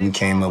We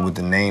came up with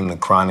the name, The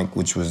Chronic,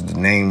 which was the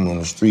name on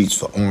the streets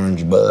for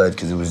Orange Bud,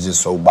 because it was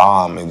just so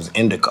bomb. It was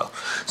indica.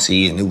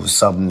 See, and it was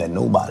something that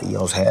nobody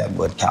else had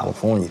but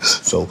California.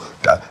 So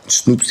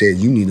Snoop said,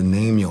 you need to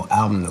name your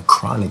album The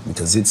Chronic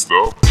because it's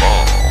the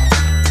bomb.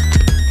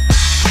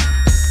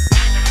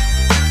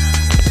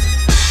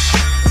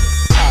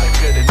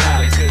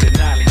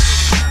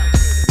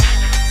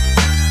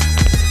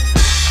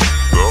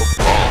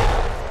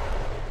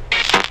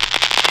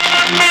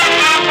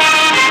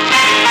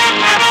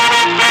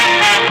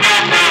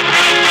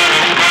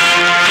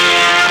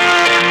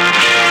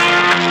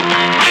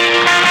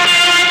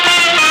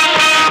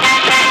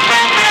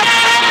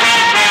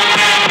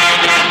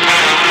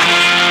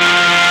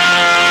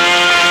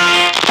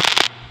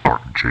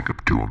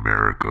 Jacob to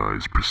America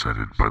is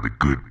presented by the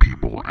good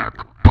people at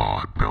the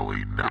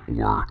Podbelly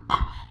Network.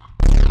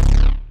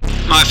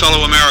 My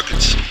fellow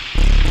Americans,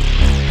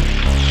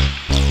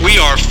 we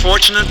are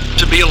fortunate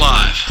to be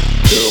alive.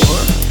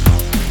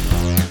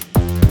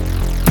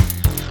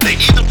 They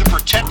need them to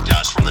protect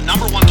us from the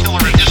number one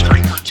killer in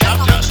history.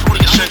 Protect us from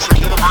the Central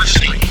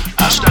University.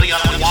 A study on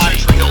why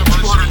killed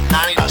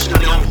 290. A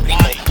study on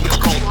why it's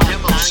called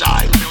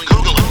democide.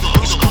 Google it.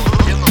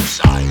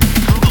 Democide.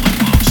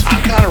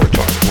 I'm kind of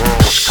retarded. The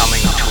world was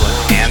coming to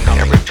an end.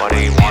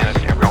 Everybody wanted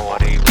to know all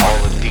the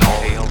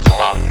details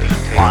about the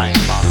flying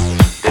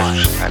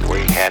discs that we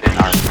had in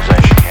our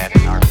possession.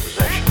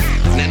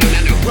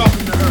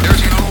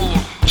 There's an old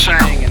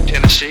saying in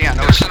Tennessee. I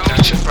know it's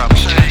from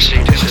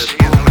Tennessee. This is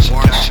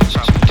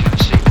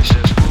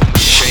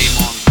shame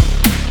on you.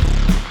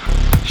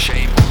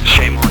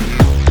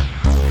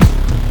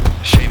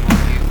 Shame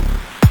on you.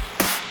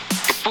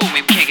 You fool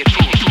me, we can't get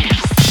fooled again.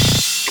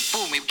 You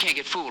fool me, we can't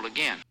get fooled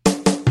again.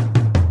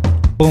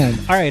 Boom.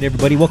 All right,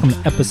 everybody. Welcome to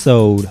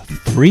episode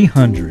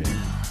 300.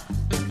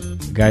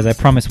 Guys, I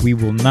promise we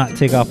will not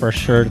take off our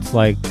shirts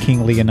like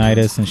King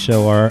Leonidas and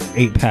show our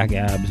 8-pack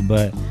abs,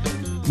 but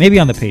maybe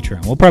on the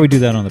Patreon. We'll probably do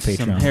that on the Patreon.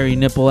 Some hairy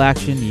nipple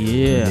action,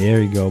 yeah.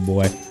 There you go,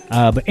 boy.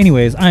 But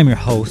anyways, I'm your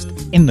host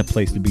in the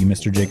place to be,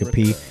 Mr. Jacob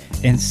P.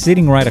 And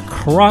sitting right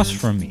across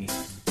from me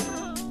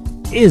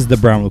is the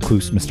brown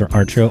recluse, Mr.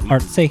 Artro.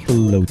 Art, say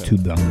hello to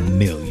the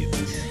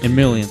millions. And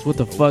millions. What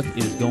the fuck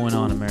is going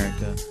on,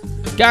 America?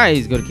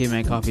 Guys, go to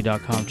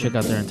cavemancoffee.com. Check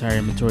out their entire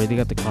inventory. They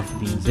got the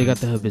coffee beans. They got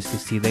the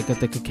hibiscus tea. They got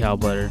the cacao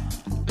butter.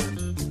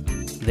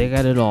 They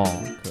got it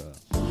all.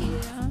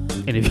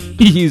 And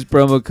if you use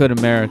promo code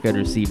America to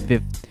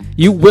receive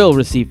you will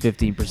receive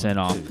 15%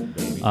 off.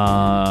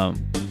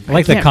 I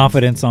like the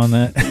confidence on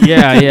that.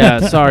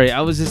 Yeah. Sorry,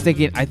 I was just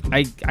thinking.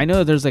 I know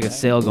that there's like a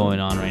sale going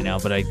on right now,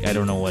 but I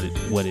don't know what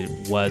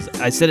it was.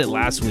 I said it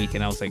last week,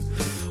 and I was like,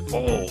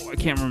 I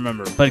can't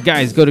remember. But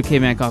guys, go to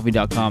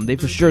cavemancoffee.com. They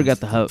for sure got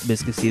the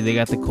hibiscus tea. They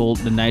got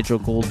the nitro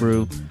cold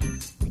brew.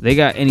 They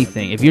got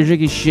anything. If you're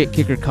drinking shit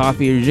kicker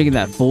coffee or you're drinking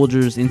that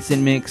Folgers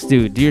instant mix,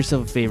 dude, do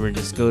yourself a favor and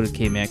just go to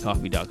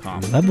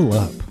cavemancoffee.com. Level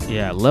up.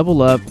 Yeah,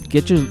 level up.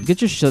 Get your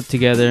shit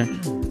together.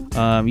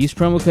 Use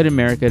promo code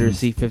America to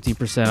receive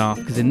 15% off.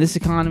 Because in this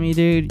economy,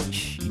 dude,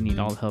 you need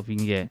all the help you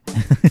can get.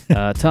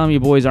 Tell them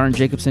your boys Art and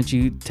Jacob sent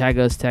you. Tag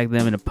us, tag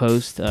them in a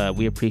post.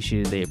 We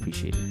appreciate it. They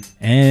appreciate it.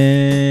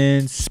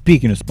 And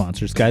speaking of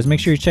sponsors, guys, make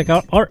sure you check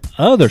out our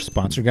other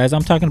sponsor, guys.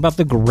 I'm talking about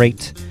the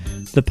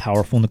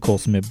powerful Nicole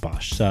Smith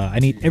Bosch. I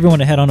need everyone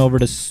to head on over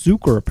to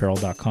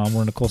sucreapparel.com,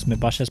 where Nicole Smith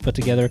Bosch has put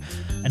together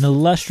an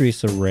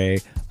illustrious array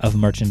of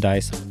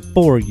merchandise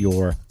for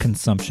your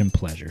consumption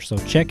pleasure. So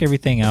check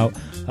everything out.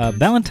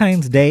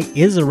 Valentine's Day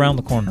is around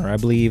the corner. I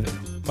believe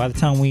by the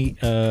time we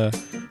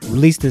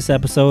release this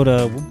episode,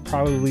 we'll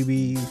probably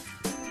be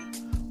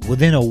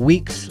within a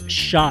week's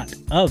shot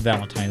of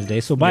Valentine's Day.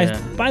 So buy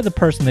the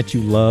person that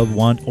you love,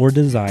 want, or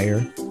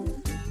desire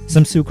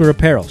some Sucre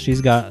apparel.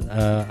 She's got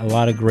a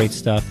lot of great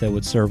stuff that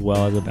would serve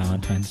well as a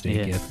Valentine's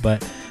Day gift.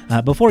 But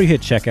before you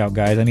hit checkout,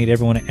 guys, I need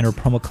everyone to enter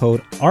promo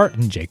code Art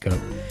and Jacob,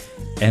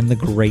 and the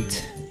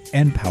great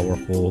and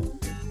powerful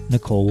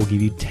Nicole will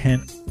give you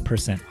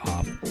 10%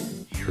 off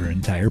your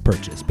entire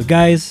purchase. But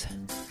guys,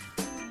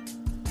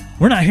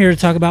 we're not here to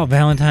talk about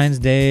Valentine's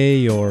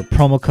Day or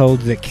promo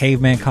codes that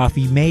Caveman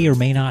Coffee may or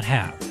may not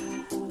have.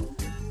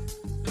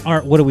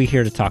 Art, what are we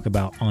here to talk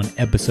about on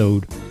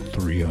episode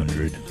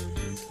 300?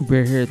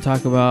 We're here to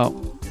talk about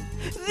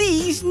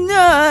these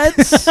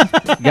nuts.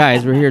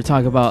 Guys, we're here to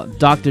talk about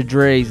Dr.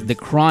 Dre's The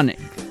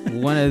Chronic,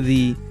 one of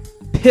the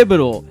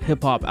pivotal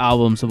hip-hop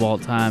albums of all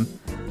time.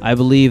 I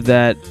believe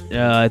that,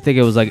 I think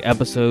it was like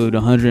episode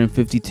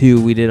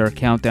 152, we did our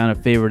countdown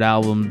of favorite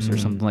albums or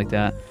something like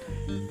that.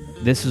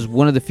 This is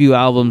one of the few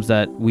albums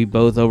that we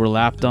both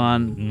overlapped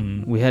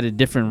on. We had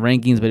different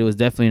rankings, but it was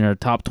definitely in our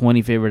top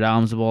 20 favorite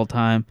albums of all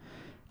time.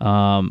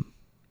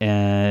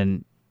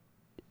 And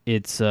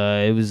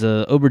it was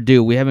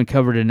overdue. We haven't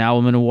covered an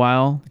album in a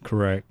while.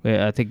 Correct.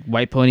 I think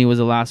White Pony was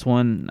the last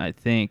one, I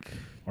think.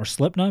 Or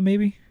Slipknot,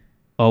 maybe?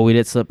 Oh, we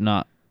did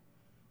Slipknot.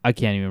 I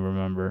can't even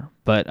remember.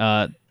 But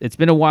it's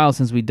been a while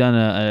since we've done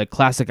a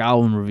classic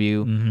album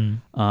review.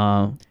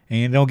 And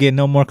you don't get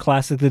no more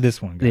classic than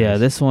this one, guys. Yeah,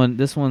 this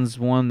one's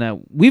one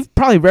that we've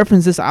probably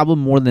referenced this album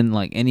more than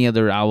like any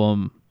other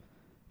album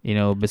You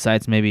know,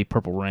 besides maybe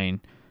Purple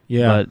Rain.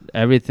 Yeah. But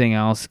everything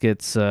else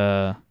gets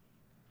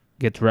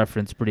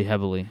referenced pretty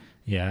heavily.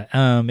 Yeah.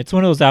 It's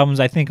one of those albums,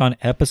 I think, on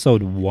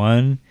episode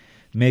 1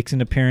 makes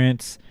an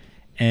appearance.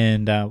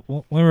 And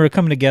when we were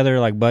coming together,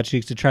 like Butt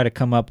Cheeks, to try to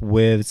come up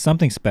with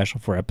something special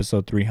for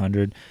episode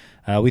 300,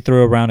 we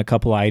threw around a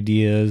couple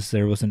ideas.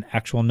 There was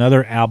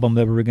another album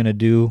that we were going to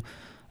do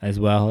as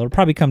well. It'll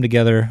probably come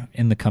together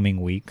in the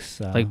coming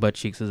weeks. Like Butt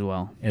Cheeks as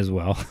well.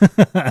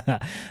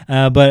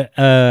 But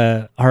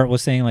Art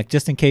was saying, like,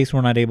 just in case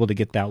we're not able to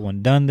get that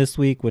one done this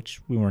week, which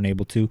we weren't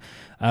able to,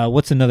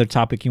 what's another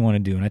topic you want to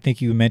do? And I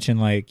think you mentioned,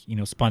 like, you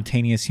know,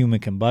 spontaneous human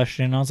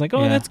combustion. I was like,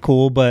 oh, that's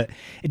cool, but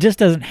it just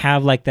doesn't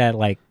have, like, that,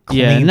 like,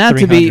 clean not 300.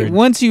 to be,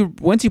 once you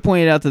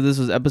pointed out that this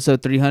was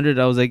episode 300,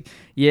 I was like,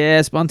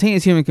 yeah,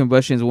 spontaneous human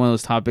combustion is one of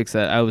those topics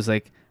that I was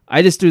like,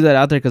 I just threw that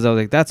out there because I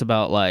was like, that's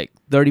about like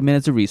 30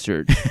 minutes of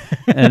research.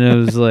 And it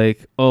was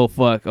like, oh,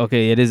 fuck.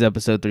 Okay, it is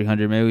episode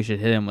 300. Maybe we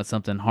should hit him with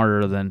something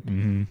harder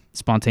than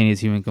spontaneous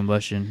human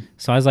combustion.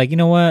 So I was like, you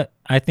know what?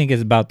 I think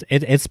it's about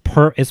it's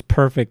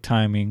perfect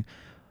timing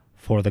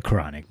for the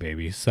Chronic,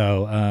 baby.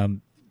 So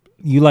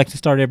you like to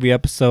start every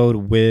episode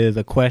with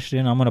a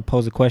question. I'm going to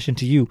pose a question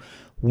to you.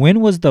 When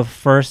was the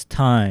first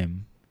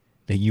time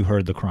that you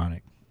heard the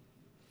Chronic?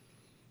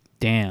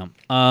 Damn.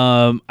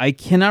 I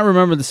cannot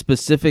remember the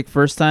specific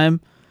first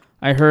time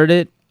I heard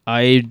it.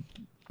 I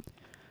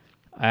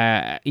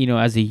you know,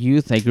 as a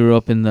youth, I grew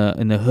up in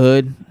the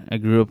hood. I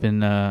grew up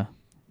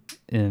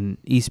in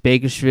East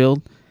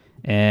Bakersfield,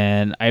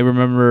 and I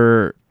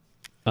remember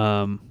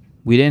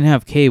we didn't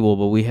have cable,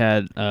 but we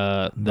had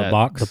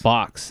the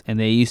box, and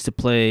they used to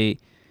play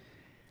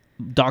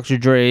Dr.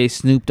 Dre,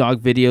 Snoop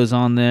Dogg videos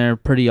on there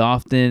pretty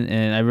often,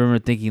 and I remember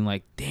thinking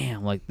like,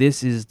 damn, like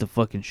this is the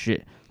fucking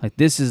shit. Like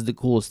this is the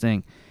coolest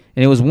thing.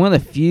 And it was one of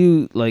the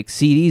few like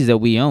CDs that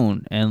we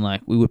owned, and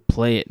like we would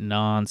play it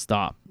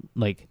nonstop.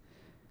 Like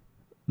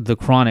the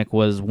Chronic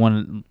was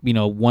one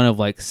of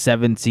like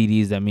 7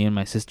 CDs that me and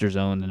my sisters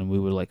owned, and we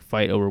would like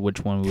fight over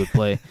which one we would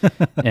play.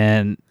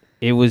 And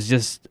it was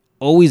just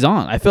always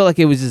on. I felt like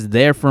it was just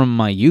there from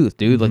my youth,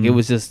 dude. Like it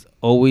was just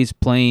always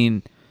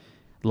playing,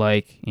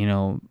 like, you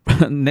know,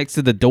 next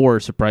to The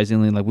Doors,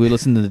 surprisingly. Like we would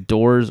listen to The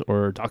Doors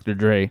or Dr.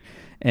 Dre,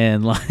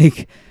 and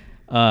like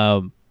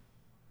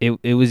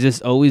it was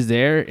just always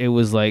there. It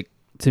was like,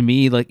 to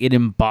me, like it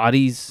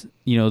embodies,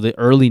 you know, the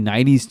early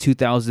 90s,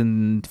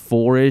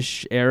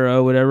 2004-ish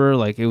era, whatever.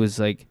 Like it was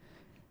like,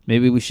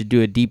 maybe we should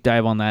do a deep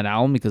dive on that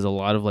album, because a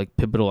lot of like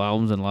pivotal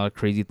albums and a lot of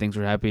crazy things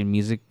were happening in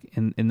music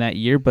in that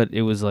year. But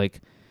it was like,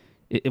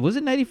 it was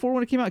it 94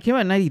 when it came out? It came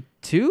out in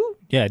 92?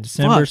 Yeah,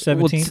 December 17th.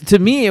 Well, to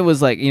me, it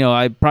was like, you know,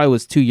 I probably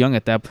was too young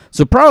at that.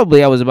 So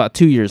probably I was about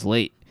 2 years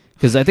late,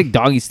 because I think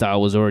Doggy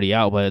Style was already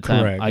out by the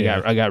time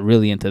I got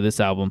really into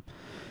this album.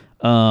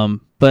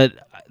 But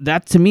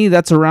that, to me,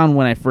 that's around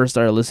when I first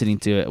started listening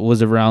to it. It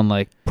was around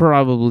like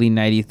probably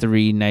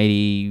 93,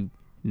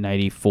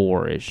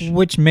 94-ish.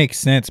 Which makes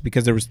sense,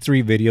 because there was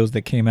 3 videos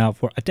that came out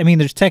for, I mean,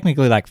 there's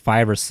technically like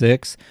 5 or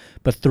 6,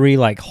 but 3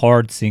 like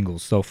hard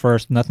singles. So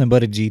first, Nothing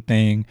But a G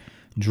Thing,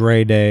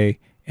 Dre Day,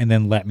 and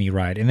then Let Me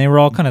Ride. And they were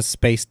all kind of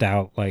spaced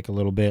out like a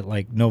little bit.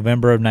 Like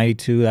November of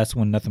 92, that's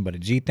when Nothing But a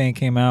G Thing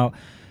came out.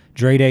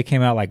 Dre Day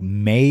came out like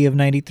May of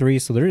 93,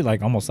 so they're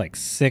like almost like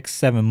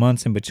 6-7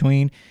 months in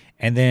between.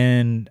 And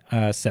then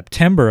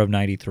September of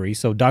 93,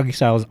 so Doggy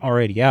Style is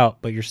already out,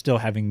 but you're still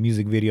having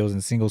music videos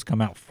and singles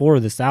come out for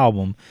this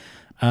album.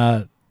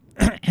 And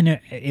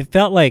it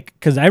felt like,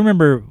 because I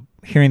remember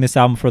hearing this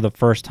album for the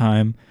first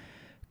time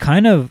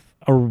kind of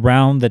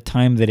around the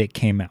time that it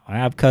came out. I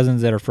have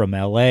cousins that are from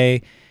LA,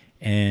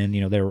 and, you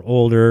know, they were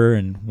older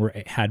and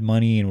had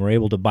money and were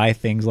able to buy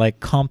things like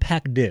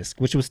compact disc,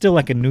 which was still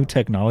like a new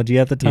technology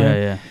at the time.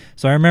 Yeah.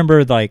 So I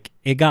remember like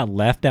it got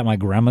left at my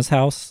grandma's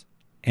house,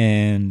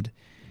 and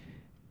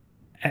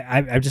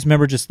I just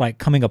remember just like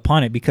coming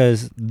upon it,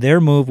 because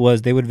their move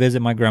was they would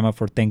visit my grandma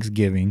for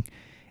Thanksgiving,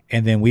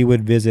 and then we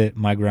would visit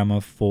my grandma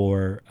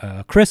for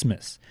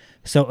Christmas.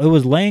 So it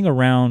was laying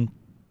around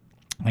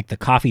like the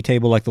coffee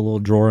table, like the little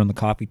drawer in the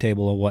coffee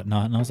table or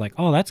whatnot. And I was like,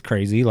 oh, that's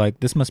crazy.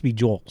 Like this must be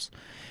Joel's.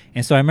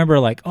 And so I remember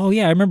like, oh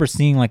yeah, I remember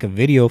seeing like a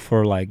video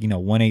for like, you know,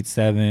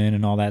 187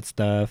 and all that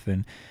stuff.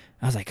 And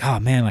I was like, oh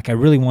man, like I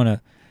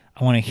want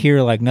to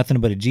hear like Nothing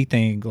But a G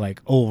Thing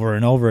like over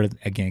and over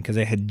again, because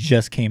it had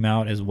just came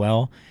out as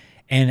well.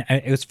 And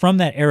it was from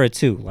that era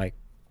too, like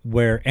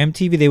where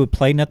MTV, they would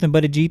play Nothing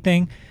But a G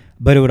Thing,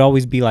 but it would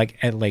always be like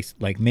at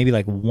least like maybe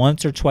like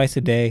once or twice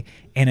a day,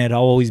 and it'd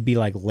always be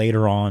like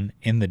later on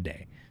in the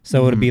day.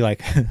 So it'd be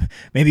like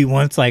maybe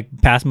once like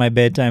past my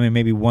bedtime, and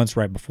maybe once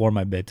right before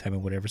my bedtime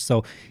and whatever.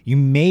 So you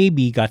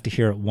maybe got to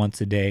hear it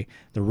once a day.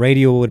 The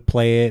radio would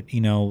play it,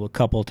 you know, a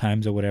couple of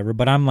times or whatever.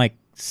 But I'm like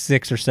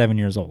 6 or 7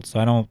 years old, so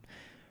I don't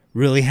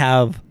really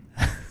have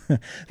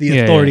the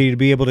authority to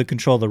be able to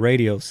control the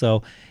radio.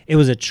 So it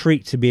was a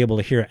treat to be able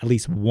to hear it at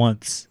least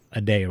once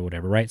a day or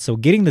whatever, right? So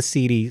getting the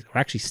CD, or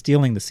actually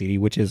stealing the CD,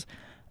 which is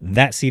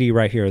that CD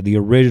right here, the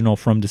original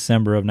from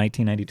December of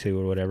 1992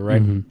 or whatever,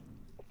 right?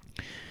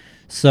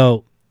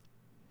 So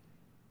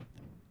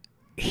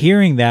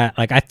hearing that,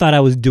 like, I thought I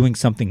was doing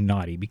something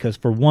naughty because,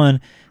 for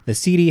one, the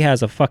CD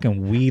has a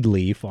fucking weed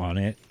leaf on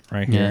it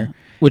right here.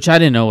 Which I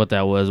didn't know what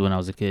that was when I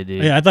was a kid,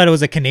 dude. Yeah, I thought it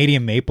was a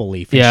Canadian maple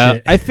leaf. And Yeah,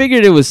 shit. I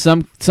figured it was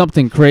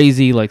something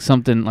crazy, like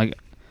something like.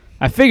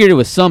 I figured it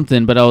was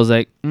something, but I was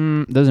like,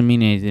 doesn't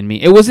mean anything to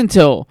me. It wasn't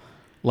until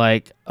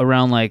like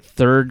around like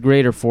 3rd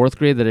grade or 4th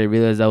grade that I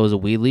realized that was a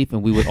weed leaf,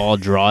 and we would all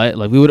draw it.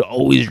 Like we would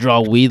always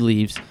draw weed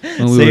leaves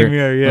when we Same were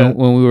here, yeah.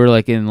 when we were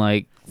like in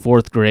like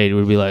 4th grade.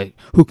 We'd be like,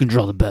 who can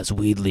draw the best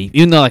weed leaf?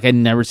 Even though like I'd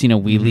never seen a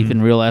weed leaf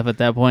in real life at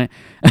that point,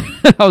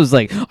 I was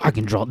like, I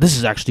can draw. This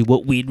is actually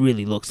what weed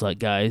really looks like,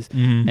 guys.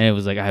 And it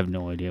was like, I have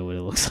no idea what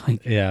it looks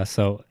like. Yeah.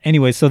 So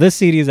anyway, so this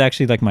CD is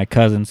actually like my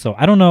cousin. So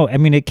I don't know. I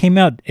mean, it came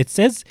out. It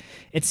says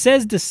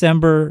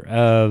December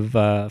of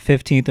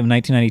 15th of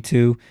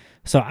 1992.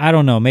 So I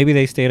don't know. Maybe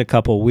they stayed a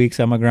couple of weeks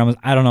at my grandma's.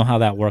 I don't know how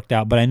that worked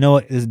out, but I know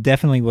it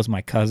definitely was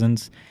my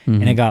cousin's,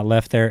 and it got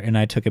left there, and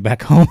I took it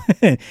back home.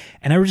 And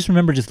I just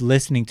remember just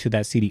listening to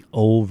that CD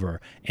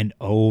over and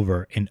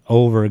over and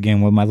over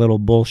again with my little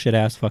bullshit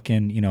ass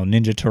fucking,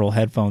 Ninja Turtle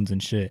headphones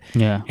and shit.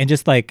 Yeah. And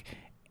just like,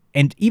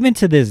 and even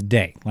to this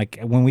day, like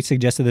when we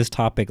suggested this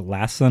topic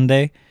last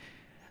Sunday,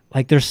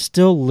 like there's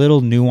still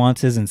little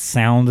nuances and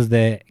sounds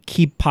that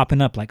keep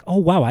popping up. Like, oh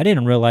wow, I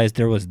didn't realize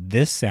there was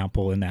this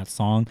sample in that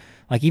song.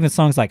 Like even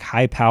songs like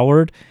High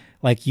Powered,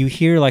 like you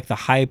hear like the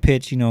high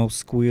pitch,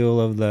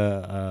 squeal of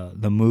the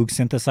Moog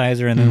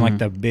synthesizer, and then like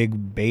the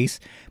big bass.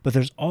 But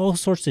there's all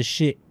sorts of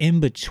shit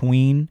in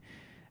between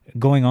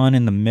going on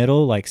in the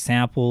middle, like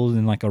samples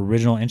and like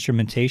original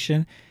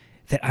instrumentation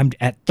that I'm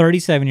at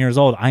 37 years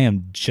old, I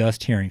am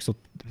just hearing. So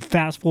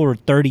fast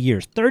forward 30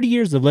 years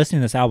of listening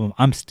to this album,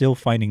 I'm still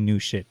finding new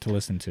shit to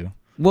listen to.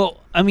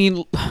 Well, I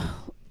mean,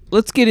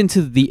 let's get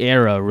into the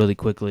era really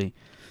quickly.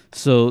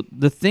 So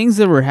the things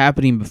that were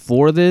happening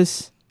before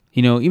this,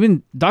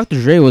 even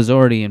Dr. Dre was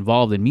already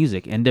involved in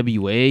music.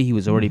 NWA, he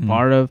was already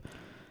part of.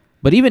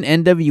 But even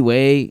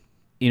NWA,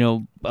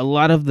 a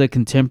lot of the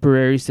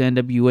contemporaries to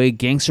NWA,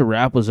 gangster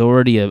rap was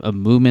already a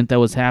movement that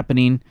was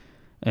happening.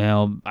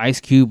 Ice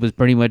Cube was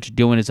pretty much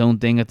doing his own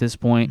thing at this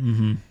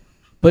point.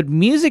 But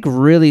music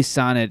really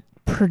sounded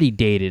pretty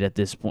dated at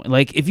this point.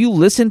 Like, if you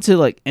listen to,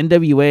 like,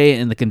 NWA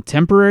and the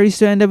contemporaries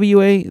to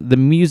NWA, the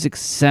music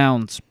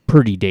sounds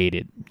pretty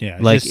dated. Yeah,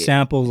 like just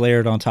samples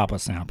layered on top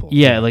of samples.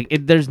 Yeah, like,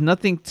 there's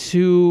nothing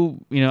too,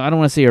 I don't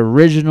want to say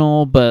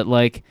original, but,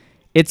 like,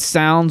 it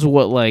sounds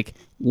what, like,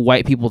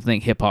 white people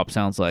think hip-hop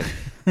sounds like.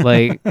 It's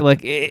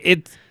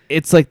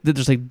like,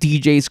 there's, like,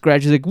 DJ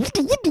scratches, like,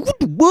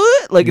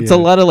 what? Like, it's a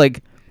lot of,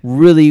 like,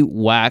 really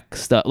whack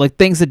stuff. Like,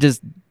 things that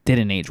just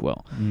didn't age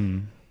well.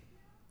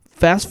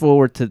 Fast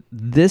forward to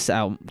this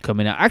album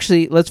coming out.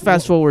 Actually, let's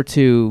fast forward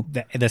to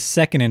the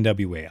second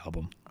NWA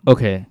album.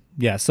 Okay.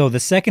 Yeah, so the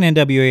second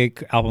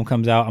NWA album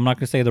comes out. I'm not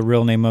going to say the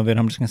real name of it.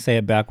 I'm just going to say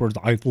it backwards.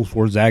 Eiffel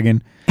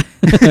Vorzagen.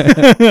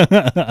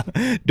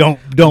 Don't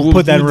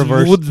put that in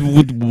reverse.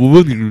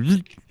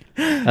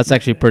 That's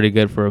actually pretty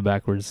good for a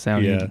backwards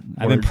sounding. Yeah,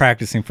 I've been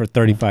practicing for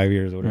 35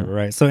 years or whatever,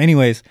 right? So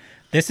anyways,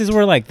 this is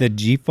where like the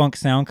G-Funk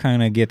sound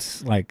kind of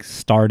gets like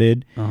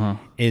started,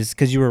 is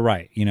because you were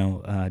right.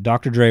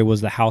 Dr. Dre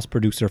was the house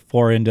producer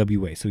for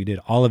NWA. So he did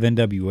all of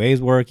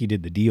NWA's work. He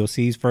did the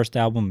DOC's first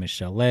album, Miss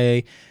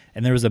Chalet,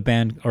 and there was a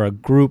band or a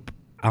group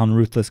on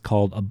Ruthless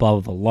called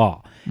Above the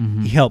Law.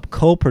 He helped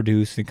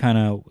co-produce and kind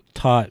of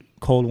taught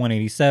Cold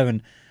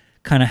 187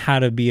 kind of how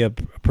to be a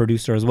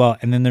producer as well.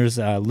 And then there's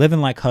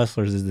Living Like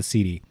Hustlers is the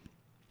CD,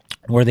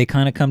 where they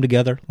kind of come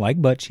together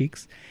like butt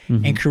cheeks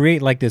and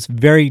create like this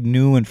very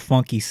new and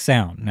funky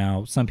sound.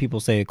 Now, some people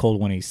say Cold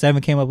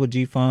 187 came up with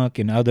G-Funk,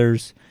 and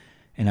others,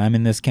 and I'm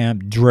in this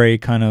camp, Dre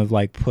kind of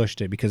like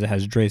pushed it because it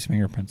has Dre's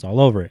fingerprints all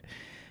over it.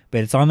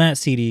 But it's on that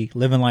CD,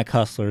 Living Like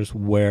Hustlers,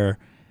 where,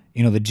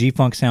 the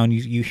G-Funk sound,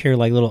 you hear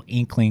like little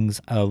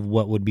inklings of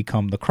what would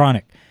become The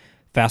Chronic.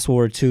 Fast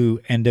forward to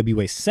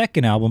NWA's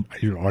second album,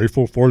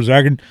 Eiffel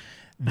Vorzagen.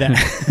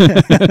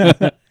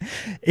 That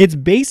it's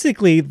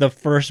basically the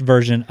first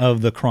version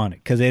of The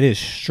Chronic because it is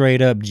straight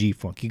up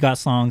G-Funk. You got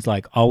songs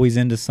like Always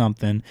Into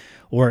Something,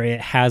 or it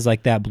has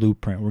like that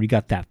blueprint where you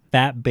got that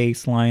fat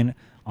bass line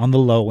on the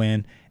low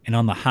end, and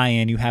on the high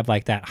end you have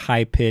like that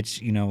high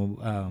pitch,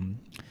 Moog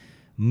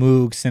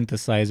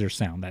synthesizer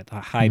sound, that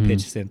high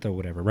pitch synth or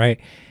whatever, right?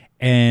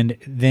 And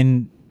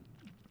then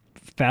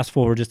fast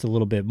forward just a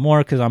little bit more,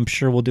 because I'm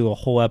sure we'll do a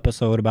whole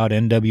episode about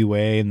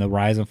NWA and the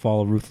rise and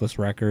fall of Ruthless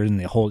Records and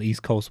the whole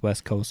East Coast,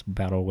 West Coast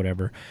battle,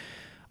 whatever.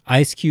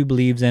 Ice Cube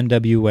leaves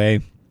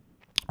NWA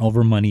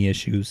over money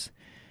issues.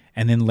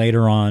 And then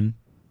later on,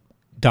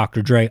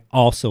 Dr. Dre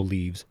also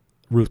leaves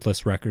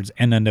Ruthless Records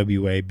and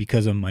NWA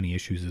because of money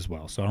issues as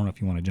well. So I don't know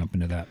if you want to jump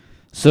into that.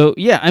 So,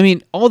 yeah, I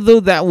mean, although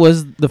that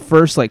was the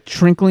first, like,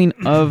 trickling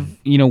of,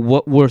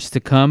 what was to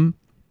come,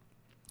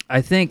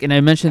 I think, and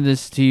I mentioned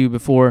this to you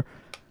before,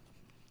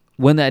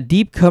 when that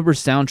Deep Cover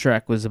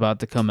soundtrack was about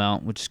to come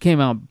out, which came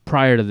out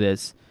prior to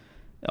this,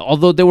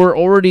 although they were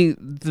already,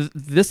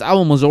 this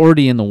album was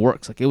already in the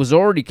works, like it was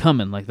already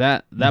coming, like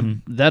that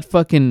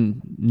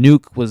fucking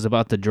nuke was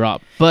about to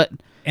drop. But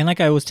And like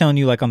I was telling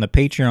you, like on the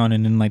Patreon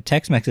and in like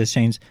text message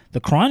chains, The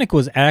Chronic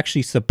was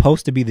actually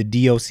supposed to be the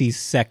DOC's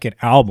second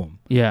album.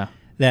 Yeah.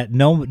 That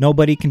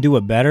nobody can do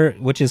it better,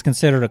 which is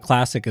considered a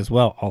classic as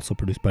well, also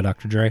produced by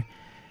Dr. Dre.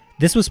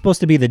 This was supposed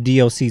to be the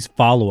DOC's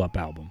follow-up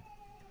album.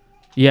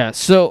 Yeah.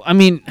 So I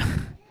mean,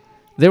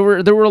 there were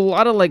a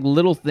lot of like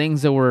little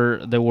things that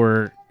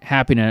were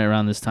happening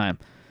around this time.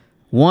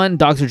 One,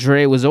 Dr.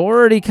 Dre was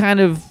already kind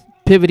of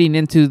pivoting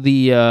into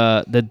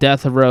the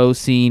death row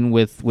scene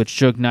with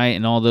Suge Knight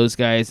and all those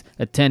guys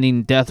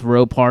attending death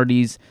row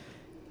parties.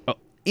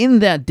 In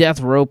that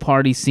death row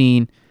party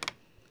scene,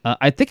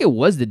 I think it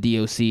was the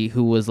DOC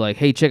who was like,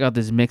 "Hey, check out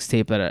this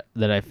mixtape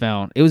that I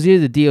found." It was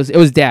either the DOC. It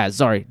was Daz.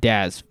 Sorry,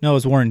 Daz. No, it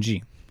was Warren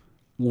G.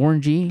 Warren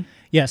G.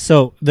 Yeah.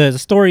 So the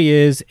story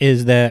is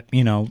that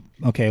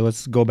okay,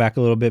 let's go back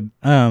a little bit.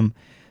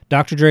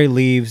 Dr. Dre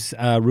leaves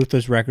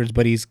Ruthless Records,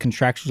 but he's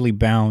contractually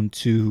bound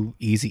to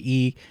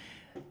Eazy-E.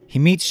 He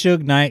meets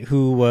Suge Knight,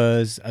 who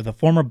was the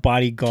former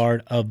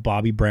bodyguard of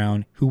Bobby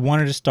Brown, who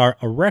wanted to start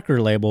a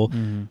record label,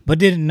 but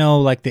didn't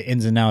know like the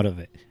ins and out of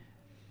it.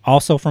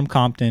 Also from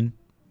Compton,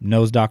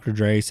 knows Dr.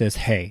 Dre, says,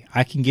 "Hey,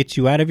 I can get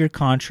you out of your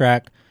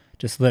contract.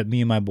 Just let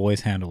me and my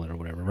boys handle it," or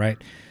whatever, right?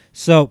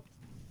 So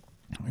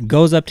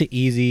goes up to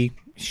Eazy,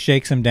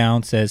 shakes him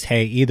down, says,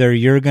 "Hey, either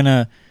you're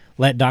gonna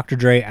let Dr.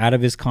 Dre out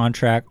of his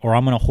contract, or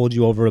I'm gonna hold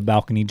you over a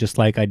balcony just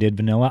like I did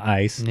Vanilla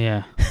Ice."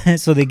 Yeah.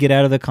 So they get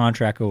out of the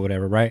contract or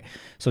whatever, right?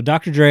 So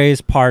Dr. Dre is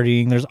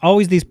partying. There's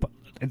always these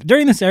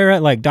during this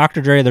era, like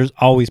Dr. Dre, there's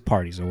always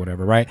parties or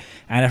whatever, right?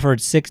 And I've heard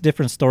 6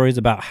 different stories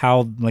about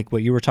how like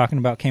what you were talking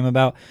about came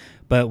about.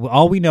 But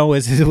all we know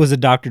is it was a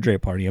Dr. Dre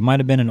party. It might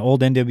have been an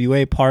old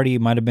NWA party.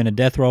 It might have been a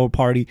Death Row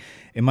party.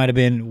 It might have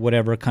been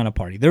whatever kind of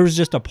party. There was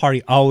just a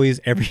party always,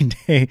 every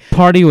day.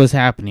 Party was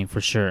happening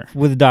for sure.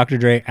 With Dr.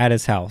 Dre at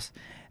his house.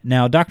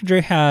 Now, Dr.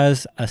 Dre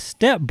has a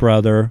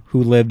stepbrother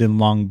who lived in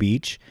Long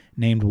Beach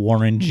named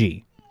Warren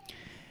G.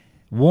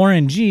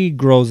 Warren G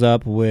grows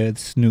up with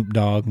Snoop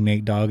Dogg,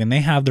 Nate Dogg, and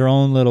they have their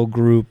own little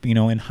group,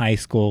 in high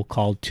school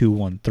called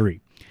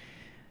 213.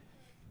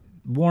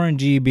 Warren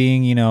G,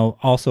 being,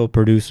 also a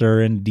producer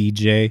and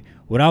DJ,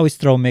 would always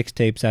throw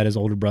mixtapes at his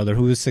older brother,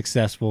 who was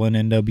successful in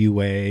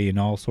NWA and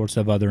all sorts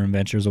of other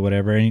adventures or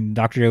whatever. And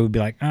Dr. Dre would be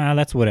like,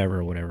 that's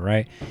whatever or whatever,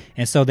 right?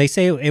 And so they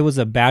say it was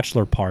a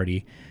bachelor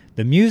party.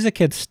 The music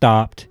had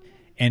stopped,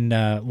 and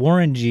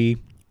Warren G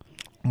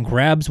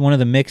grabs one of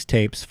the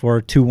mixtapes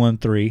for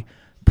 213,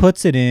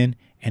 puts it in,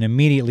 and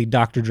immediately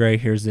Dr. Dre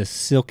hears this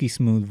silky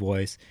smooth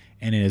voice,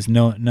 and it is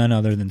none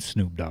other than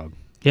Snoop Dogg.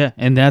 Yeah,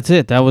 and that's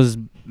it. That was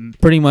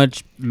pretty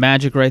much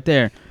magic right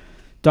there.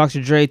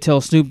 Dr. Dre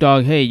tells Snoop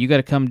Dogg, "Hey, you got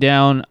to come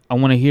down. I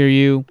want to hear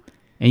you."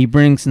 And he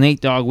brings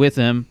Nate Dogg with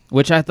him,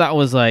 which I thought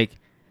was like,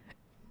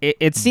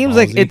 it seems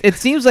Ballsy. like it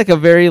seems like a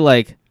very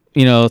like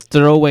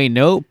throwaway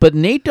note, but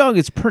Nate Dogg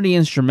is pretty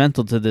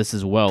instrumental to this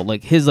as well.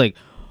 Like his like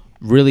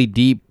really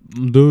deep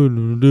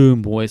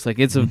voice, like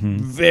it's a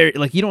very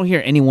like you don't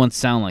hear anyone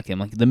sound like him.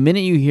 Like the minute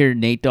you hear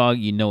Nate Dogg,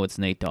 you know it's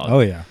Nate Dogg. Oh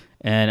yeah.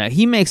 And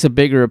he makes a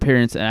bigger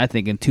appearance, I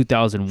think, in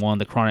 2001,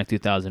 the Chronic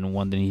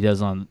 2001, than he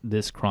does on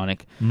this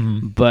Chronic.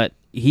 But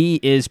he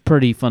is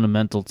pretty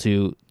fundamental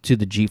to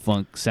the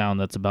G-Funk sound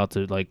that's about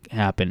to like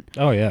happen.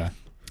 Oh yeah.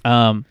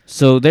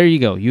 So there you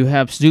go. You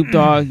have Snoop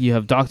Dogg, you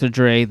have Dr.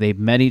 Dre. They've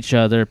met each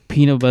other.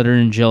 Peanut Butter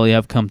and Jelly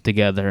have come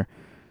together,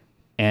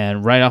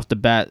 and right off the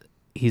bat,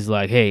 he's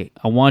like, "Hey,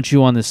 I want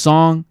you on this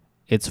song.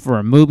 It's for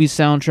a movie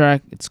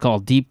soundtrack. It's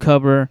called Deep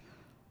Cover.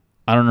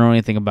 I don't know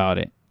anything about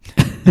it."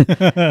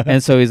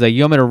 And so he's like,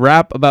 "You want me to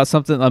rap about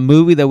a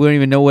movie that we don't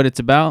even know what it's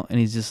about?"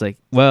 And he's just like,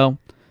 "Well,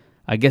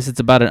 I guess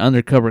it's about an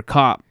undercover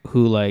cop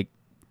who like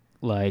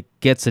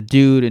gets a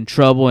dude in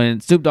trouble."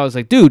 And Snoop Dogg's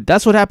like, "Dude,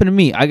 that's what happened to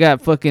me. I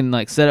got fucking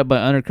like set up by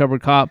an undercover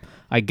cop.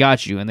 I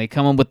got you." And they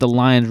come up with the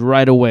lines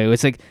right away.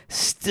 It's like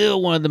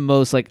still one of the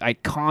most like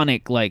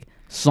iconic like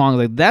songs.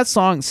 Like that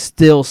song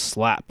still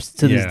slaps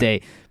to this day.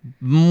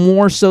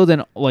 More so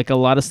than like a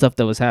lot of stuff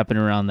that was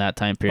happening around that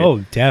time period.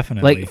 Oh,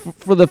 definitely. Like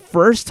for the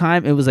first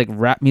time, it was like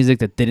rap music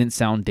that didn't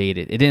sound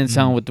dated. It didn't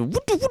sound with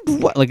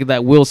the like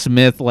that Will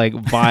Smith like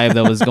vibe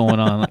that was going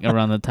on like,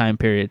 around the time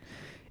period.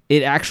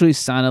 It actually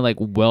sounded like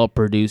well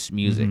produced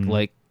music.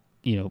 Like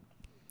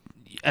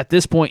at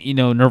this point,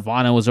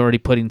 Nirvana was already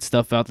putting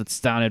stuff out that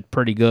sounded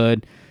pretty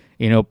good.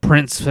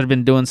 Prince had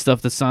been doing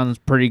stuff that sounds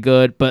pretty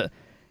good, but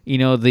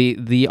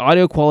the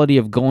audio quality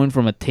of going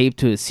from a tape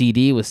to a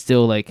CD was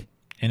still like.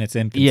 In its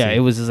infancy. Yeah, it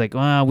was just like,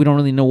 we don't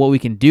really know what we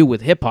can do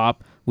with hip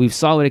hop. We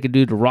saw what it could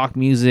do to rock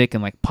music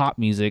and like pop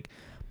music,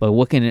 but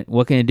what can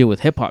it do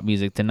with hip hop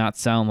music to not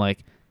sound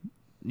like,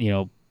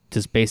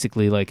 just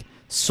basically like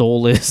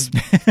soulless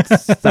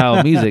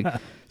style music?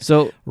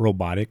 So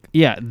robotic.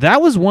 Yeah,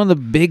 that was one of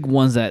the big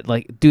ones that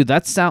like, dude,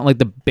 that sound like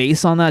the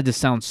bass on that just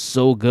sounds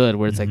so good.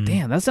 Where it's like,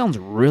 damn, that sounds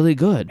really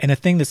good. And the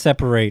thing that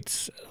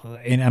separates,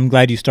 and I'm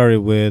glad you started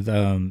with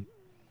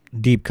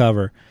Deep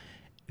Cover.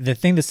 The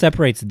thing that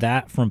separates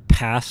that from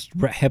past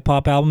hip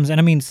hop albums,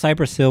 and I mean,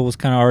 Cypress Hill was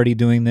kind of already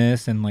doing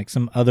this, and like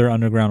some other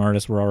underground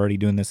artists were already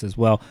doing this as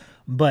well.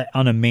 But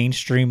on a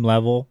mainstream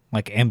level,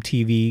 like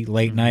MTV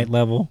late night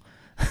level,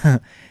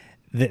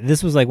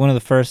 this was like one of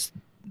the first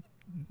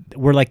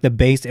where like the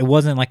bass, it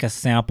wasn't like a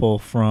sample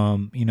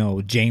from,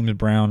 James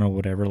Brown or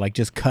whatever, like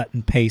just cut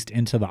and paste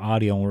into the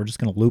audio and we're just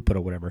going to loop it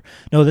or whatever.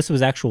 No, this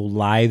was actual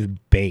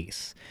live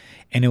bass,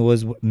 and it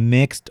was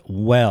mixed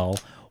well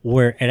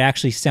where it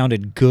actually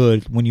sounded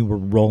good when you were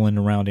rolling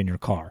around in your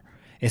car.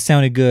 It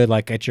sounded good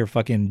like at your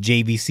fucking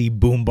JVC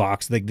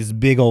boombox, like this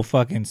big old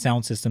fucking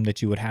sound system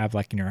that you would have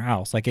like in your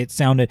house. Like it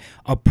sounded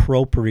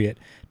appropriate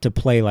to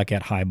play like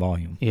at high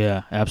volume.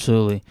 Yeah,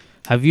 absolutely.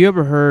 Have you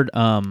ever heard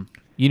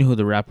you know who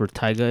the rapper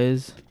Tyga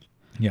is?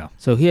 Yeah.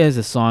 So he has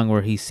a song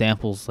where he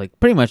samples like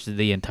pretty much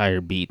the entire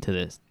beat to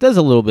this. Does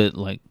a little bit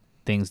like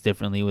things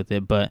differently with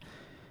it, but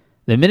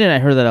the minute I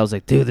heard that I was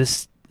like, dude,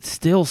 this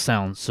still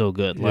sounds so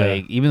good. Yeah.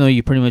 Like even though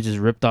you pretty much just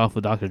ripped off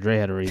what Dr. Dre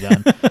had already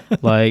done,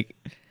 like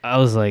I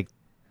was like,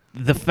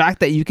 the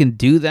fact that you can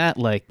do that,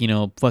 like,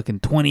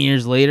 fucking 20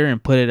 years later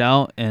and put it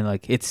out and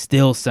like it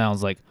still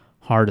sounds like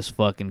hard as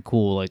fucking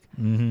cool. Like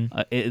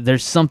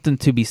there's something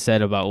to be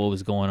said about what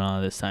was going on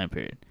at this time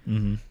period.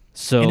 Mm-hmm.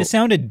 So and it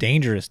sounded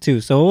dangerous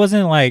too. So it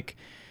wasn't like,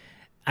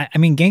 I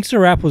mean, gangster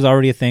rap was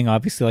already a thing,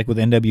 obviously, like with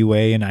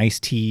NWA and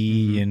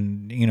Ice-T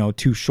and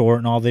Too Short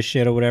and all this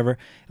shit or whatever.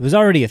 It was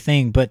already a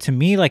thing, but to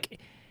me, like,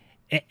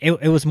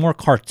 it was more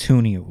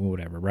cartoony or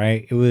whatever,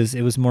 right? It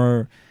was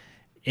more.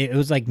 It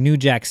was like New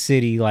Jack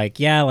City, like,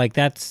 yeah, like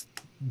that's.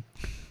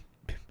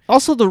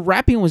 Also, the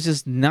rapping was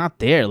just not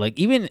there. Like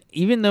even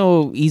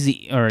though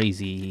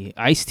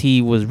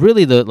Ice-T was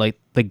really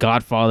the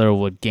godfather of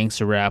what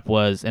gangster rap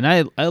was, and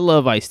I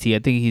love Ice-T. I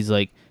think he's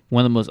like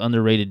one of the most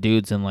underrated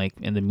dudes in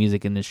the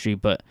music industry.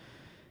 But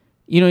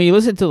you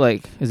listen to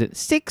like, is it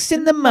 6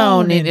 in the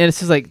morning? And it's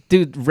just like,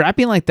 dude,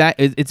 rapping like that,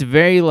 it's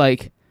very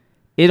like,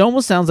 it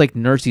almost sounds like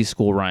nursery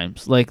school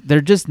rhymes. Like they're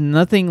just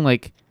nothing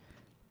like,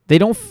 they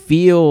don't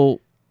feel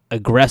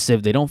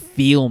aggressive, they don't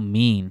feel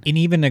mean. And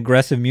even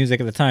aggressive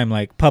music at the time,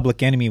 like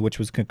Public Enemy, which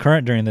was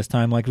concurrent during this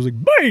time, like it was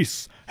like,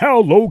 bass,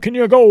 how low can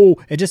you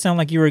go? It just sounded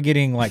like you were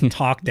getting like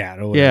talked at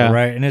or whatever, Yeah.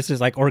 right? And it's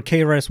just like, or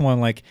KRS-One,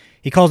 like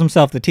he calls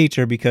himself the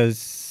teacher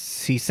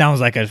because he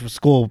sounds like a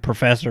school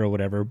professor or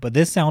whatever, but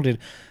this sounded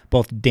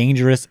both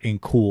dangerous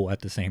and cool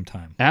at the same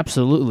time.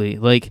 Absolutely.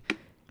 Like,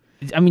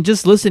 I mean,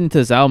 just listening to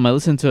this album, I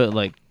listened to it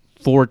like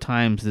 4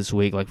 times this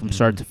week, like from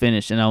start to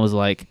finish, and I was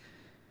like,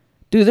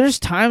 dude, there's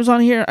times on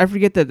here I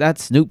forget that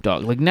that's Snoop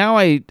Dogg. Like now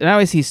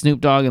I see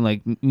Snoop Dogg in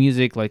like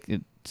music, like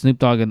Snoop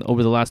Dogg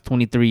over the last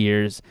 23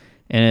 years,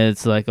 and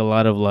it's like a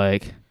lot of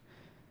like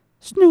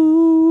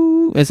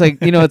Snoop. It's like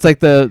it's like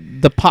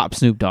the pop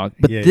Snoop Dogg,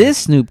 but this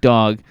Snoop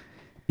Dogg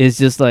is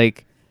just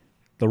like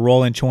the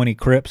Rollin' 20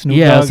 Crip Snoop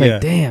yeah. Dogg. It's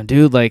like damn,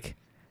 dude. Like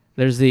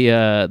there's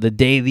the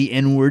day the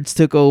N-words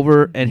took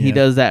over, and he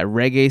does that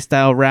reggae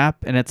style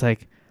rap, and it's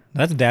like.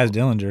 That's Daz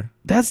Dillinger.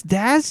 That's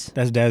Daz?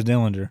 That's Daz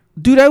Dillinger.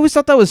 Dude, I always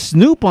thought that was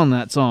Snoop on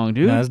that song,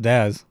 dude. No, that's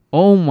Daz.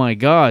 Oh my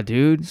god,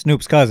 dude.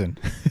 Snoop's cousin.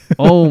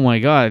 Oh my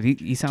god,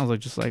 he sounds like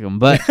just like him.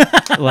 But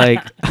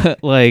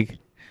like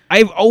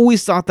I've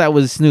always thought that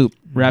was Snoop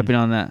rapping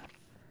on that.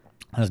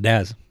 That's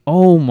Daz.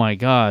 Oh my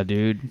god,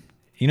 dude.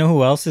 You know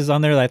who else is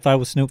on there that I thought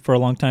was Snoop for a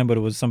long time, but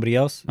it was somebody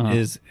else?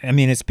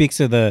 It speaks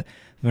to the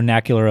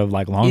vernacular of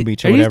like Long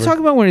Beach or Are whatever. you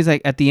talking about when he's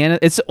like at the end?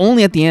 It's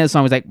only at the end of the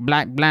song. He's like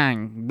black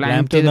blang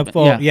Blam to the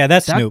fall. Yeah,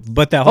 that's Snoop.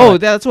 But that whole,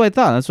 that's what I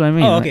thought. That's what I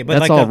mean. Oh, okay, but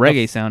that's like all the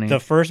reggae sounding. The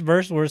first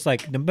verse where it's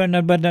like,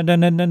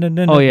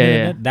 oh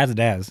yeah, that's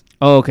Daz.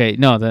 Oh, okay.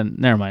 No, then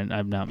never mind.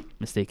 I'm not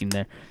mistaken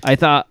there. I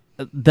thought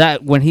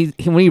that when he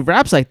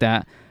raps like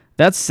that,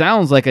 that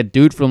sounds like a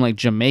dude from like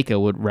Jamaica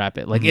would rap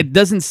it. Like it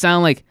doesn't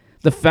sound like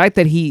the fact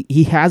that he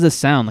has a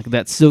sound like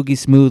that silky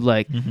smooth,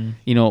 like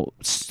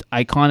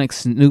iconic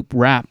Snoop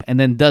rap, and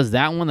then does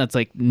that one that's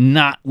like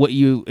not what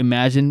you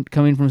imagine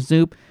coming from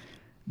Snoop.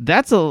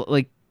 That's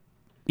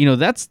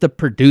that's the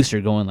producer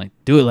going like,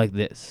 do it like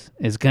this.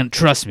 It's gonna,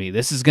 trust me,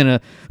 this is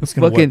gonna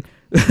fucking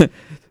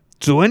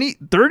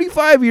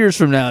 35 years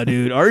from now,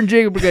 dude. Art and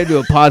Jacob are gonna do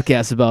a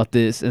podcast about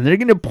this, and they're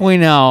gonna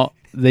point out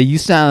that you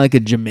sound like a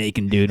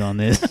Jamaican dude on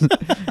this,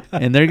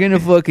 and they're gonna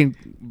fucking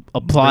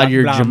applaud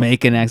your blam.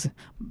 Jamaican accent.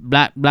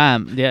 Blam,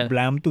 blam, yeah.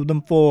 Blam to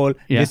them fall.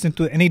 Yeah. Listen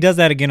to, and he does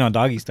that again on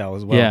Doggy Style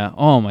as well. Yeah.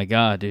 Oh my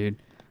god,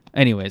 dude.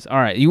 Anyways, all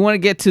right. You want to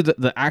get to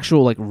the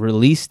actual like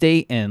release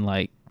date and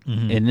like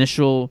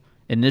initial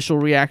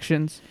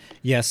reactions?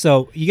 Yeah.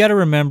 So you got to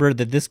remember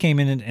that this came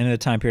in a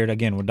time period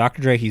again with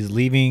Dr. Dre. He's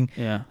leaving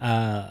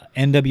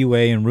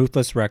NWA and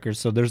Ruthless Records,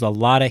 so there's a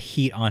lot of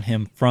heat on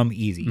him from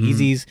Easy.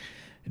 Easy's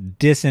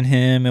dissing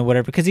him and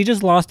whatever because he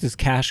just lost his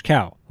cash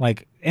cow.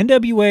 Like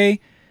NWA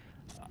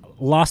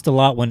lost a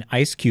lot when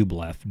Ice Cube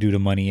left due to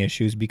money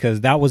issues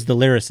because that was the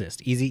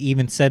lyricist. Easy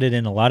even said it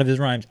in a lot of his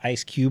rhymes.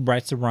 Ice Cube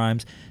writes the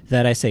rhymes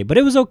that I say. But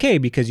it was okay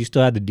because you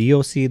still had the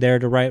DOC there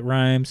to write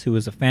rhymes, who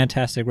was a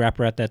fantastic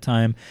rapper at that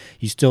time.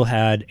 You still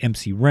had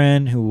MC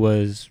Ren, who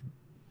was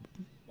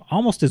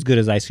almost as good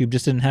as Ice Cube,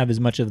 just didn't have as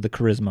much of the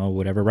charisma or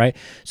whatever, right?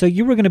 So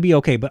you were going to be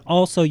okay, but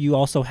also you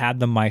also had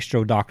the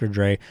maestro Dr.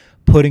 Dre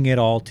putting it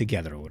all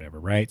together or whatever,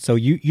 right? So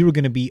you were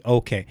going to be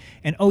okay.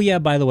 And oh yeah,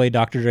 by the way,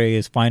 Dr. Dre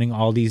is finding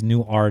all these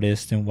new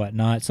artists and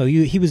whatnot. So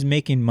he was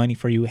making money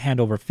for you hand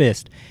over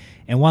fist.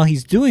 And while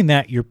he's doing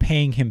that, you're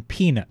paying him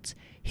peanuts.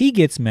 He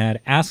gets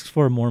mad, asks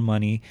for more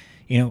money,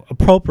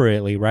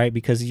 appropriately, right?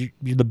 Because you're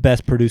the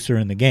best producer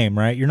in the game,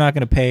 right? You're not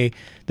going to pay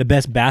the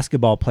best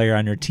basketball player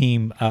on your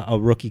team a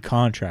rookie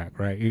contract,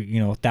 right?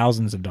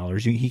 Thousands of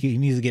dollars. He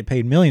needs to get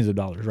paid millions of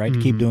dollars, right? To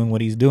keep doing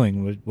what he's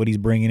doing, what he's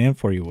bringing in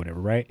for you,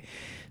 whatever, right?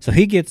 So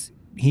he gets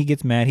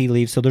mad, he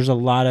leaves. So there's a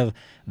lot of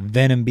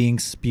venom being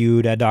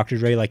spewed at Dr.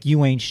 Dre, like,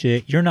 you ain't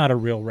shit, you're not a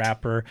real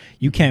rapper,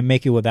 you can't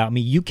make it without me,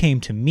 you came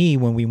to me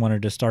when we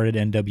wanted to start at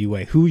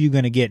NWA, who are you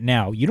going to get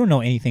now? You don't know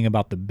anything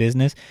about the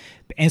business.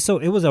 And so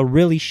it was a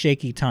really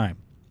shaky time.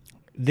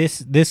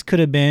 This could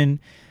have been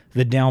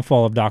the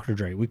downfall of Dr.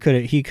 Dre.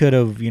 He could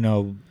have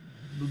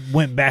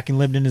went back and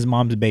lived in his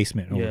mom's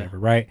basement or whatever,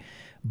 right?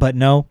 But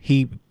no,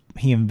 he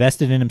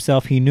invested in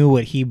himself. He knew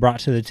what he brought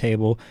to the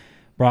table,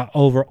 brought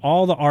over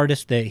all the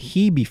artists that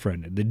he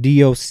befriended, the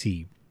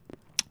DOC,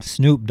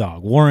 Snoop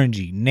Dogg, Warren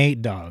G,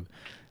 Nate Dogg,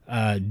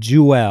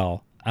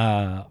 Jewel,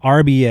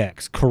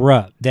 RBX,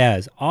 Corrupt,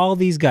 Daz, all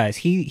these guys.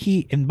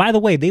 He and by the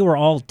way, they were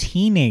all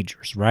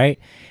teenagers, right?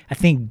 I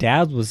think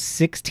Daz was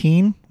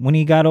 16 when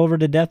he got over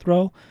to Death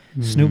Row.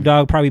 Snoop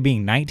Dogg probably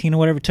being 19 or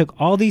whatever, took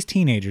all these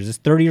teenagers, this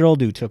 30-year-old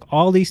dude took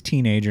all these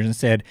teenagers and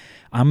said,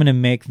 I'm going to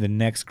make the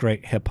next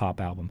great hip-hop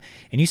album.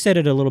 And you said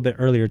it a little bit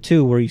earlier,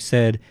 too, where you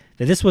said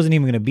that this wasn't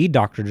even going to be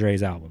Dr.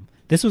 Dre's album.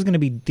 This was going to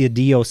be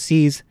the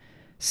DOC's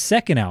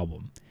second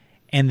album.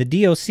 And the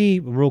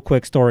DOC, real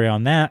quick story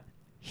on that,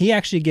 he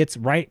actually gets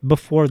right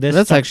before this.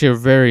 That's actually a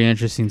very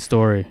interesting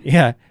story.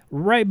 Yeah.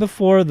 Right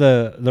before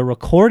the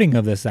recording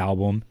of this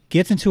album,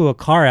 gets into a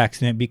car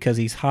accident because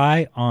he's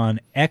high on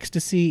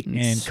ecstasy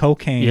and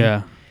cocaine.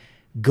 Yeah.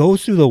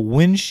 Goes through the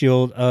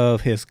windshield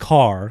of his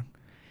car,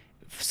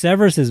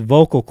 severs his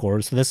vocal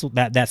cords. So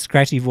that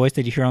scratchy voice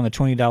that you hear on the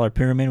 $20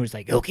 pyramid was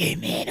like, okay,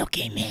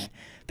 man.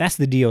 That's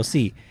the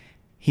DOC.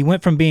 He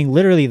went from being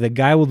literally the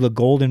guy with the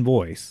golden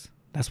voice,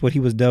 that's what he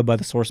was dubbed by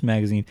the Source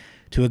magazine,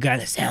 to a guy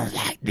that sounds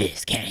like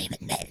this, can't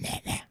even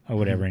or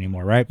whatever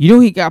anymore, right?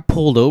 He got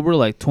pulled over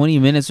like 20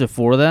 minutes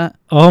before that.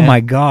 Oh my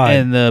God.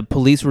 And the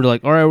police were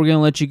like, all right, we're going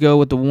to let you go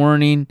with the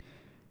warning.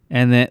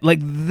 And then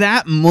like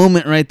that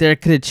moment right there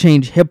could have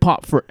changed hip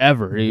hop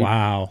forever. Dude.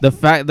 Wow. The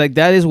fact like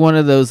that is one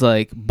of those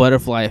like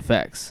butterfly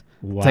effects.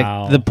 Wow. It's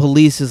like the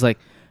police is like,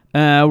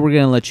 we're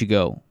going to let you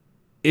go.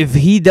 If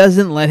he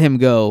doesn't let him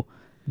go,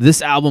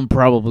 this album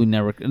probably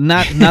never,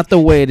 not the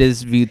way it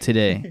is viewed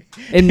today.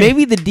 And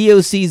maybe the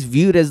DOC is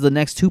viewed as the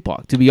next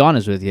Tupac, to be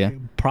honest with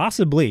you.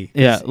 Possibly.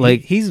 Yeah,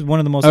 like he's one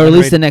of the most, or at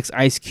least the next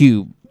Ice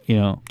Cube,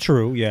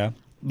 True, yeah.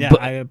 Yeah,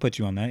 but, I put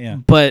you on that, yeah.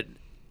 But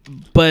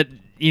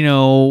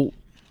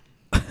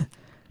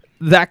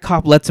that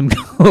cop lets him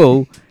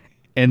go,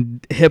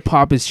 and hip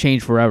hop has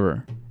changed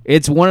forever.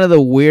 It's one of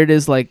the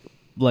weirdest like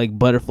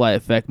butterfly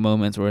effect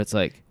moments where it's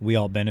like we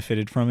all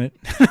benefited from it.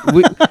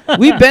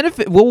 we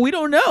benefit. Well, we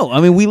don't know. I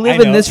mean, we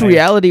live in this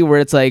reality where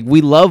it's like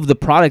we love the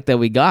product that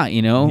we got,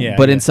 Yeah,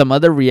 but in some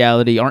other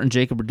reality, Art and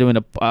Jacob are doing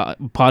a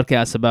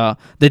podcast about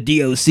the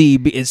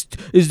DOC.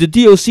 Is the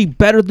DOC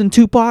better than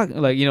Tupac?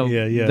 Like,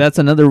 yeah. That's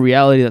another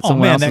reality that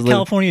someone else that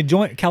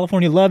is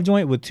California Love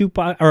joint with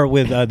Tupac or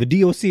with the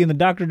DOC and the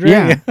Dr. Dre.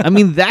 Yeah, I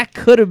mean that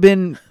could have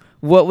been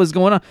what was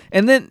going on.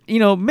 And then,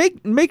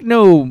 make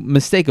no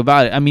mistake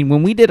about it. I mean,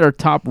 when we did our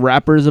top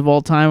rappers of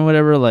all time or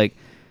whatever, like,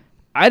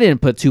 I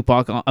didn't put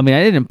Tupac on. I mean,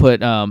 I didn't put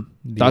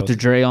Dr.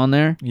 Dre on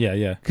there.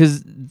 Yeah.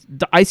 Because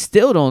I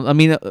still don't. I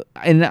mean,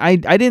 and I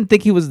didn't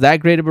think he was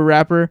that great of a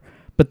rapper.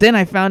 But then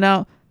I found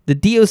out the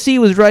DOC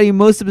was writing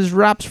most of his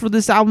raps for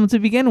this album to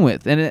begin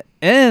with. And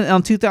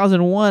on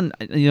 2001,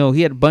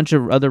 he had a bunch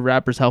of other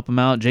rappers help him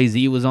out.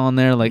 Jay-Z was on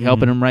there, like,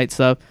 helping him write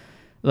stuff.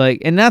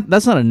 Like, and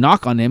that's not a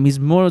knock on him. He's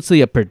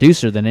mostly a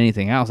producer than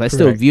anything else. I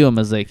still view him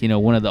as like,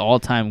 one of the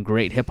all-time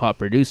great hip-hop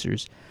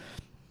producers.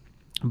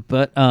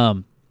 But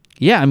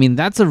yeah, I mean,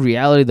 that's a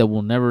reality that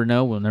we'll never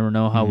know. We'll never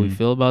know how we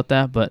feel about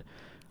that. But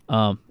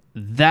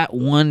that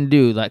one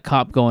dude, that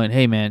cop going,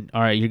 hey man,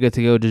 all right, you're good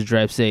to go, just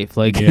drive safe.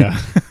 Like, yeah.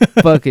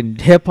 Fucking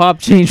hip-hop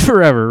changed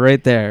forever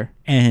right there.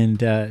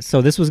 And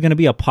so this was going to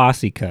be a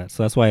posse cut.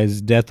 So that's why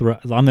his Death Row,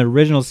 on the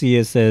original CD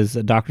it says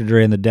Dr.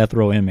 Dre and the Death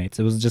Row Inmates.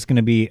 It was just going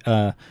to be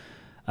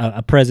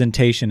a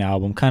presentation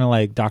album, kind of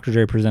like Dr.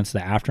 Dre presents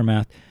the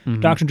Aftermath.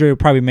 Dr. Dre would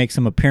probably make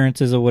some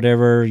appearances or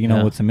whatever,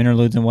 with some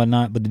interludes and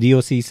whatnot. But the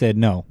DOC said,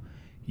 no,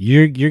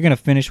 you're going to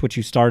finish what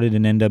you started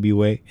in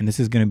NWA, and this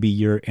is going to be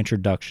your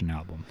introduction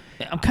album.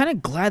 I'm kind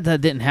of glad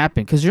that didn't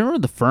happen, because you remember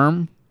The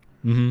Firm?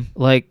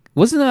 Like,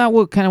 wasn't that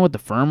what The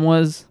Firm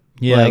was?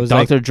 Yeah, like it was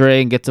Dr.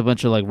 Dre and gets a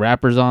bunch of like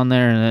rappers on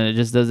there, and then it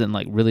just doesn't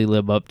like really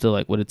live up to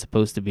like what it's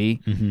supposed to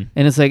be. And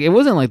it's like, it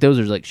wasn't like those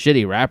are like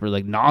shitty rappers.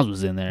 Like Nas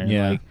was in there. And,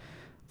 Yeah.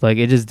 Like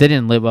it just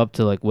didn't live up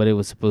to like what it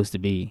was supposed to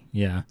be.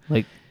 Yeah.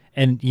 Like,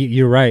 And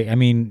you're right. I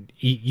mean,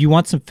 you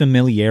want some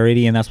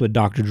familiarity, and that's what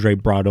Dr. Dre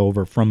brought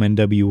over from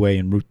NWA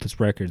and Ruthless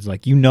Records.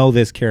 Like, you know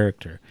this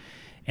character.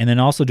 And then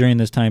also during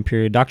this time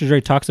period, Dr. Dre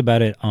talks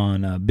about it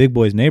on Big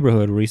Boy's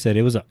Neighborhood, where he said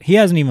he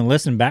hasn't even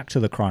listened back to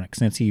the Chronic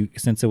since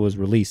it was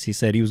released. He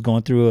said he was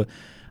going through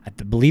I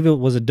believe it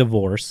was a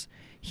divorce.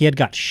 He had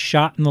got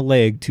shot in the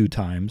leg 2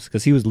 times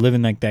because he was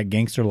living like that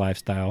gangster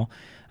lifestyle.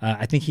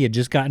 I think he had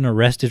just gotten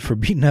arrested for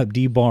beating up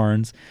D.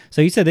 Barnes.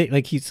 So he said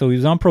that, he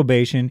was on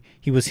probation.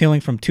 He was healing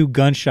from 2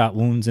 gunshot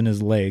wounds in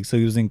his leg. So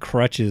he was in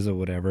crutches or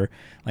whatever,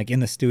 like in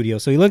the studio.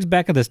 So he looks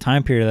back at this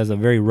time period as a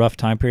very rough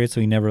time period.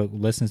 So he never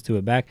listens to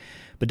it back.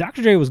 But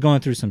Dr. Dre was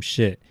going through some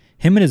shit.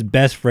 Him and his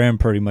best friend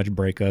pretty much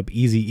break up,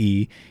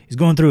 Eazy-E. He's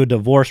going through a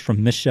divorce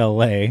from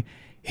Michelle A.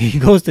 He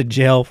goes to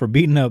jail for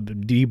beating up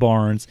D.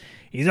 Barnes.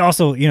 He's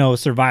also,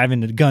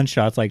 surviving the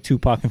gunshots like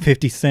Tupac and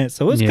 50 Cent.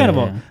 So it's kind of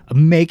a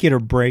make it or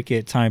break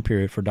it time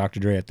period for Dr.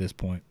 Dre at this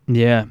point.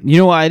 Yeah. You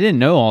know what? I didn't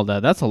know all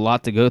that. That's a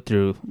lot to go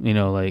through.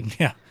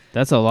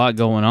 That's a lot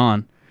going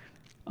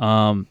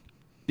on.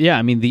 Yeah,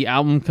 I mean, the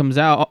album comes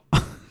out.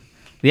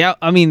 It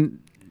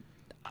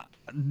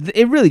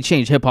really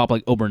changed hip hop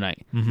like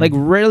overnight. Mm-hmm. Like,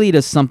 rarely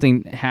does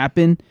something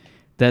happen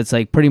that's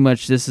like pretty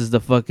much this is the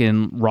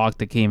fucking rock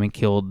that came and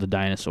killed the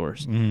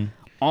dinosaurs. Mm-hmm.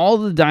 All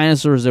the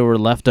dinosaurs that were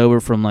left over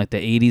from like the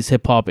 80s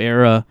hip hop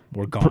era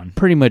were gone.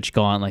 Pretty much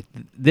gone. Like,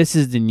 this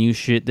is the new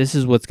shit. This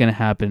is what's going to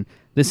happen.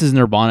 This is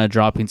Nirvana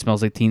dropping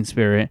Smells Like Teen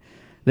Spirit.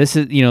 This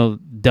is,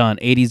 done.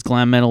 80s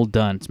glam metal,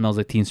 done. Smells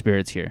Like Teen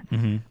Spirit's here.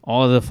 Mm-hmm.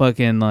 All of the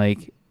fucking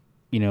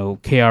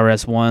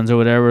KRS Ones or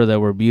whatever that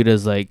were viewed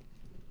as like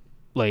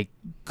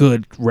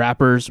good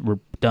rappers were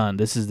done.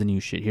 This is the new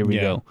shit. Here we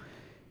go.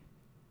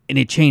 And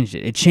it changed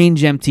it. It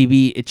changed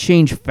MTV. It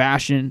changed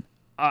fashion.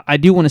 I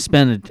do want to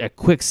spend a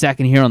quick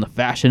second here on the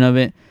fashion of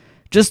it.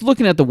 Just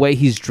looking at the way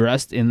he's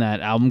dressed in that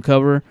album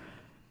cover,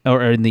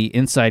 or in the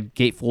inside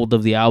gatefold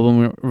of the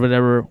album or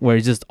whatever, where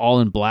he's just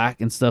all in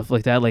black and stuff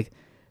like that. Like,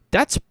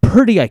 that's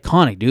pretty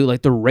iconic, dude.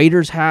 Like the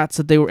Raiders hats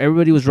that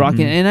everybody was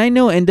rocking. And I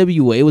know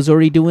NWA was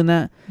already doing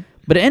that,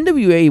 but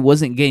NWA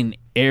wasn't getting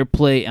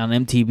airplay on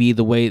MTV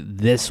the way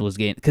this was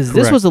getting, because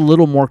this was a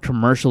little more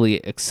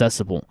commercially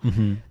accessible.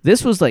 Mm-hmm.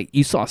 This was like,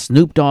 you saw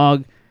Snoop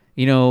Dogg,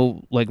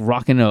 like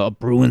rocking a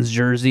Bruins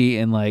jersey,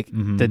 and like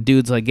the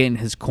dude's like getting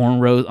his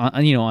cornrows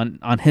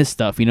on his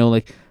stuff,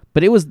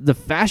 but it was the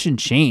fashion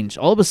changed.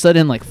 All of a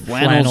sudden, like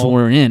flannels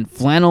were in.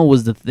 Flannel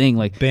was the thing,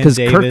 like, because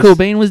Kurt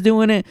Cobain was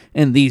doing it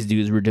and these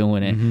dudes were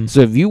doing it. Mm-hmm.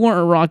 So if you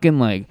weren't rocking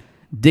like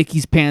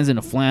Dickies pants and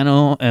a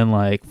flannel and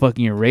like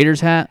fucking your Raiders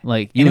hat,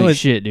 like, you ain't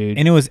shit, dude.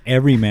 And it was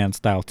everyman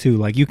style too.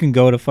 Like, you can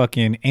go to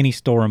fucking any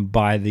store and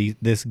buy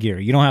this gear.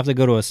 You don't have to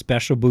go to a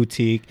special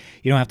boutique.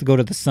 You don't have to go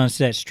to the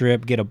Sunset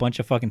Strip, get a bunch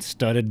of fucking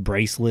studded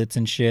bracelets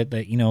and shit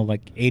that,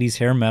 like 80s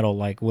hair metal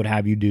like would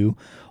have you do,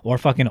 or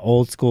fucking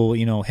old school,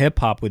 hip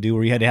hop would do,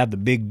 where you had to have the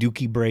big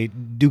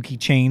dookie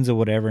chains or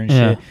whatever and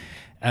shit.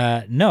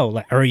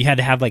 Or you had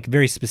to have like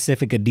very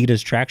specific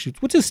Adidas tracksuits,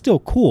 which is still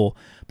cool,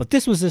 but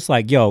this was just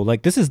like,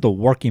 this is the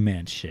working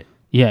man shit.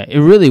 Yeah, it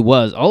really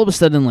was. All of a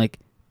sudden, like,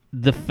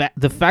 the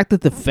fact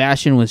that the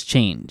fashion was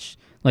changed.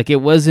 Like, it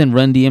was in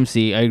Run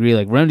DMC. I agree.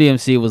 Like, Run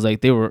DMC was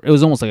like, it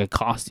was almost like a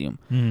costume.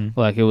 Mm-hmm.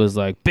 Like, it was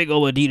like big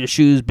old Adidas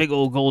shoes, big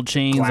old gold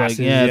chains. Glasses,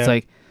 it's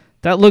like,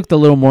 that looked a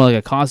little more like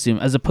a costume,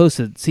 as opposed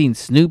to seeing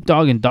Snoop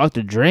Dogg and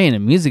Dr. Dre in a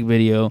music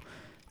video,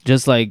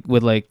 just like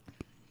with like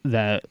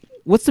that.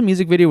 What's the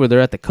music video where they're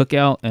at the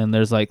cookout and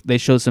there's like, they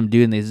show some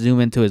dude and they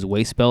zoom into his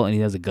waist belt and he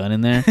has a gun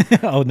in there?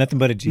 Oh, nothing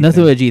but a G.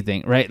 Nothing but a G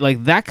thing, right?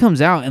 Like, that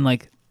comes out and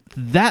like,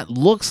 that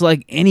looks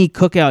like any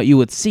cookout you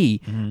would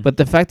see. Mm-hmm. But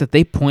the fact that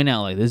they point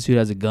out like, this dude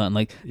has a gun,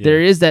 like, there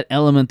is that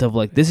element of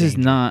like, this is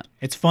not.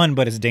 It's fun,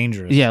 but it's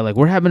dangerous. Yeah, like,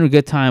 we're having a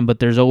good time, but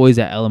there's always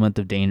that element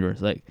of dangerous.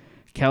 Like,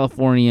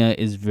 California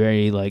is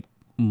very like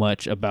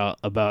much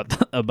about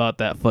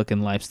that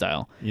fucking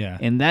lifestyle. Yeah.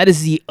 And that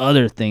is the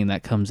other thing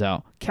that comes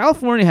out.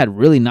 California had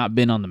really not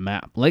been on the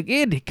map. Like,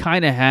 it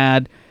kind of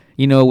had,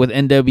 with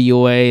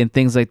NWA and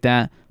things like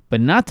that,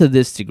 but not to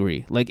this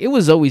degree. Like, it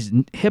was always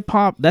hip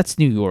hop. That's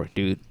New York,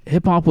 dude.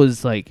 Hip hop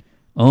was like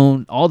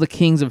owned. All the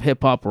kings of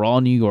hip hop were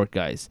all New York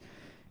guys.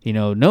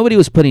 Nobody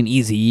was putting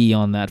Eazy-E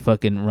on that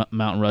fucking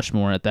Mount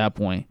Rushmore at that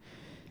point.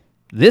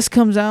 This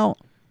comes out,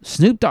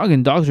 Snoop Dogg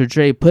and Dr.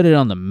 Dre put it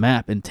on the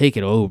map and take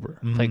it over.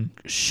 Mm-hmm. Like,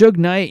 Suge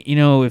Knight,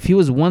 if he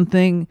was one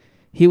thing,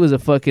 he was a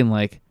fucking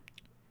like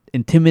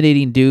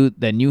intimidating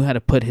dude that knew how to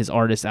put his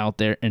artists out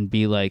there and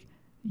be like,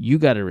 you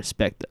got to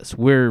respect us.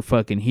 We're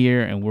fucking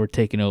here and we're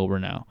taking over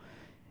now.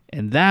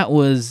 And that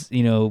was,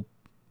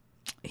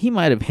 he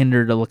might have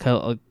hindered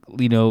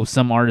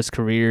some artists'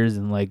 careers,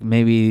 and like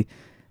maybe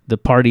the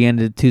party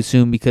ended too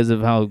soon because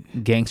of how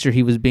gangster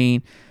he was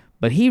being,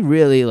 but he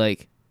really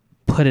like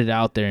put it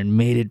out there and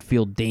made it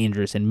feel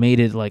dangerous and made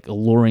it like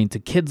alluring to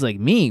kids like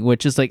me,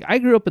 which is like, I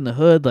grew up in the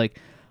hood. Like,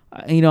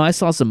 I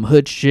saw some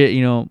hood shit.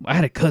 I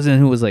had a cousin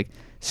who was like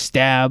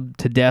stabbed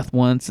to death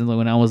once, and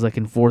when I was like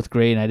in 4th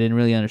grade, and I didn't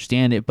really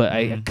understand it, but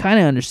I kind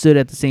of understood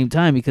at the same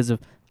time because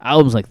of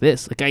albums like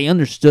this. Like I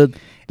understood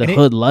the And it-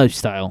 hood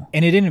lifestyle.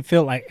 And it didn't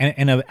feel like,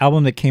 and an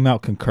album that came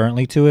out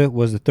concurrently to it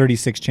was the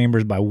 36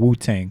 Chambers by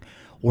Wu-Tang,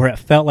 where it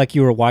felt like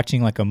you were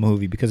watching like a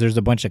movie because there's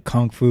a bunch of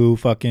kung fu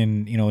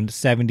fucking, you know, in the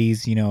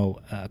 70s, you know,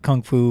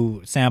 kung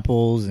fu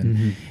samples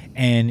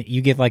and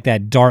you get like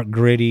that dark,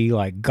 gritty,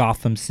 like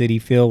Gotham City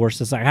feel where it's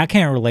just like, I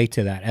can't relate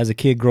to that as a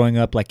kid growing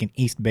up like in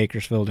East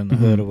Bakersfield in the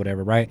hood or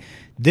whatever, right?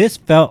 This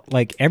felt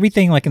like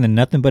everything like in the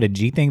Nothing But a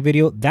G Thing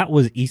video, that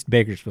was East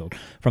Bakersfield.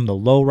 From the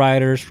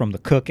lowriders, from the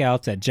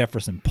cookouts at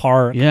Jefferson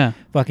Park. Yeah.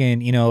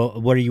 Fucking, you know,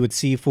 where you would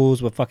see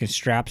fools with fucking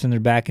straps in their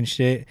back and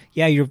shit.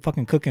 Yeah, you're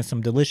fucking cooking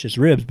some delicious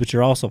ribs, but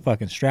you're also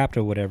fucking strapped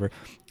or whatever.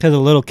 Because a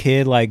little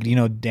kid, like, you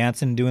know,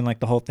 dancing, doing like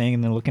the whole thing,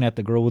 and then looking at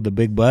the girl with the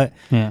big butt.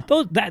 Yeah.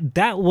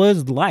 That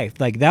was life.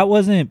 Like, that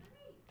wasn't,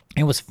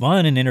 it was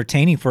fun and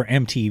entertaining for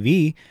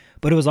MTV,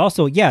 but it was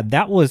also, yeah,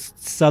 that was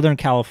Southern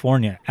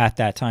California at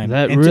that time.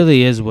 That And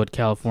really is what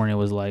California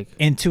was like.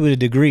 and to a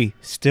degree,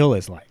 still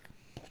is like.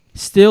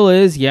 Still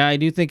is, yeah. I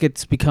do think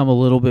it's become a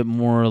little bit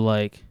more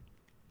like,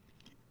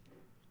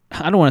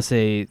 I don't want to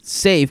say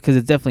safe because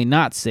it's definitely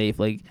not safe.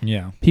 Like,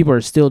 Yeah. people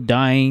are still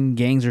dying.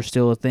 Gangs are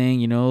still a thing.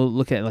 You know,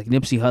 look at like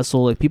Nipsey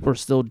Hussle. Like, people are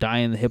still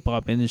dying in the hip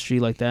hop industry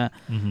like that.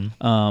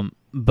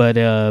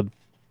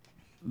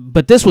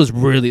 But this was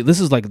really, this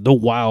is like the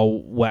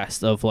Wild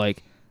West of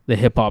like the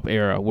hip hop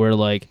era, where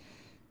like,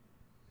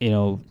 you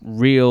know,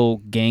 real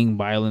gang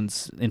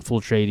violence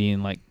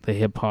infiltrating like the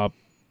hip hop,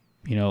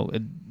 you know,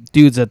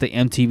 dudes at the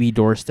MTV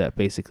doorstep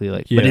basically.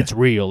 Like, but Yeah. it's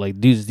real.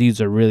 Like,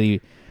 dudes are really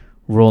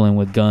rolling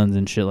with guns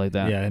and shit like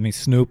that. Yeah, I mean,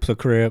 Snoop's a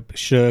Crip,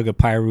 Suge a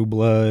Pyru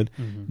Blood,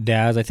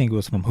 Daz, I think it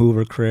was from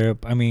Hoover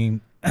Crip. I mean,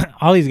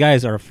 all these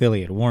guys are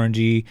affiliated. Warren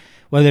G,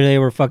 whether they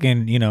were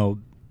fucking, you know,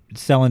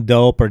 selling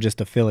dope or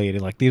just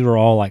affiliated, like these were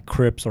all like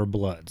Crips or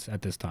Bloods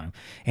at this time.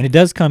 And it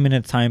does come in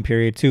a time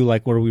period too,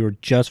 like where we were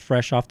just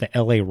fresh off the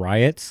LA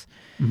riots,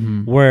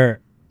 where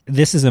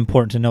this is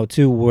important to note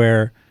too,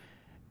 where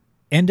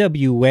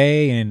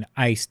NWA and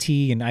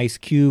Ice-T and Ice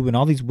Cube and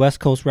all these West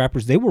Coast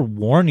rappers, they were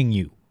warning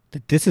you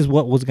that this is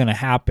what was going to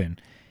happen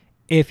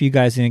if you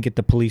guys didn't get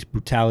the police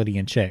brutality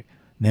in check.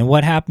 Then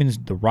what happens?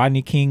 The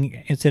Rodney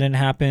King incident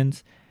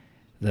happens.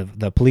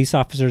 The police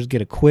officers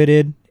get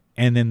acquitted,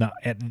 and then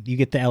you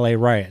get the LA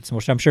riots,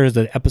 which I'm sure is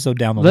the episode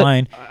down the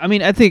line. I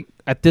mean, I think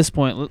at this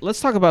point, let's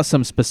talk about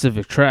some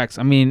specific tracks.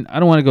 I mean, I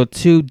don't want to go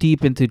too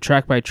deep into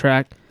track by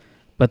track,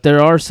 but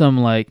there are some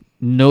like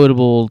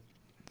notable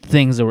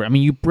things that were. I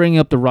mean, you bring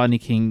up the Rodney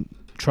King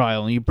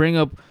trial, and you bring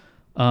up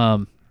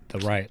The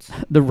riots.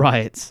 the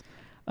riots.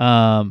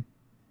 I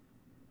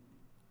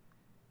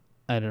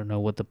don't know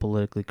what the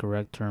politically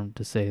correct term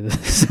to say the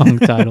song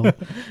title.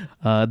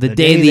 The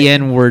day the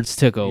N words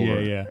took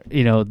over. Yeah.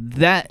 You know,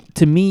 that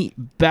to me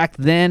back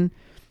then,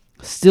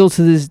 still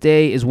to this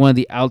day, is one of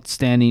the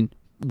outstanding,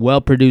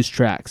 well produced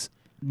tracks.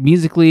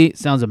 Musically, it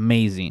sounds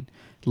amazing.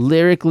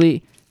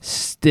 Lyrically,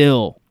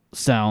 still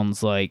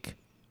sounds like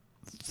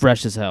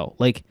fresh as hell.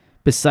 Like,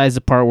 besides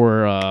the part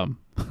where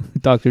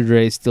Dr.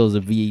 Dre still is a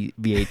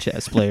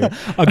VHS player.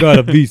 I got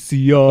a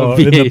VCR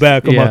in the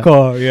back of my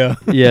car. Yeah,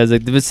 Yeah, it's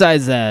like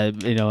besides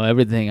that, you know,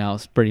 everything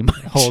else pretty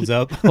much holds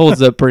up.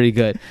 holds up pretty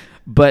good.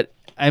 But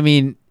I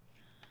mean,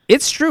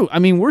 it's true. I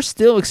mean, we're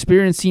still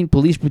experiencing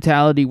police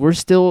brutality. We're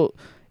still,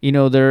 you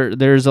know,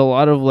 there's a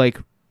lot of like,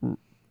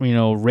 you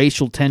know,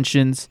 racial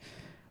tensions.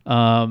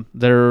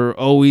 They're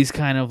always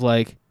kind of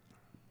like,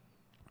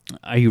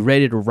 are you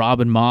ready to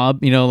rob and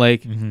mob? You know,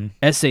 like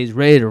essays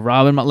ready to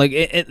rob and mob. Like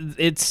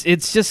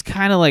it's just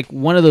kind of like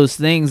one of those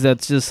things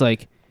that's just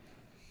like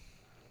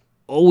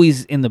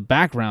always in the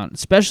background,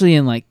 especially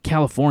in like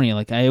California.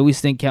 Like, I always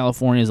think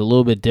California is a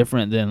little bit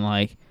different than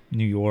like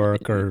New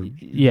York or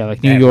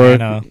like New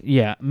Atlanta. York.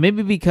 Yeah,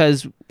 maybe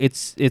because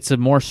it's a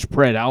more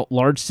spread out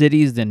large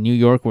cities than New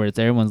York, where it's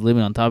everyone's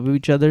living on top of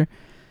each other.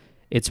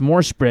 It's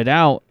more spread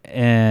out,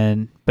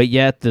 but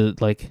yet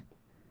the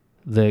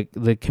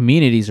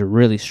communities are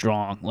really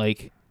strong.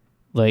 Like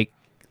the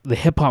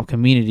hip hop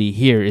community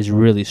here is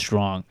really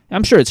strong.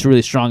 I'm sure it's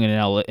really strong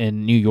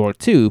in New York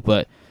too,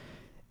 but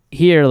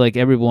here, like,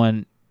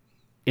 everyone,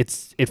 it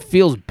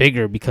feels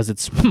bigger because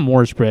it's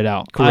more spread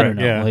out. I don't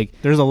know. Yeah. Like,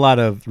 there's a lot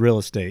of real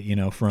estate, you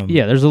know, from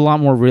yeah, there's a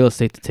lot more real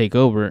estate to take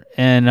over,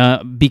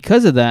 and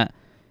because of that,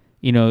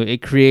 you know,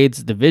 it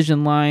creates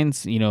division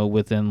lines, you know,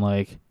 within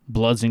like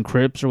Bloods and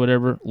Crips or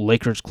whatever,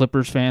 Lakers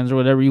Clippers fans or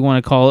whatever you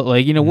want to call it,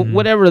 like, you know,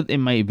 whatever it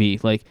might be.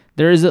 Like,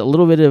 there is a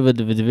little bit of a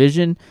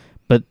division,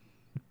 but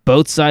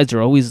both sides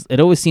are always. It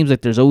always seems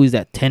like there's always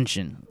that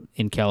tension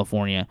in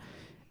California,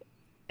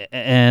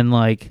 and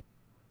like,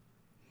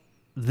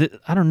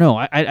 I don't know.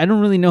 I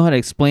don't really know how to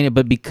explain it,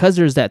 but because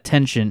there's that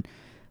tension,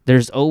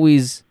 there's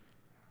always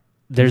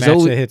match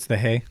that hits the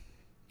hay.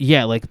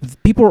 yeah, like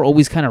people are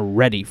always kind of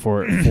ready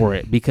for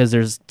it because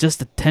there's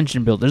just a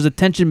tension built. There's a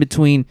tension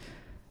between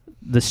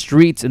the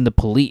streets and the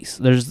police.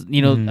 There's,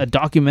 you know, a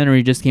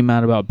documentary just came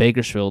out about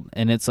Bakersfield,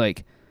 and it's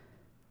like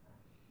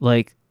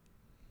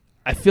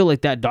I feel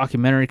like that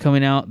documentary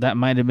coming out, that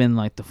might have been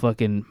like the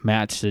fucking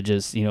match to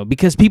just,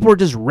 because people are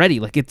just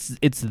ready. Like it's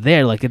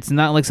there. Like it's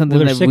not like something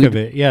Well, they're that sick of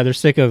it. Yeah, they're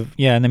sick of.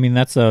 Yeah, and I mean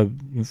that's a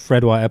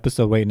Fred Watt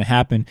episode waiting to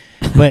happen.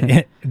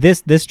 But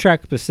this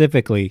track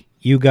specifically,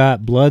 you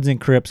got Bloods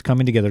and Crips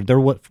coming together.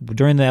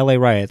 During the LA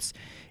riots,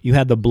 you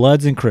had the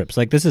Bloods and Crips.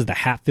 Like this is the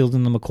Hatfields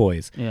and the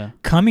McCoys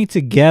coming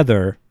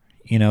together.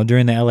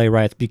 During the LA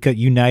riots, because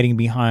uniting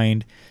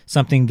behind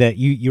something that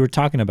you were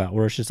talking about,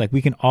 where it's just like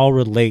we can all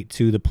relate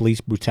to the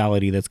police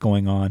brutality that's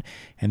going on,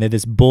 and that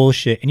this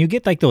bullshit. And you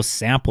get like those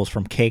samples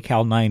from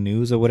KCAL 9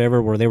 News or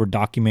whatever, where they were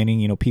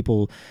documenting,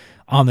 people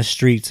on the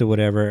streets or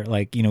whatever,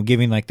 like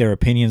giving like their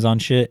opinions on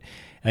shit.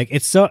 Like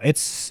it's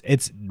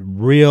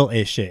real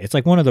as shit. It's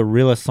like one of the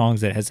realest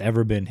songs that has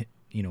ever been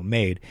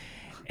made,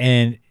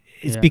 and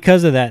it's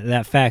because of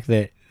that fact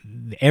that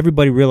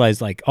everybody realized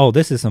like, oh,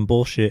 this is some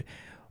bullshit.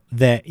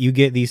 That you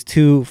get these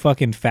two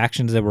fucking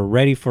factions that were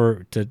ready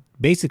to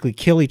basically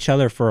kill each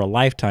other for a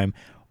lifetime,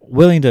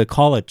 willing to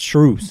call a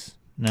truce.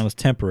 And that was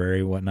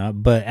temporary and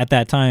whatnot. But at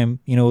that time,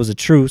 it was a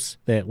truce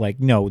that like,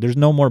 no, there's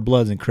no more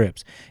Bloods and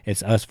Crips.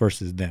 It's us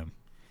versus them.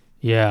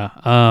 Yeah.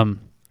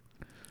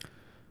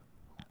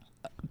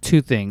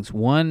 Two things.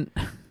 One,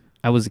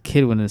 I was a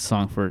kid when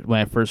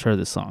I first heard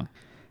this song.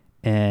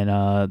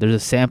 And there's a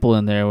sample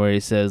in there where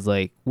he says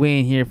like, we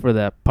ain't here for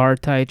that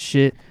apartheid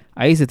shit.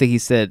 I used to think he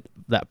said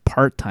that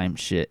part-time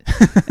shit,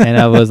 and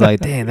I was like,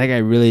 damn, that guy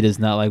really does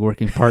not like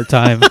working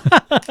part-time.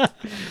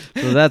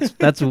 So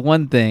that's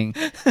one thing.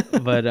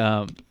 But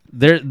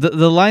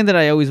the line that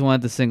I always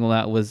wanted to single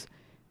out was,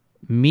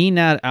 me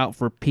not out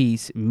for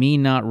peace, me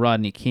not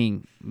Rodney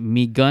King,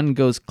 me gun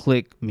goes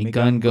click, me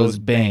gun goes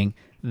bang.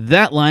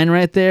 That line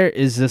right there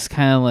is just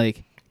kind of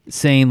like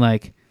saying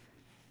like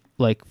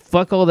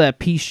fuck all that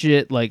peace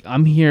shit, like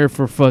I'm here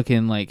for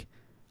fucking like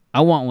I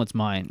want what's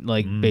mine.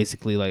 Like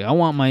basically, like I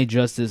want my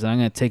justice. And I'm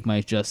gonna take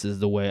my justice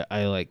the way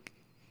I like.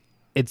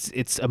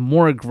 It's a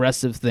more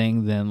aggressive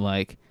thing than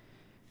like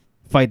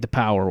Fight the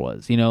Power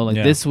was.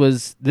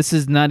 This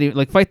is not even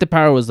like Fight the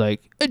Power was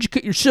like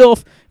educate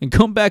yourself and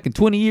come back in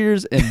 20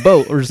 years and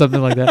vote or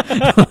something like that.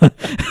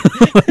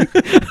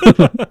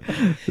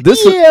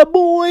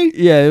 Boy.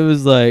 Yeah, it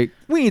was like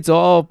we need to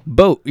all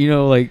vote.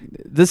 Like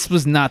this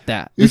was not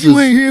that. If you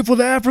ain't here for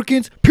the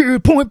Africans,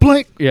 period, point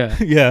blank. Yeah.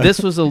 Yeah. This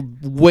was a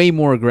way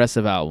more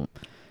aggressive album.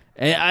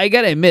 And I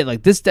gotta admit,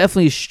 like, this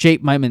definitely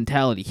shaped my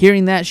mentality.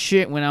 Hearing that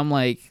shit when I'm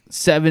like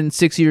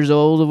 6 years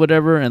old or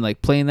whatever, and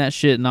like playing that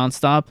shit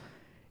nonstop,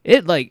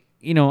 it like,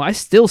 I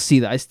still see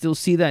that. I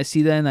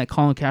see that in that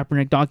Colin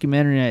Kaepernick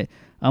documentary.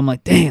 I'm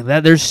like, damn,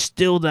 that there's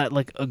still that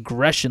like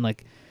aggression,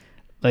 like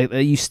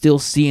that you still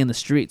see in the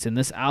streets. And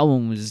this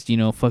album was,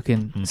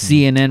 fucking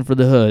CNN for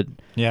the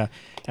hood. Yeah.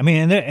 I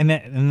mean,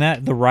 and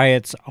that the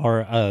riots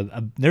are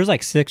there's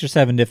like 6 or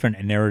 7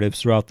 different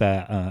narratives throughout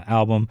that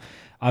album.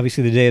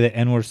 Obviously, the day that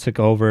N-words took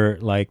over,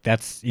 like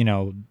that's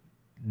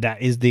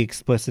that is the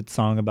explicit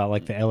song about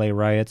like the LA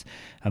riots,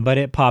 but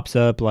it pops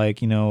up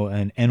like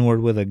an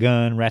N-word with a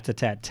gun,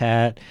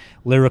 rat-a-tat-tat,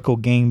 lyrical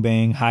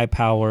gangbang,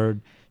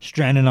 high-powered,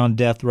 stranded on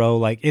death row.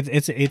 Like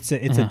it's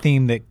a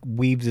theme that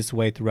weaves its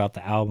way throughout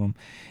the album.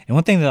 And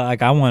one thing that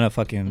like I want to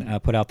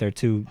fucking put out there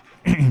too,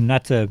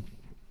 not to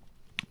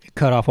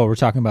cut off what we're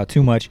talking about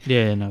too much.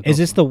 Yeah, no. Is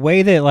just the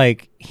way that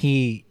like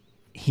he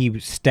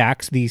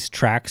stacks these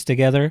tracks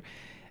together.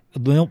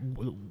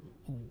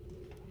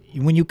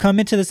 When you come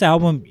into this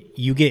album,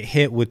 you get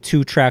hit with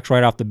 2 tracks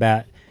right off the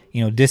bat.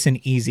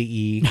 Dissing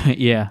Eazy-E.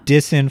 Yeah.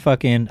 Dissing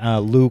fucking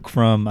Luke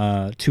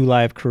from 2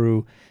 Live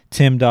Crew,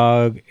 Tim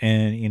Dog,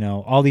 and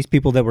all these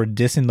people that were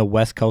dissing the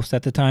West Coast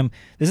at the time.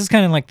 This is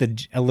kind of like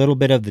a little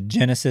bit of the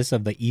genesis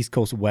of the East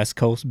Coast West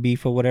Coast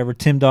beef or whatever.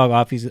 Tim Dog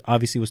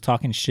obviously was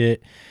talking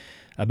shit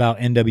about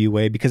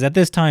NWA because at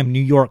this time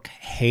New York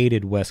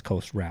hated West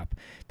Coast rap.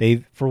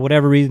 They, for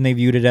whatever reason, they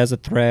viewed it as a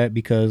threat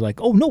because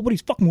like, oh,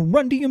 nobody's fucking with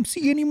Run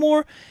DMC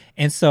anymore.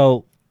 And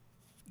so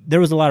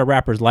there was a lot of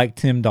rappers like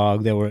Tim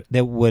Dog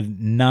that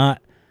would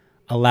not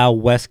allow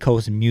West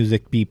Coast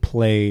music be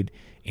played,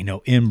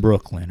 in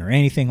Brooklyn or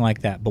anything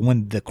like that. But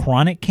when The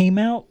Chronic came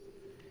out,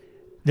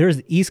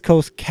 there's East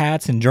Coast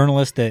cats and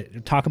journalists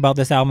that talk about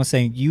this album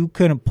saying you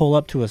couldn't pull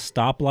up to a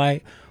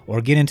stoplight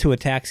or get into a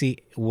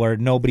taxi where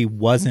nobody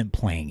wasn't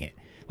playing it.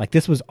 Like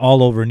this was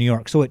all over New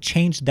York. So it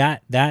changed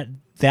that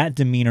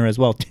demeanor as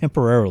well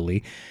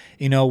temporarily,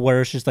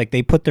 where it's just like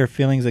they put their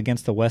feelings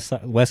against the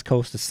West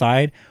Coast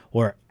aside,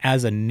 or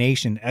as a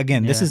nation.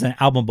 Again, this is an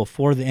album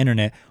before the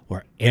internet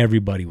where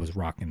everybody was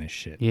rocking this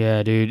shit.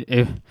 Yeah,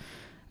 dude.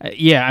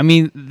 I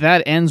mean,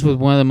 that ends with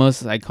one of the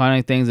most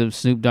iconic things of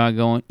Snoop Dogg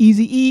going,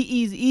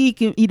 Eazy-E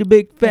can eat a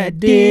big fat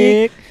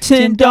dick.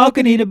 Tim Dog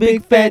can eat a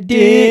big fat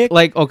dick.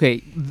 Like,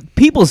 okay,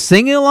 people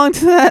singing along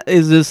to that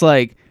is just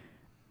like,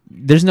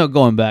 there's no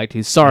going back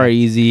to. Sorry,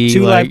 Eazy-E.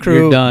 2 Live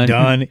Crew, you're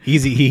done.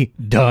 Eazy-E,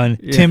 done.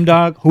 Yeah. Tim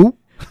Dog, who?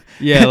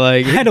 Yeah,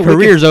 like,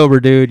 career's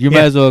over, dude. You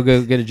might as well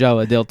go get a job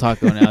at Del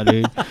Taco now,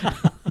 dude.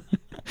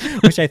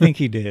 Which I think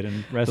he did.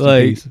 And rest in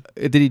Like, peace.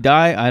 did he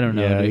die? I don't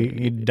know. Yeah, dude.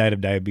 he died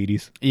of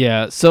diabetes.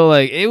 Yeah, so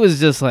like it was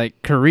just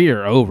like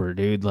career over,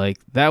 dude. Like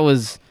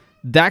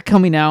that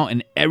coming out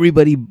and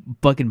everybody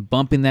fucking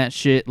bumping that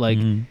shit. Like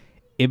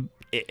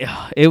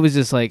it was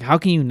just like, how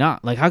can you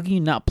not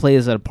play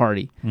this at a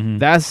party?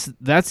 That's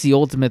the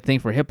ultimate thing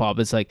for hip hop.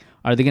 It's like,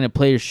 are they gonna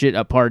play your shit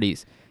at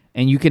parties?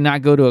 And you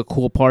cannot go to a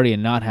cool party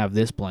and not have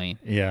this playing.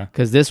 Yeah.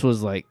 Because this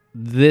was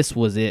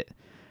it.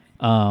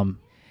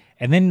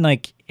 And then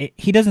like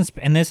he doesn't,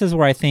 and this is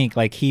where I think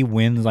like he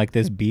wins like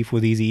this beef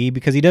with Eazy-E,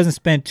 because he doesn't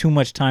spend too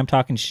much time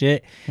talking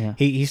shit. Yeah.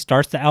 He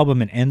starts the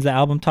album and ends the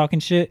album talking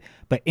shit,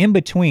 but in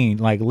between,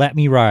 like Let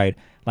Me Ride,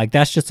 like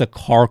that's just a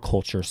car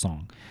culture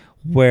song,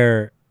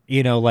 where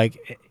you know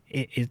like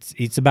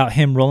it's about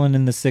him rolling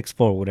in the 6'4"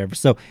 or whatever.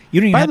 So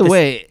you don't even. By have the to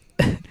way,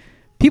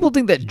 people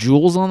think that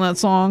Jewel's on that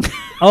song.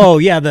 oh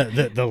yeah,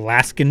 the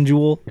Alaskan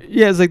Jewel.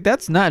 Yeah, it's like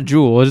that's not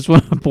Jewel. I just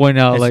want to point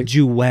out, That's like,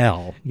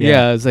 Jewel.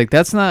 yeah, it's like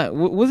that's not.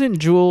 Wasn't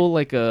Jewel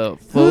like a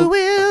folk? Who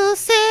will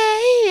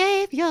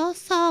save your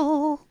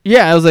soul?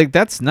 Yeah, I was like,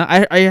 that's not.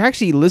 I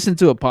actually listened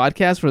to a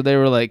podcast where they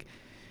were like,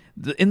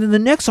 and then the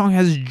next song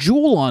has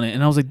Jewel on it,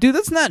 and I was like, dude,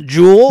 that's not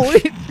Jewel.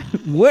 Wait,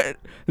 what?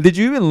 Did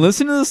you even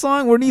listen to the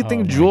song? Where do you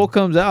think Jewel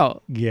comes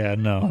out? Yeah,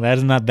 no, that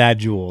is not that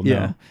Jewel.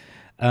 Yeah.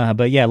 No.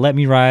 But yeah, Let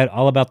Me Ride,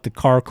 all about the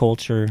car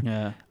culture.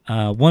 Yeah.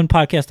 One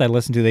podcast I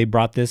listened to, they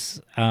brought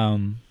this,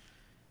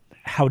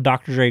 how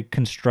Dr. Dre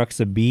constructs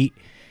a beat.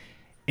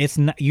 It's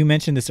not, you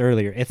mentioned this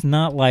earlier, it's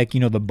not like, you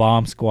know, the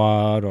Bomb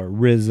Squad or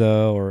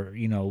RZA or,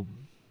 you know,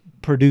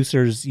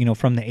 producers, you know,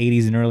 from the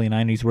 80s and early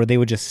 90s where they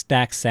would just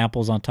stack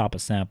samples on top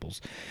of samples.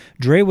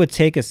 Dre would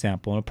take a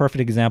sample, and a perfect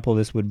example of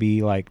this would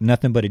be like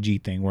Nothing But a G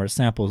Thing, where it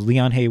samples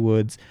Leon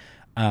Haywood's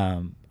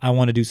I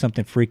Want to Do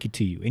Something Freaky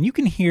to You. And you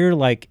can hear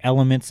like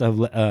elements of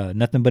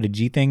Nothing But a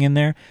G Thing in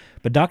there,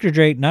 but Dr.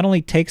 Dre not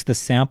only takes the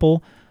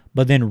sample,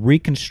 but then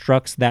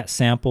reconstructs that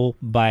sample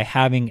by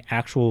having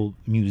actual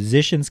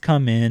musicians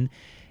come in,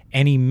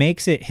 and he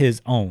makes it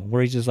his own,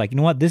 where he's just like, you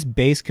know what, this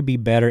bass could be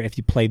better if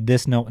you played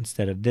this note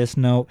instead of this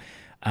note.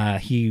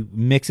 He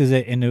mixes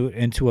it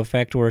into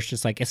effect where it's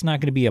just like, it's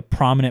not going to be a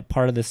prominent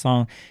part of the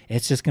song.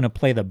 It's just going to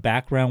play the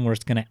background, where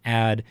it's going to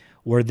add,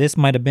 where this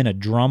might have been a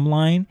drum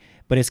line,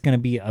 but it's going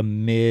to be a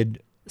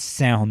mid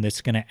sound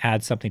that's going to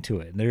add something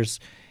to it. And there's,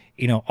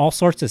 you know, all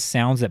sorts of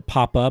sounds that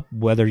pop up,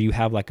 whether you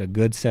have like a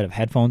good set of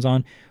headphones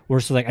on, where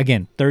it's like,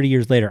 again, 30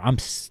 years later, I'm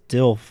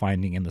still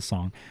finding in the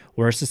song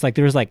where it's just like,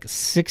 there's like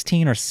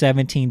 16 or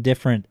 17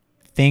 different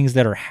things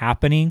that are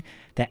happening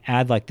that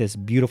add like this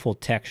beautiful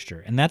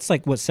texture. And that's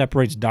like what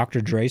separates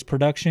Dr. Dre's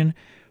production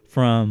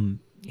from,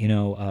 you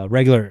know,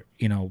 regular,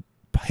 you know,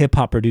 hip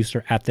hop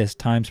producer at this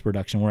time's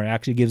production, where it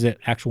actually gives it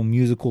actual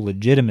musical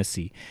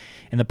legitimacy.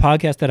 And the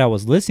podcast that I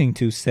was listening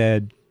to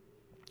said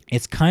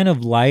it's kind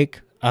of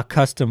like a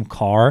custom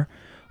car,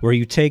 where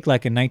you take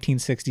like a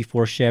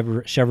 1964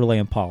 Chevrolet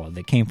Impala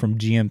that came from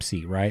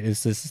GMC, right?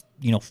 It's this,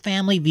 you know,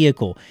 family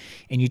vehicle,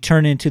 and you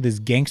turn it into this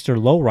gangster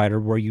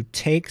lowrider where you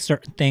take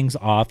certain things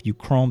off, you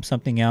chrome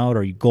something out,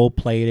 or you gold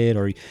plate it,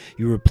 or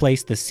you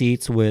replace the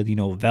seats with, you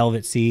know,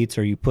 velvet seats,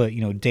 or you put,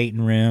 you know,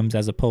 Dayton rims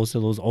as opposed to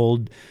those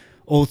old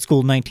school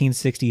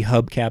 1960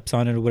 hubcaps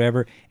on it or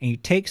whatever, and you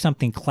take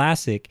something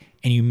classic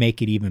and you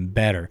make it even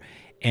better.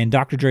 And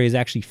Dr. Dre is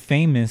actually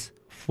famous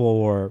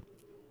for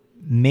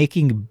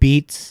making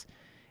beats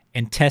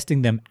and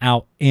testing them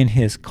out in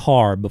his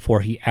car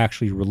before he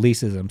actually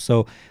releases them.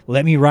 So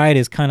Let Me Ride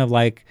is kind of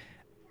like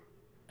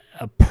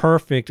a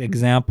perfect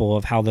example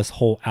of how this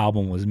whole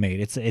album was made.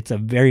 It's a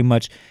very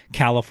much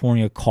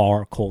California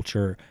car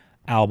culture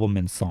album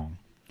and song.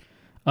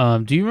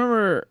 Do you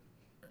remember?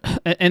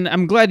 And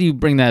I'm glad you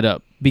bring that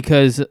up,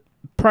 because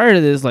prior to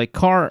this, like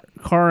car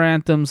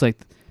anthems, like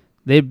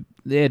they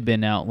had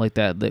been out like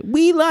that. Like,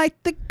 we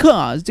like the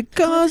cars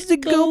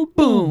that go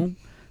boom.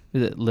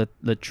 Is it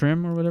Le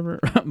Trim or whatever?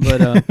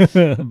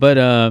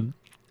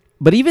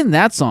 but even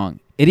that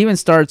song, it even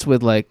starts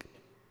with like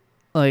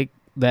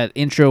that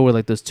intro where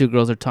like those two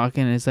girls are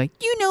talking, and it's like,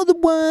 you know the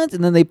ones,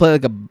 and then they play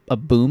like a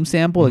boom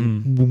sample, like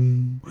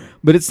boom,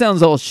 but it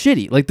sounds all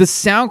shitty. Like the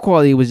sound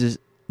quality was just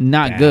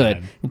not Bad.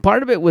 good. And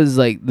part of it was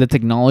like the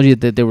technology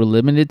that they were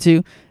limited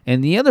to,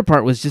 and the other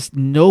part was just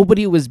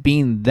nobody was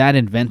being that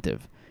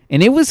inventive,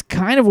 and it was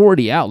kind of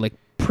already out. Like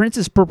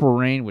Prince's Purple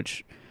Rain,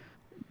 which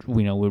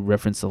we know we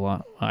referenced a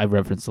lot. I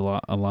referenced a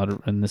lot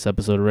in this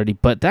episode already,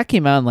 but that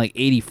came out in like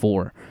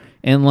 '84,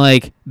 and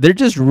like they're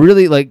just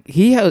really like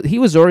he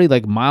was already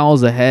like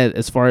miles ahead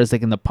as far as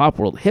like in the pop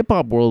world. Hip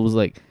hop world was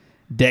like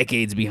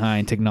decades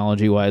behind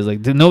technology wise.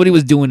 Like nobody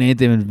was doing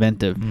anything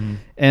inventive,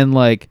 and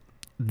like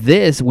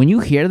this, when you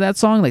hear that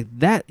song like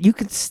that, you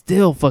could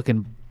still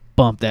fucking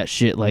bump that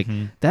shit. Like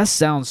that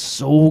sounds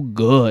so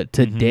good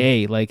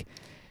today. Like,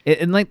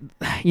 and like,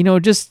 you know,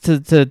 just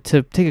to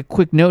take a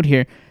quick note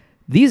here.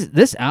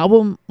 This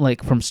album,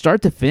 like from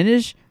start to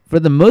finish, for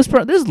the most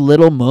part, there's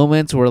little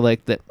moments where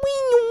like that,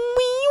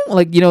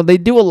 like, you know, they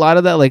do a lot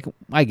of that. Like,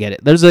 I get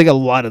it. There's like a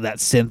lot of that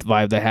synth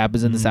vibe that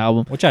happens in this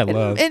album, which I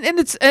love.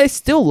 and I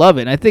still love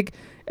it. And I think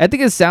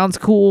it sounds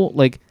cool.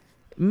 Like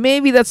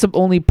maybe that's the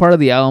only part of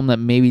the album that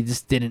maybe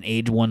just didn't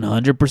age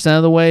 100%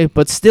 of the way,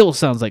 but still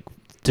sounds like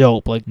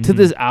dope. Like to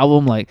this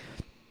album, like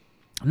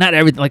not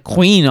everything. Like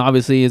Queen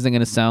obviously isn't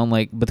gonna sound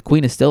like, but the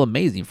Queen is still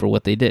amazing for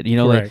what they did. You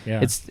know, Correct, like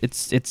yeah.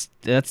 it's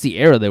that's the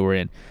era they were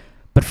in.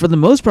 But for the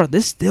most part,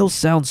 this still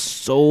sounds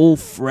so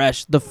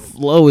fresh. The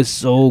flow is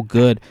so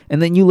good.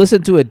 And then you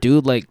listen to a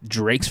dude like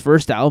Drake's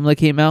first album that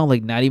came out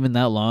like not even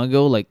that long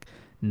ago, like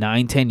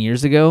 9-10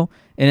 years ago,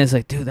 and it's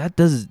like, dude,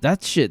 that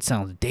shit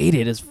sounds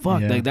dated as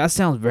fuck. Yeah. Like that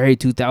sounds very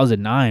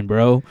 2009,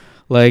 bro.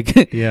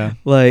 Like Yeah.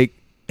 like,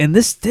 and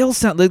this still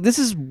sounds like this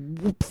is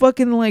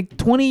fucking like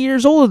 20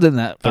 years older than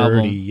that 30,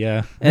 album.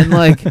 yeah. And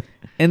like,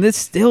 and this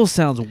still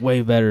sounds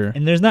way better.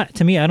 And there's not,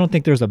 to me, I don't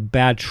think there's a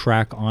bad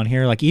track on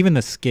here. Like even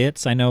the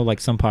skits, I know like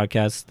some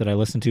podcasts that I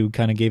listened to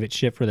kind of gave it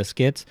shit for the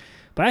skits,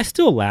 but I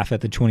still laugh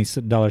at the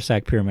 $20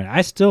 sack pyramid.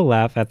 I still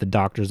laugh at the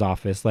doctor's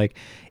office. Like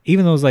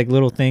even those like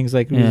little things,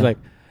 like it was like,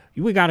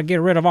 we got to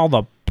get rid of all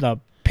the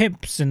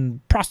pimps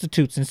and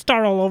prostitutes and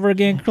start all over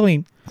again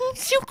clean.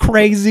 You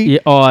crazy? Yeah,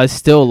 oh, I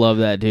still love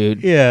that,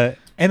 dude. Yeah.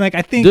 And like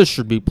I think This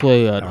should be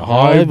played at high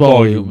high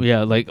volume. volume.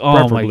 Yeah, like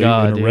oh my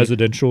god, in a dude.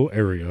 residential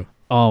area.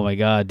 Oh my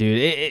god, dude.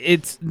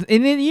 It's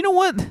and then you know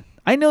what?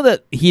 I know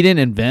that he didn't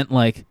invent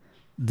like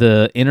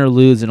the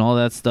interludes and all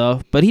that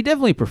stuff, but he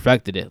definitely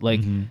perfected it.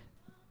 Like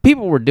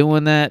people were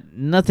doing that,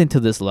 nothing to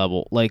this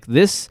level. Like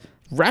this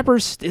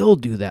rappers still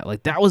do that.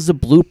 Like that was the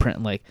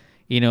blueprint. Like,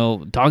 you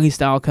know, Doggy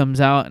Style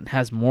comes out and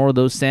has more of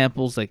those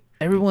samples. Like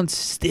everyone's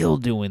still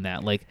doing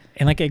that. Like,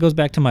 and like it goes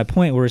back to my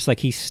point where it's like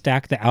he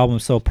stacked the album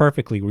so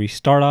perfectly, where you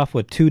start off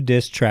with 2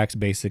 diss tracks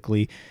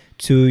basically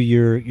to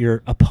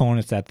your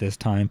opponents at this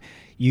time.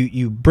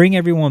 You bring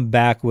everyone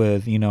back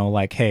with, you know,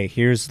 like, hey,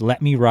 here's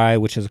Let Me Ride,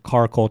 which is a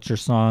car culture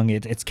song.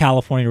 It's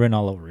California written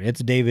all over.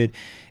 It's David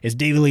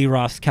Lee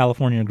Roth's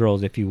California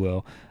Girls, if you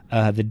will.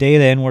 The Day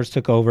the N-Words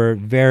took over,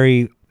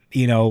 very,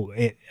 you know,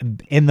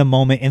 in the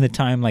moment, in the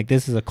time, like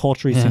this is a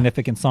culturally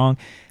significant song.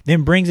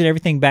 Then brings it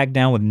everything back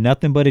down with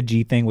Nothing But a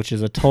G Thing, which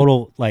is a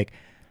total like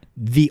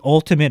the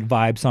ultimate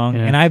vibe song.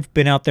 And I've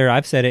been out there,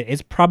 I've said it,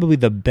 it's probably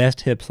the best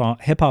hip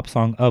hop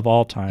song of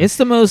all time. it's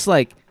the most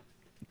like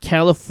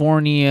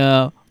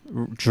California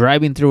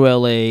driving through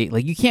LA.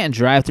 Like you can't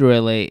drive through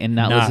LA and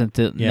not listen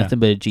to Nothing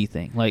But a G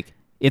Thing. Like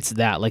it's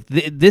that. Like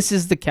this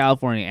is the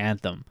California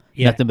anthem.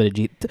 Yeah. Nothing But a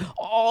G.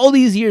 All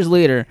these years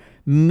later,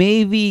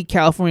 maybe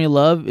California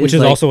Love which is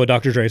like, also a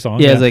Dr. Dre song.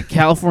 Yeah, it's like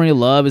California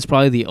Love is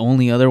probably the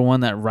only other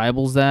one that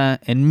rivals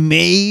that, and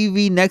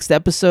maybe Next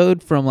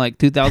Episode from like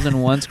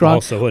 2001's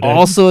Chronic,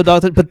 also a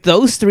Dr. But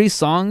those 3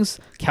 songs,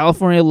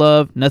 California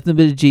Love, Nothing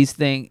But a G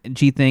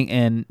Thing,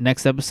 and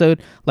Next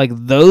Episode, like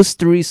those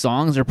 3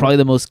 songs are probably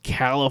the most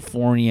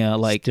California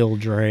like Still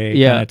Dre,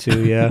 Yeah.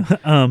 too, yeah.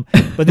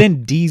 But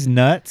then D's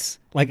Nuts.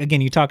 Like,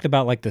 again, you talked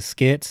about, like, the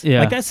skits.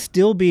 Yeah. Like, that's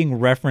still being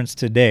referenced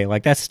today.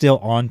 Like, that's still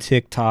on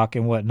TikTok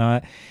and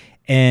whatnot.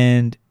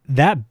 And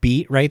that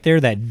beat right there,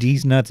 that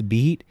D's Nuts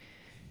beat,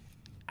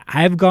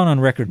 I've gone on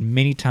record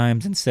many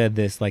times and said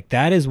this. Like,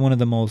 that is one of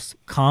the most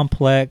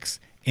complex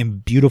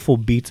and beautiful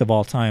beats of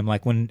all time.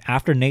 Like, when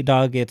after Nate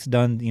Dogg gets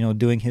done, you know,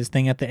 doing his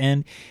thing at the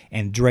end,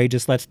 and Dre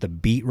just lets the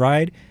beat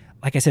ride,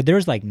 like I said,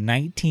 there's like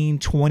 19,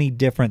 20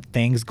 different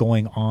things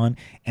going on,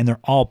 and they're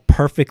all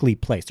perfectly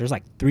placed. There's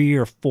like 3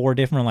 or 4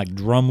 different like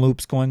drum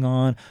loops going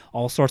on,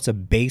 all sorts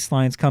of bass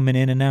lines coming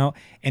in and out,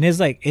 and it's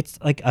like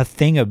a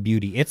thing of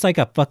beauty. It's like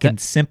a fucking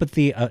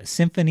symphony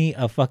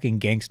of fucking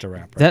gangster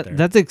rap. Right there.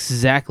 That's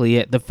exactly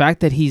it. The fact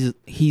that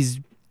he's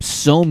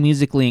so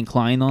musically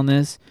inclined on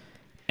this,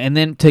 and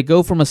then to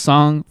go from a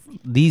song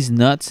These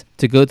Nuts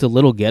to go to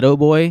Little Ghetto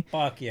Boy,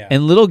 Fuck yeah.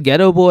 and Little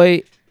Ghetto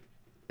Boy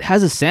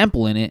has a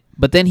sample in it,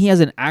 but then he has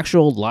an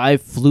actual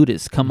live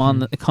flutist come on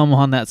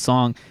that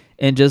song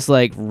and just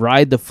like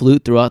ride the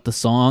flute throughout the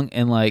song,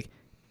 and like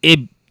it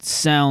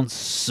sounds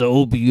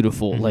so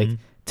beautiful. Like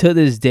to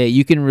this day,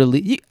 you can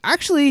really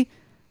actually.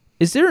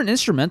 Is there an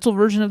instrumental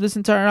version of this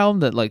entire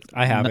album that like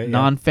I have it, yeah.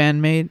 non-fan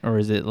made, or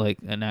is it like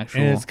an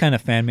actual? And it's kind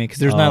of fan made because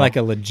there's not like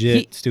a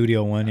legit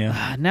studio one.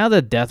 Yeah. Now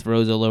that Death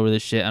Row's all over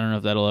this shit, I don't know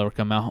if that'll ever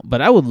come out,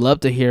 but I would love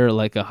to hear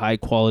like a high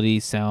quality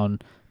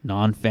sound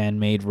non-fan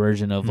made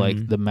version of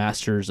like the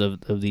masters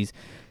of these.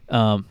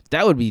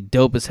 That would be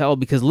dope as hell,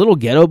 because Little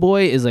Ghetto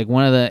Boy is like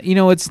one of the, you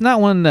know, it's not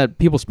one that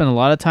people spend a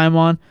lot of time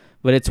on,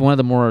 but it's one of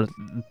the more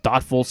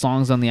thoughtful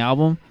songs on the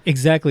album.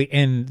 Exactly.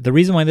 And the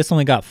reason why this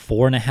only got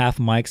 4.5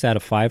 mics out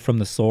of 5 from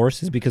The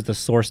Source is because The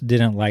Source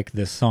didn't like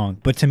this song.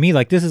 But to me,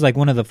 like, this is like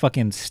one of the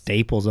fucking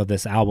staples of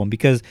this album,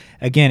 because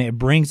again, it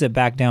brings it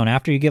back down.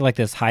 After you get like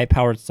this high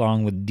powered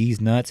song with D's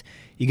Nuts,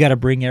 you got to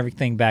bring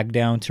everything back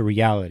down to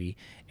reality.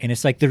 And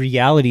it's like the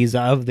realities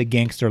of the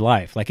gangster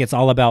life. Like, it's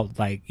all about,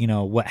 like, you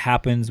know, what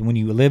happens when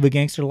you live a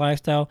gangster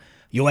lifestyle.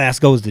 Your ass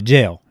goes to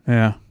jail.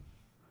 Yeah.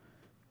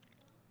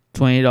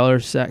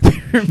 $20 sack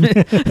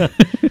pyramid.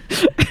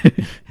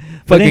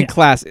 Fucking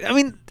classic. I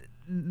mean,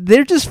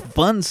 they're just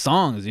fun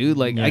songs, dude.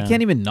 Like, I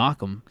can't even knock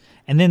them.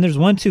 And then there's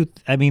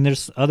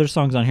there's other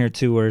songs on here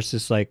too where it's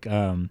just like,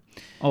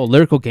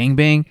 Lyrical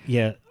Gangbang.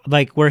 Yeah.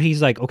 like where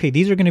he's like, okay,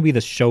 these are going to be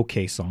the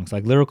showcase songs,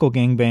 like Lyrical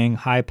Gangbang,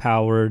 High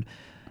Powered,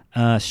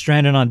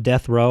 Stranded on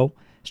Death Row.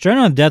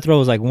 Stranded on Death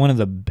Row is like one of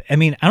the, I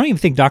mean, I don't even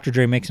think Dr.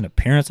 Dre makes an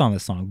appearance on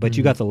this song, but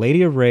you got the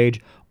Lady of Rage,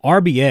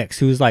 RBX,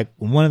 who's like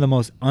one of the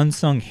most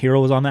unsung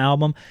heroes on the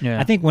album. Yeah.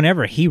 I think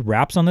whenever he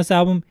raps on this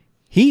album,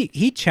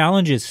 he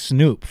challenges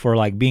Snoop for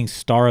like being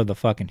star of the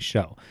fucking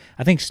show.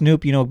 I think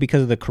Snoop, you know,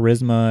 because of the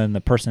charisma and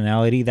the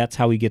personality, that's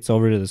how he gets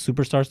over to the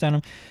superstar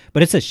standard.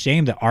 But it's a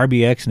shame that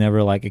RBX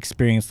never like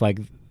experienced like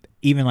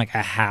even like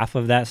a half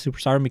of that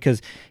superstar,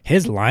 because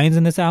his lines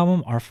in this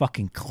album are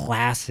fucking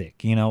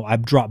classic. You know,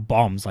 I've dropped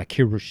bombs like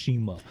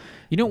Hiroshima.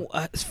 You know,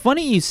 it's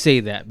funny you say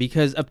that,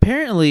 because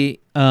apparently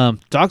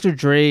Dr.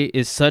 Dre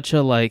is such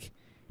a like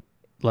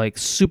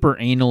super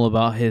anal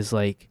about his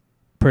like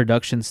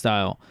production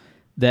style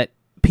that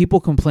people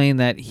complain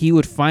that he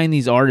would find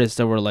these artists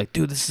that were like,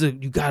 dude,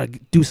 you gotta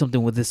do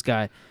something with this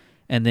guy,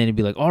 and then he'd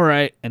be like, all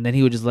right, and then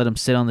he would just let him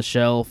sit on the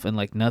shelf and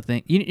like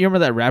nothing. You remember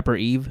that rapper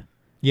Eve?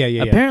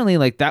 Yeah. Apparently,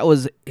 like that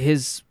was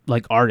his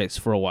like artist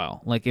for a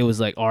while. Like it was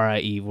like, all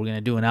right, Eve, we're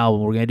gonna do an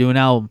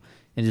album.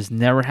 It just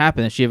never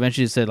happened. And she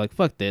eventually said like,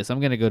 fuck this, I'm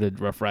gonna go to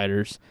Rough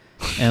Riders,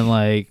 and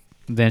like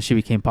then she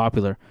became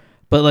popular.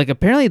 But like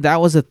apparently that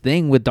was a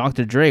thing with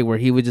Dr. Dre, where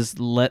he would just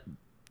let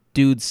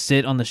dudes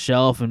sit on the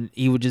shelf and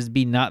he would just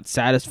be not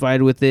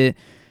satisfied with it,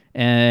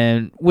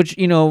 and which,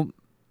 you know,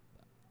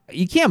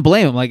 you can't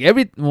blame him. Like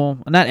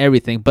not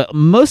everything, but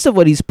most of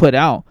what he's put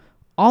out,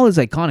 all his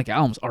iconic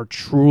albums are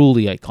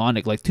truly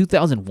iconic. Like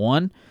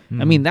 2001,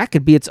 I mean, that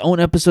could be its own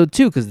episode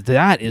too, because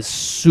that is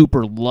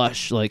super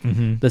lush. Like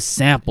the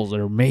samples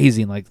are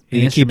amazing. Like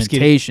the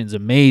instrumentation's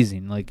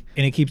amazing. Like,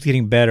 and it keeps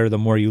getting better the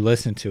more you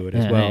listen to it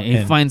as well. And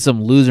you find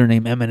some loser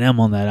named Eminem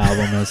on that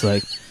album, and it's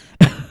like,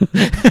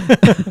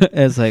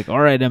 it's like, all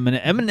right,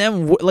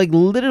 Eminem like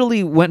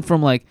literally went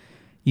from like,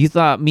 you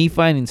thought me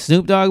finding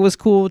Snoop Dogg was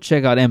cool,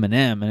 check out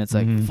Eminem, and it's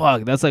like,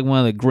 fuck, that's like one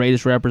of the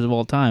greatest rappers of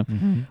all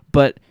time.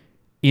 But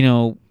you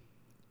know,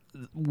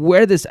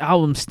 where this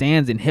album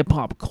stands in hip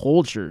hop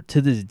culture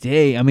to this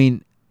day, I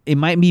mean, it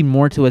might mean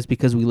more to us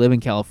because we live in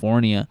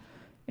California,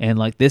 and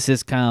like this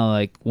is kind of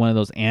like one of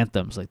those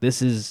anthems. Like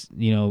this is,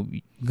 you know,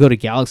 go to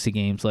Galaxy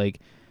games, like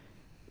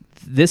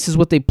this is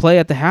what they play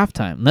at the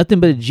halftime. Nothing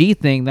But a G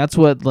Thing. That's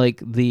what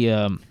like the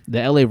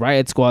LA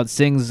Riot Squad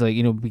sings, like,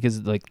 you know,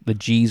 because like the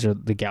G's are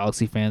the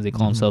Galaxy fans. They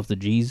call themselves the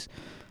G's.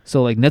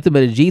 So like Nothing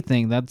But a G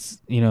Thing.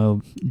 That's, you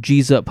know,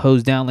 G's up,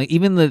 hose down. Like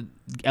even the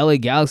LA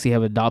Galaxy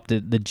have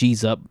adopted the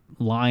G's up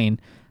line.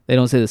 They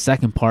don't say the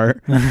second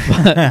part,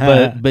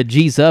 but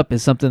G's up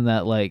is something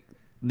that like,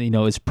 you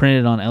know, is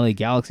printed on LA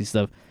Galaxy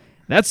stuff.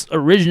 That's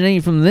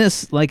originating from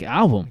this like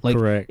album. Like,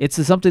 correct.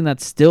 It's something that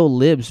still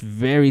lives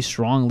very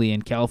strongly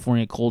in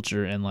California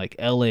culture and like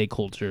LA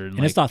culture, and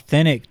like, it's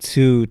authentic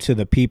to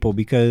the people,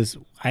 because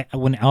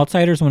when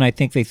outsiders, when I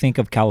think they think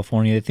of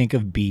California, they think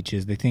of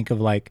beaches, they think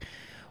of like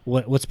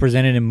what's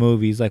presented in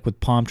movies, like with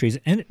palm trees,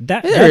 and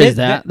there is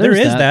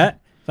that.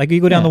 Like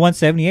you go down the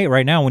 178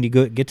 right now, when you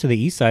get to the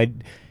east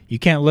side, you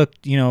can't look,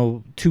 you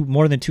know,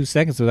 more than 2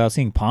 seconds without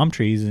seeing palm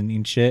trees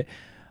and shit.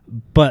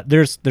 But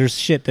there's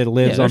shit that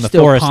lives on the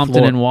still forest Compton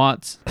floor. and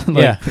Watts. Like,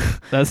 yeah,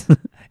 that's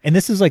and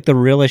this is like the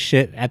realest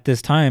shit at this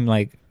time,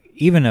 like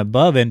even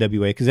above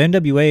NWA, because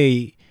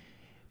NWA,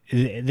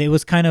 it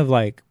was kind of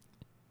like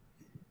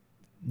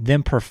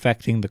them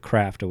perfecting the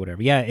craft or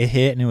whatever. Yeah, it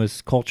hit and it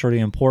was culturally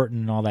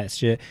important and all that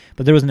shit,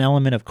 but there was an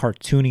element of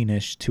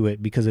cartooniness to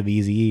it because of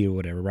Eazy-E or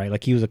whatever, right?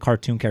 Like he was a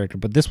cartoon character,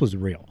 but this was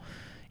real.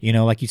 You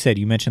know, like you said,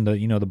 you mentioned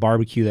the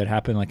barbecue that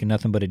happened, like a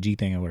Nothing But a G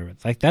Thing or whatever.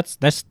 It's like that's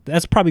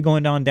probably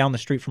going down the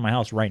street from my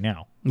house right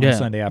now on a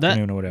Sunday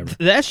afternoon or whatever.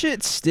 That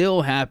shit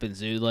still happens,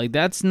 dude. Like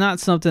that's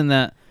not something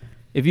that,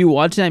 if you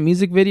watch that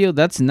music video,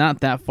 that's not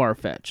that far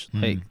fetched.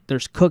 Like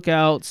there's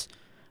cookouts,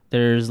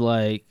 there's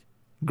like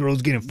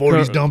girls getting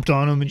 40s dumped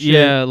on them and shit.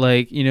 Yeah,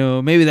 like, you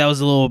know, maybe that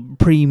was a little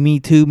pre-Me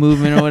Too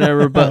movement or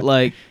whatever, but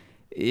like,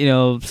 you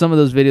know, some of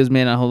those videos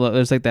may not hold up.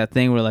 There's like that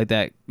thing where like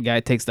that guy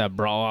takes that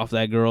bra off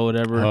that girl or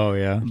whatever. Oh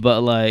yeah.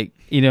 But like,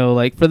 you know,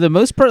 like for the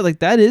most part, like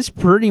that is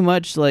pretty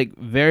much like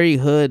very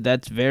hood.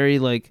 That's very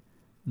like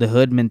the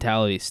hood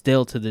mentality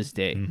still to this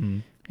day.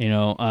 You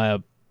know,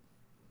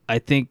 I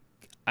think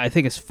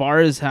as far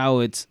as how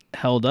it's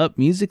held up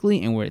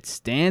musically and where it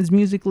stands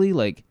musically,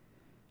 like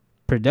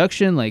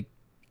production, like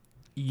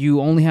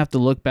you only have to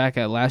look back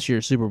at last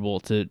year's Super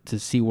Bowl to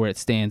see where it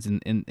stands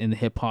in the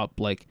hip hop,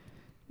 like,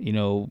 you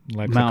know,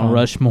 Mount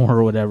Rushmore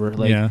or whatever.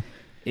 Like,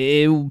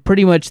 it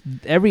pretty much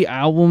every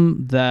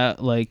album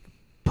that like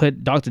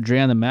put Dr. Dre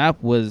on the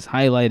map was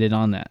highlighted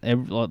on that.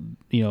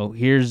 You know,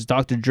 here's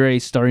Dr. Dre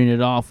starting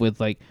it off with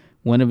like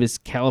one of his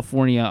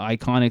California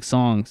iconic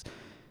songs,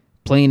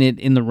 playing it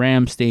in the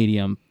Ram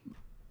Stadium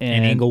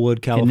in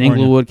Inglewood,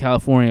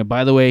 California.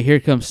 By the way,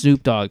 here comes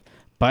Snoop Dogg.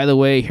 By the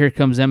way, here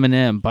comes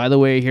Eminem. By the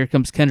way, here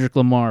comes Kendrick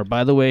Lamar.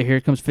 By the way, here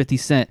comes 50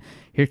 Cent.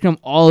 Here come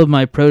all of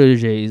my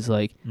proteges,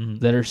 like,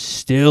 that are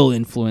still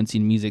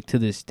influencing music to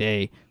this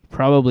day.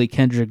 Probably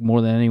Kendrick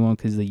more than anyone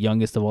because he's the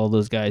youngest of all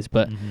those guys.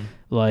 But,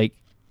 like,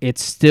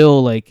 it's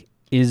still, like,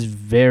 is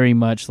very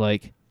much,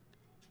 like,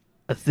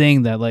 a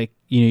thing that like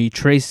you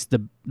trace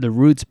the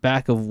roots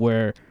back of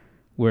where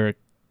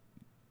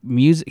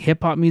music,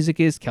 hip hop music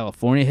is.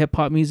 California hip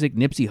hop music.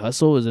 Nipsey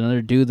Hussle is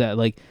another dude that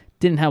like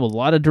didn't have a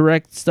lot of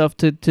direct stuff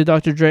to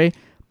Dr. Dre,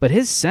 but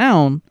his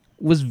sound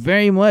was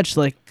very much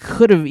like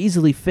could have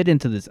easily fit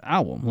into this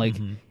album. Like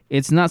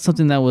it's not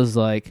something that was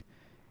like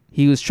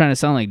he was trying to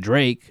sound like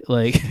Drake.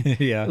 Like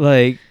Yeah.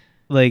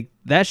 like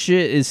that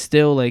shit is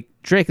still like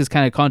Drake is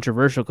kind of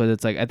controversial because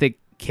it's like I think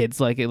kids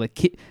like it.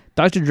 Like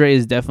Dr. Dre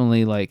is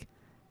definitely like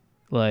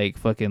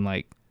fucking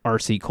like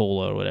RC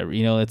Cola or whatever.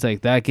 You know, it's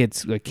like that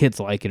gets like kids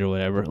like it or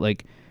whatever.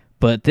 Like,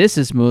 but this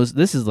is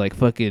like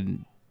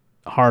fucking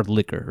hard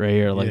liquor right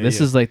here. Like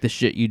this is like the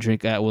shit you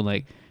drink at when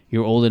like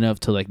you're old enough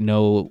to like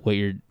know what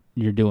you're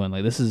doing.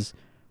 Like this is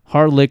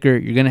hard liquor.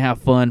 You're gonna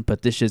have fun,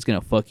 but this shit's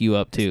gonna fuck you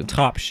up too.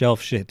 Top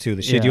shelf shit too.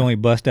 The shit you only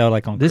bust out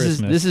like on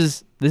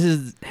Christmas. This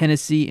is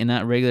Hennessy and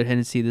not regular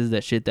Hennessy. This is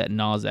that shit that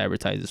Nas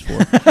advertises for.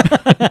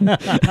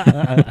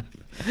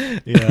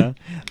 Yeah.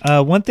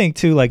 One thing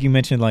too, like you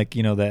mentioned, like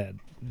that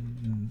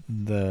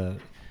the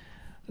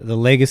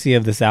legacy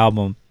of this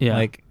album. Yeah.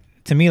 Like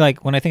to me,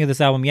 like when I think of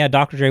this album,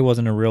 Dr. Dre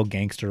wasn't a real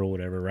gangster or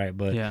whatever, right?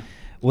 But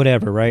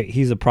whatever, right?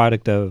 He's a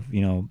product of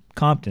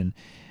Compton.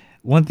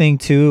 One thing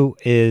too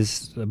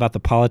is about the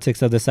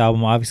politics of this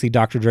album. Obviously,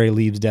 Dr. Dre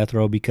leaves Death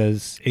Row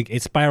because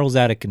it spirals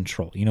out of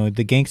control.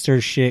 The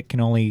gangster shit can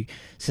only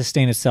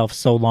sustain itself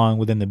so long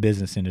within the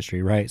business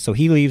industry, right? So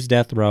he leaves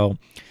Death Row.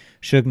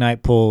 Suge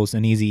Knight pulls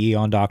an Eazy-E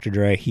on Dr.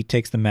 Dre. He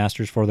takes the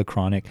masters for the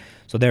Chronic.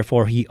 So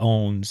therefore, he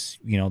owns,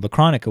 the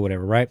Chronic or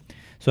whatever, right?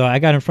 So I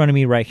got in front of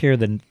me right here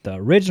the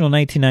original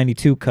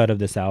 1992 cut of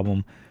this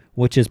album,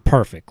 which is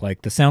perfect.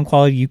 Like the sound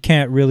quality, you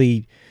can't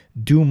really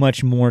do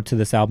much more to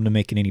this album to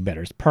make it any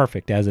better. It's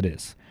perfect as it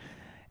is.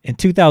 In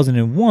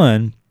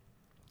 2001,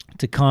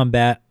 to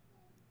combat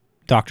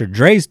Dr.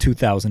 Dre's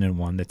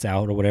 2001 that's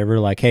out or whatever,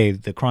 like, hey,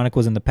 the Chronic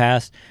was in the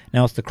past,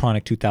 now it's the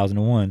Chronic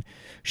 2001.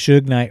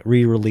 Suge Knight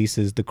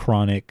re-releases the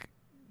Chronic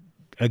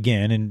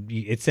again, and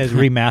it says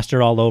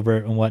remaster all over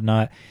it and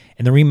whatnot,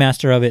 and the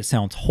remaster of it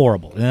sounds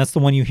horrible. And that's the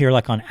one you hear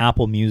like on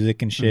Apple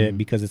Music and shit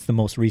because it's the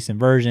most recent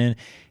version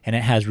and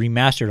it has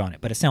remastered on it,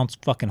 but it sounds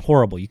fucking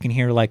horrible. You can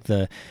hear like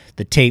the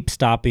tape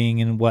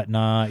stopping and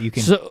whatnot.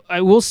 So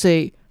I will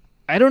say,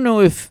 I don't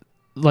know if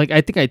like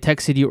I think I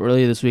texted you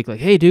earlier this week like,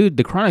 hey dude,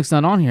 the Chronic's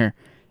not on here,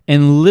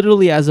 and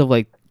literally as of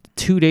like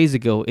 2 days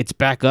ago it's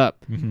back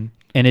up.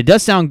 And it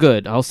does sound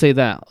good. I'll say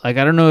that. Like,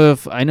 I don't know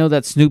if I know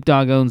that Snoop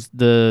Dogg owns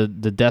the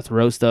Death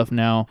Row stuff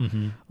now,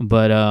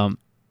 but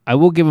I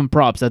will give him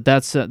props that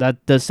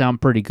does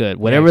sound pretty good.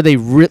 Whatever they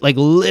like,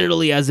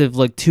 literally as if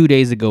like 2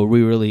 days ago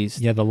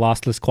re-released. Yeah, the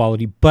lossless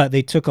quality, but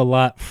they took a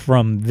lot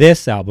from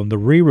this album, the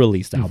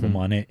re-released album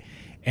on it,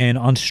 and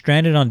on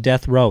Stranded on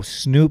Death Row,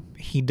 Snoop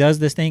he does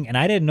this thing, and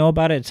I didn't know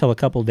about it until a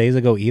couple of days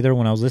ago either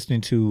when I was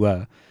listening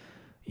to.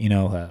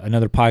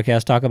 Another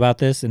podcast talk about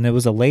this, and there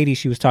was a lady,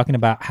 she was talking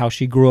about how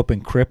she grew up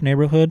in Crip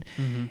neighborhood,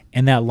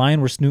 and that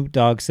line where Snoop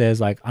Dogg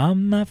says like,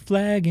 I'm not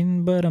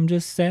flagging, but I'm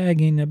just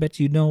sagging, I bet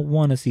you don't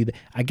want to see that.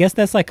 I guess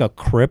that's like a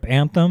Crip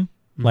anthem,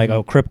 like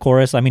a Crip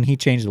chorus. I mean, he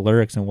changed the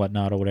lyrics and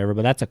whatnot or whatever,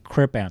 but that's a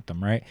Crip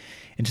anthem, right?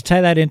 And to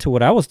tie that into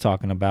what I was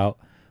talking about,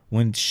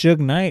 when Suge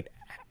Knight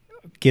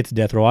gets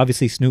Death Row,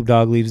 obviously Snoop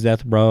Dogg leaves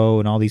Death Row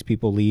and all these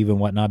people leave and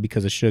whatnot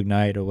because of Suge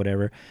Knight or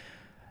whatever.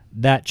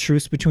 That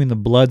truce between the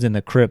Bloods and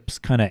the Crips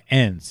kind of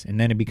ends, and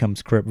then it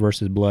becomes Crip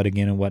versus Blood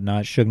again and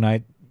whatnot. Suge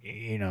Knight,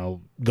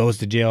 goes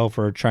to jail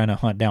for trying to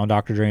hunt down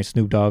Dr. Dre and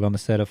Snoop Dogg on the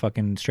set of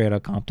fucking Straight Outta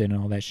Compton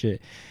and all that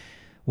shit.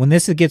 When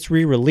this gets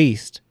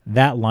re-released,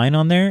 that line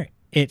on there,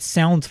 it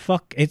sounds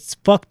it's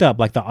fucked up.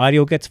 Like the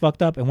audio gets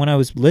fucked up. And when I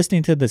was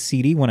listening to the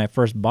CD when I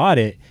first bought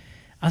it,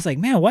 I was like,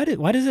 man, why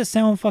does it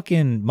sound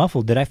fucking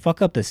muffled? Did I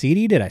fuck up the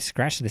CD? Did I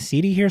scratch the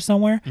CD here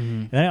somewhere?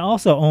 And I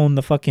also own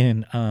the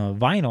fucking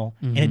vinyl,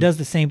 and it does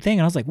the same thing.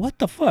 And I was like, what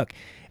the fuck?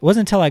 It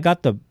wasn't until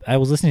I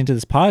was listening to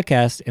this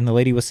podcast, and the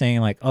lady was saying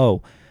like,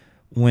 oh,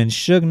 when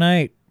Suge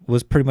Knight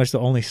was pretty much the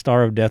only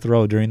star of Death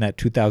Row during that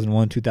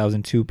 2001,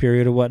 2002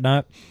 period or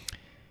whatnot,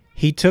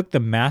 he took the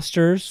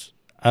masters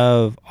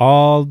of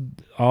all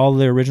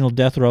the original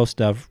Death Row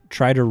stuff,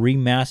 tried to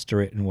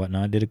remaster it and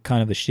whatnot, did a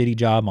kind of a shitty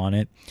job on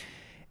it.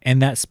 And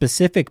that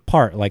specific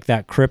part, like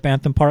that Crip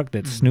anthem part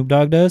that Snoop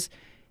Dogg does,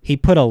 he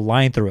put a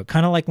line through it.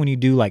 Kind of like when you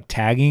do like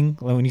tagging,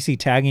 like when you see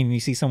tagging and you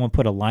see someone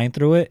put a line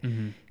through it,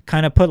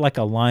 kind of put like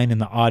a line in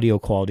the audio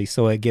quality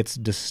so it gets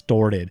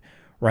distorted,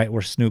 right,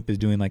 where Snoop is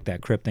doing like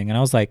that Crip thing. And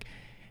I was like,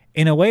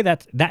 in a way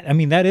that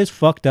is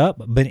fucked up,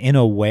 but in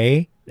a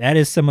way, that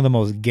is some of the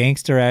most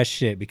gangster ass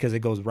shit because it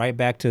goes right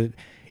back to,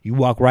 you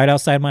walk right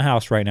outside my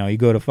house right now. You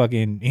go to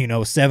fucking,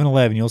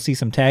 7-Eleven. You'll see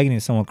some tagging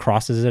and someone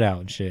crosses it out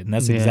and shit. And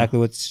that's exactly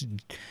what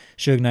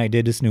Suge Knight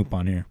did to Snoop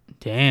on here.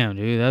 Damn,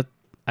 dude.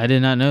 I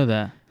did not know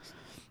that.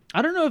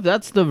 I don't know if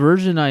that's the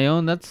version I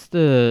own. That's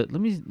the...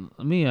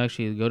 Let me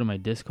actually go to my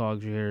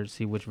Discogs here and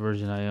see which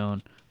version I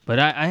own. But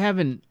I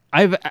haven't...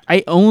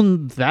 I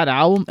own that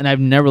album, and I've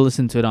never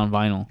listened to it on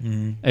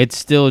vinyl. It's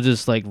still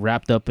just, like,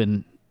 wrapped up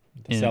in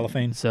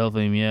cellophane?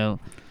 Cellophane, yeah.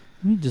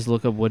 Let me just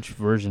look up which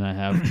version I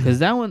have. Because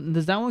that one,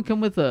 does that one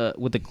come with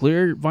a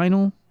clear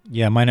vinyl?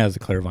 Yeah, mine has a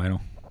clear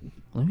vinyl.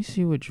 Let me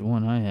see which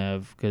one I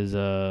have, because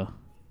I'm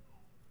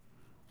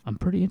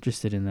pretty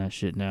interested in that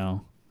shit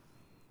now.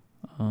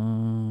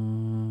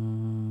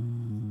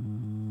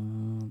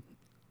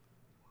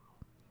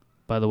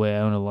 By the way, I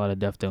own a lot of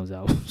Deftones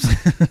albums.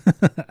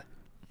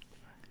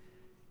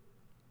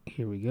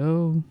 Here we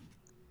go.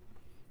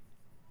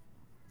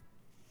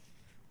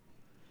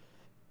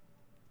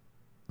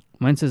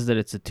 Mine says that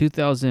it's a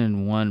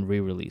 2001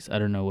 re-release. I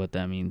don't know what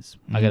that means.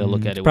 I got to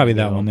look at it. Probably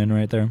that one then,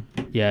 right there.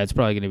 Yeah, it's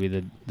probably going to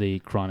be the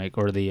Chronic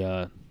or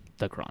the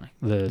Chronic,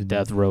 the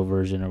Death Row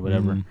version or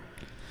whatever.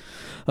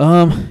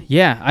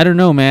 Yeah, I don't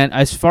know, man.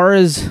 As far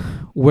as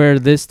where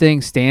this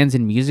thing stands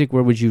in music,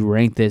 where would you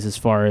rank this? As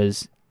far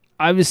as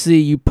obviously,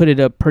 you put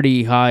it up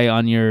pretty high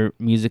on your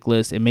music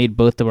list. It made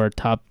both of our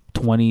top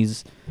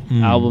 20s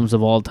albums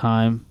of all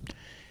time.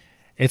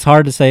 It's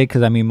hard to say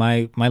because, I mean,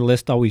 my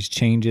list always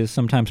changes.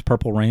 Sometimes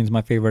Purple Rain's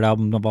my favorite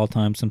album of all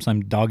time.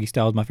 Sometimes Doggy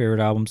Style is my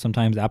favorite album.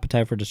 Sometimes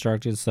Appetite for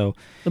Destruction. So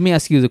let me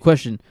ask you the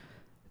question.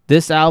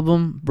 This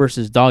album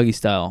versus Doggy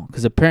Style,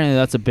 because apparently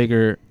that's a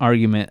bigger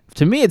argument.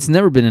 To me, it's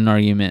never been an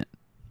argument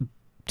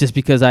just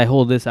because I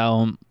hold this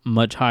album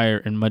much higher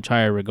in much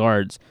higher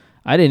regards.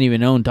 I didn't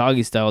even own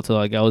Doggy Style till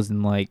like I was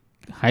in like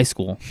high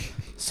school.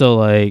 So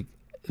like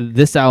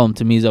this album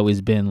to me has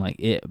always been like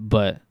it,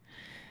 but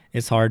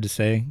it's hard to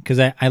say because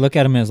I look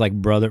at them as like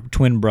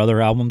twin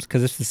brother albums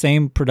because it's the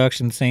same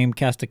production, same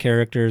cast of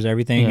characters,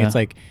 everything. Yeah.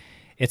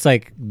 It's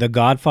like The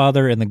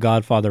Godfather and The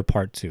Godfather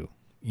Part 2.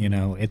 You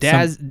know,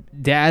 Daz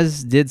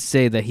did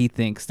say that he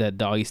thinks that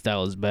Doggy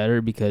Style is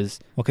better because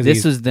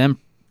this was them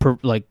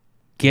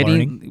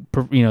doing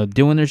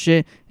their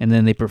shit, and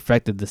then they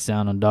perfected the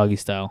sound on Doggy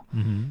Style,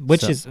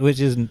 which is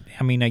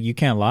I mean, like, you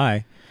can't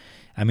lie.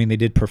 I mean, they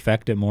did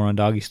perfect it more on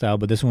Doggy Style,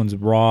 but this one's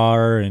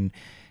raw and.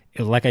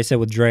 Like I said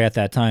with Dre at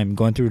that time,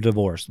 going through a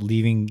divorce,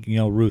 leaving,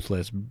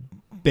 Ruthless,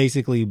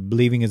 basically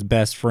leaving his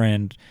best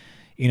friend,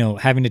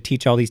 having to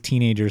teach all these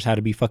teenagers how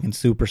to be fucking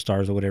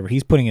superstars or whatever.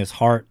 He's putting his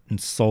heart and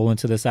soul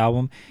into this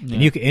album,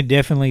 and it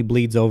definitely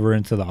bleeds over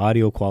into the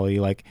audio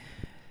quality. Like,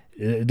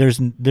 there's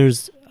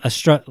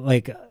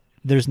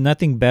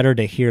nothing better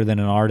to hear than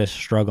an artist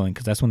struggling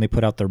because that's when they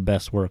put out their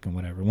best work and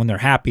whatever. When they're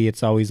happy,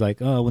 it's always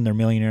like, oh, when they're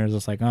millionaires,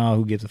 it's like, oh,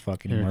 who gives a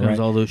fuck anymore? Here comes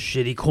all those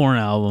shitty Korn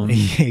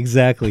albums.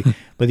 Exactly.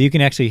 But you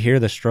can actually hear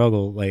the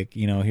struggle, like,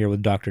 here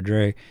with Dr.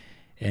 Dre,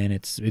 and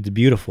it's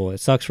beautiful. It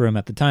sucks for him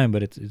at the time,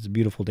 but it's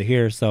beautiful to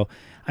hear. So,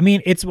 I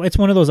mean, it's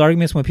one of those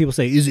arguments when people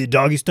say, is it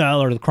Doggy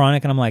Style or The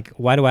Chronic? And I'm like,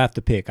 why do I have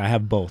to pick? I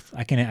have both.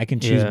 I can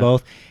choose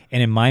both.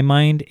 And in my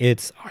mind,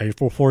 it's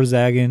for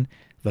Zaggin',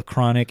 The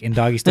Chronic, and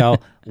Doggy Style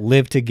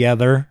live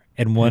together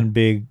in one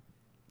big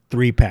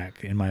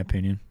 3-pack, in my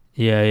opinion.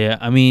 Yeah.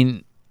 I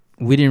mean,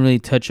 we didn't really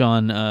touch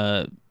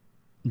on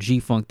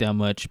G-Funk that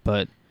much,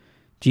 but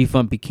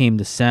G-Funk became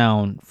the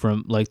sound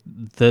from like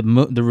the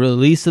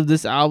release of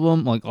this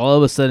album. Like all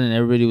of a sudden,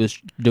 everybody was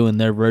doing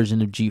their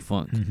version of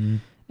G-Funk,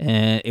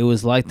 and it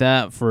was like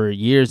that for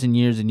years and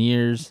years and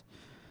years.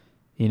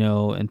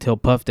 Until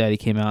Puff Daddy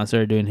came out and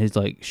started doing his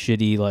like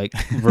shitty like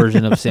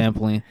version of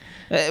sampling.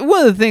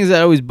 One of the things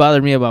that always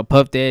bothered me about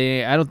Puff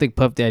Daddy, I don't think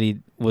Puff Daddy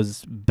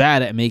was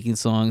bad at making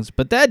songs,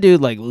 but that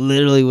dude like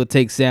literally would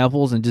take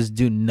samples and just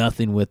do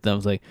nothing with them.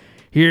 It's like,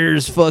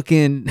 here's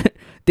fucking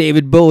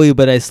David Bowie,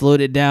 but I slowed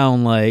it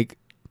down like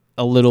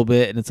a little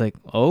bit, and it's like,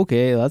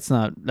 okay, that's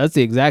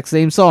the exact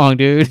same song,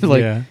 dude.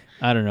 Like, yeah.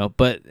 I don't know,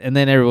 and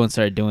then everyone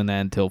started doing that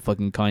until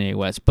fucking Kanye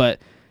West.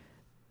 But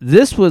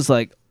this was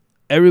like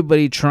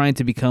everybody trying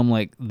to become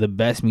like the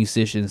best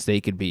musicians they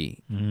could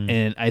be.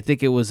 And I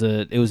think it was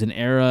an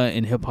era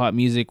in hip hop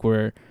music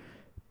where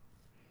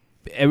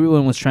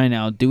everyone was trying to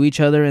outdo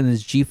each other in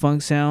this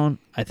G-Funk sound.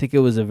 I think it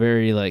was a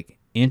very like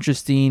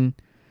interesting,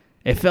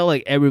 it felt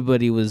like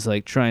everybody was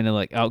like trying to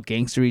like out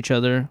gangster each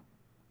other,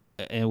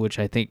 and which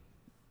I think,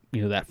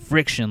 that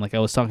friction, like I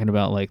was talking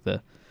about, like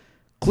the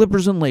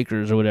Clippers and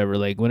Lakers or whatever,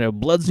 like whenever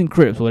Bloods and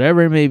Crips,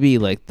 whatever it may be,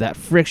 like that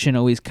friction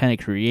always kind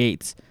of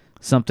creates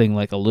something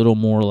like a little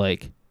more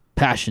like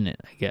passionate,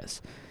 I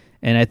guess.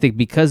 And I think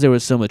because there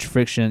was so much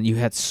friction, you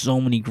had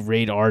so many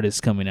great artists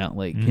coming out.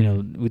 Like,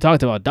 we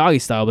talked about Doggy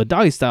Style, but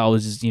Doggy Style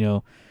was just,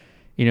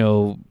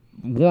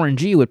 Warren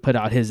G would put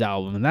out his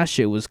album, and that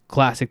shit was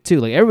classic too.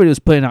 Like everybody was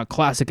putting out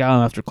classic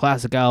album after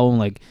classic album.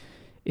 Like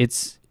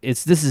this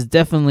is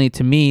definitely,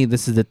 to me,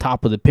 this is the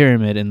top of the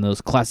pyramid in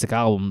those classic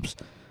albums.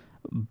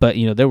 But,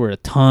 there were a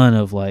ton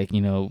of like,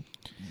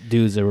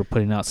 dudes that were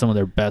putting out some of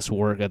their best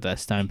work at that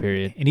time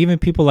period. And even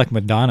people like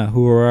Madonna,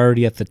 who were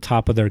already at the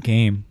top of their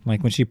game.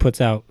 Like when she puts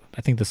out,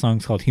 I think the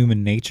song's called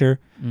Human Nature.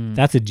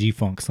 That's a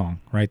G-Funk song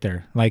right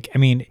there. Like, I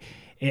mean,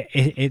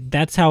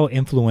 that's how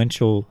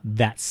influential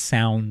that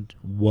sound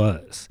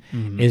was.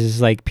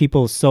 Is like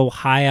people so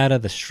high out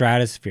of the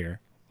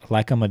stratosphere,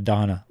 like a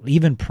Madonna,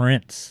 even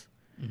Prince.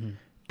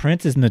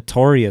 Prince is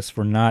notorious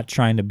for not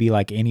trying to be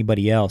like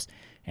anybody else.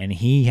 And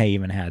he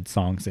even had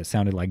songs that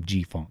sounded like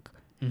G-Funk.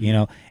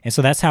 And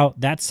so that's how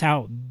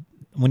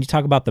when you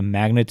talk about the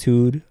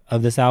magnitude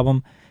of this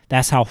album,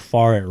 That's how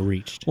far it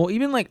reached. Well,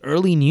 even like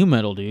early new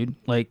metal, dude.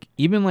 Like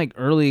even like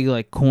early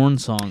like Korn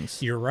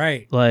songs. You're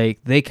right. Like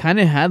they kind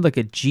of had like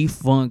a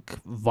G-funk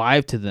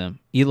vibe to them.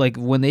 Like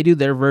when they do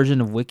their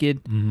version of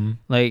Wicked,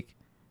 like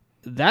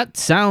that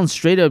sounds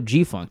straight up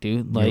G-funk,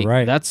 dude. Like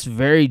right. that's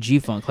very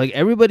G-funk. Like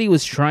everybody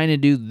was trying to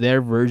do their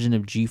version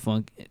of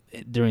G-funk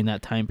during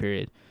that time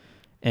period,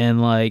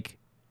 and like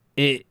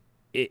it.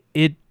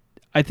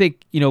 I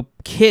think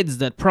kids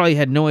that probably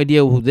had no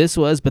idea who this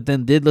was, but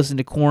then did listen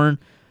to Korn,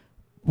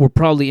 were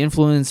probably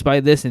influenced by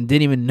this and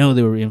didn't even know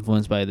they were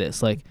influenced by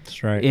this. Like,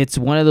 that's right. It's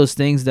one of those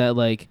things that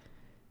like,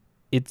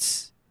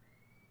 it's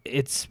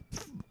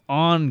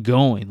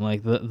ongoing.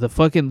 Like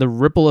the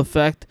ripple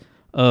effect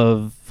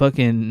of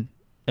fucking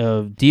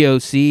of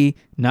DOC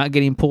not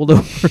getting pulled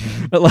over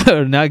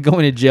or not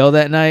going to jail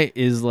that night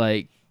is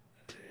like,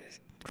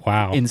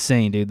 wow,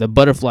 insane, dude. The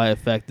butterfly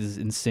effect is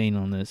insane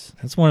on this.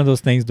 That's one of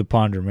those things to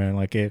ponder, man.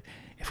 Like if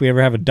we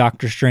ever have a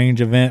Doctor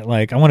Strange event,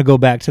 like I want to go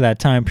back to that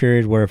time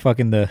period where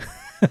fucking the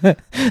where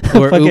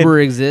fucking, Uber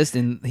exists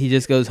and he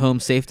just goes home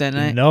safe that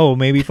night. No,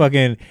 maybe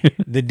fucking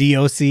the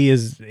DOC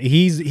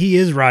he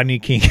is Rodney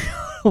King.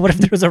 What if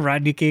there was a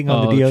Rodney King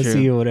on the DOC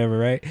or whatever,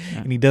 right? Yeah.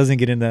 And he doesn't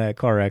get into that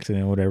car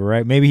accident or whatever,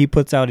 right? Maybe he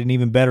puts out an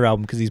even better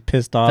album because he's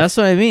pissed off. That's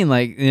what I mean.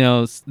 Like,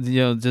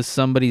 just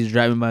somebody's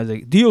driving by, is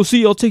like, DOC,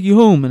 I'll take you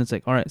home. And it's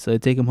like, all right, so they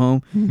take him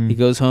home. Mm-hmm. He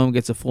goes home,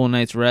 gets a full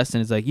night's rest,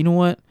 and it's like, you know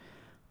what?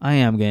 I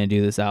am going to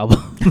do this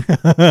album.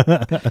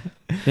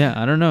 Yeah,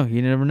 I don't know.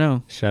 You never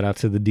know. Shout out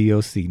to the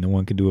DOC. No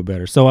one can do it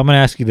better. So I'm going to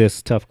ask you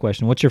this tough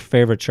question. What's your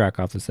favorite track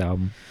off this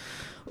album?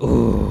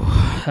 Ooh,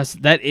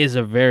 that is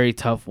a very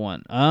tough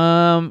one.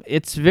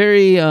 It's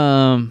very,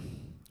 I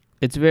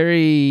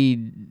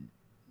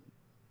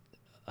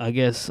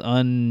guess,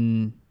 I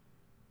don't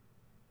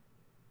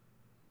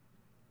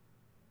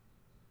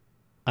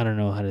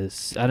know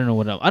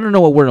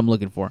what word I'm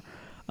looking for.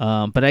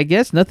 But I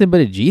guess Nothing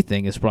But a G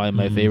Thing is probably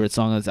my favorite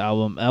song on this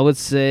album. I would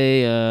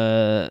say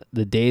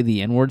The Day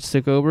the N-Words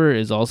Took Over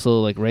is also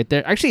like right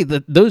there. Actually,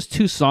 those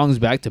two songs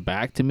back to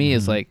back to me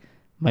is like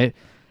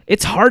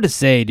it's hard to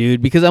say,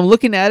 dude, because I'm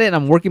looking at it and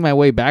I'm working my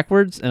way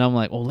backwards, and I'm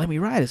like, well, Let Me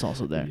Ride is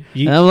also there.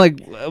 And I'm like,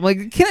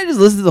 can I just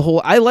listen to the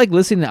whole? I like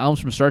listening to albums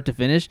from start to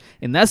finish,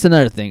 and that's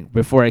another thing.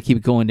 Before I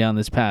keep going down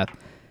this path,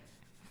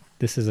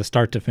 this is a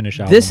start to finish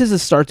album. This is a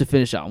start to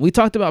finish album. We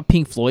talked about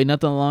Pink Floyd not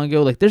that long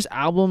ago. Like, there's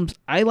albums.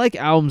 I like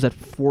albums that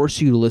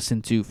force you to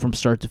listen to from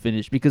start to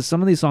finish because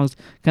some of these songs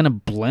kind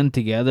of blend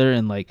together,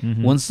 and like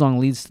one song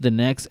leads to the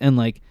next, and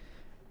like.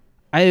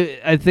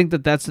 I think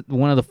that's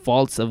one of the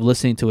faults of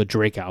listening to a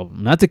Drake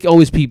album. Not to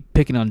always be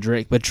picking on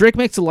Drake, but Drake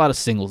makes a lot of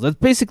singles. That's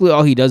basically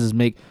all he does is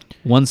make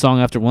one song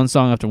after one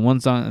song after one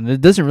song, and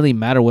it doesn't really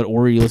matter what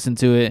order you listen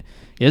to it.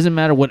 It doesn't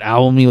matter what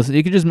album you listen to.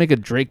 You can just make a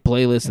Drake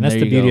playlist, and that's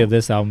there the beauty of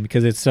this album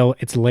because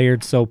it's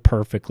layered so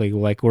perfectly,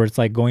 like where it's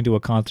like going to a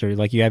concert.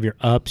 Like you have your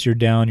ups, your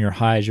down, your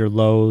highs, your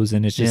lows,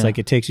 and it's just like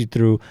it takes you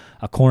through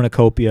a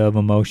cornucopia of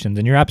emotions.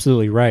 And you're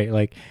absolutely right.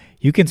 Like,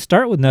 you can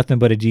start with Nothing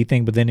But a G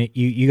Thing, but then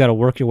you got to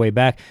work your way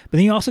back. But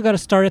then you also got to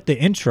start at the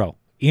intro.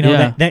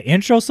 That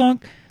intro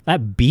song,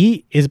 that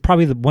beat is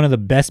probably one of the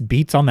best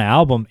beats on the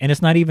album, and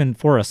it's not even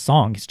for a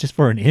song. It's just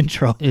for an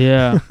intro.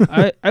 Yeah.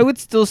 I would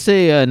still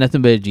say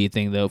Nothing But a G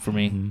Thing, though, for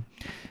me.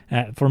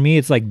 For me,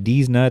 it's like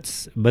D's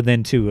Nuts, but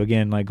then, too,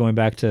 again, like going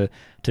back to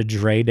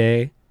Dre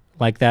Day,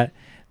 like that,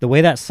 the way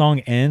that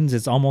song ends,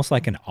 it's almost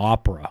like an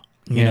opera.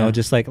 You know,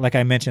 just like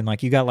I mentioned,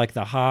 like you got like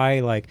the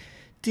high, like,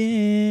 up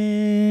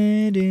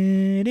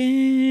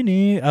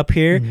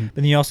here, but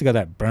then you also got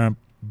that bump,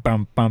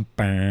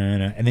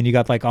 and then you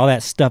got like all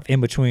that stuff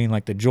in between,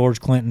 like the George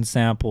Clinton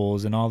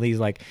samples and all these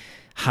like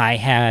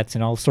hi-hats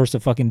and all sorts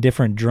of fucking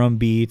different drum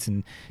beats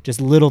and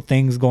just little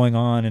things going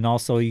on. And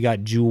also you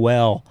got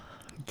Jewel,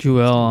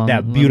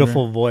 that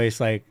beautiful voice,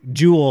 like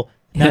Jewel.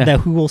 Not that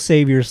Who Will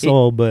Save Your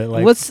Soul, but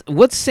like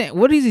what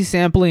is he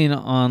sampling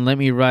on Let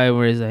Me Ride,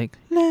 where he's like,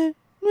 let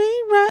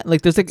me ride,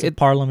 like there's like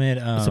Parliament.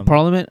 It's a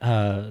Parliament.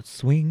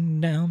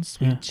 Swing down,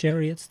 sweet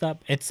chariot,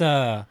 stop. It's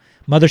a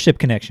Mothership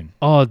Connection.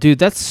 Oh, dude,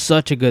 that's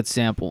such a good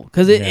sample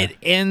because it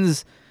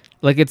ends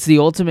like it's the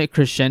ultimate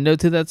crescendo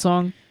to that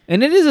song.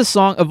 And it is a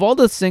song of all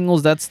the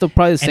singles. That's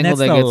probably the single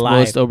that gets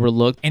most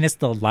overlooked. And it's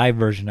the live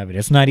version of it.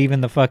 It's not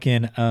even the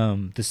fucking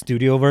the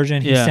studio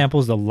version. He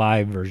samples the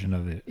live version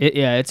of it.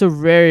 It's a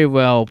very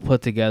well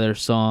put together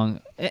song.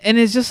 And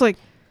it's just like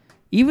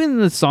even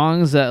the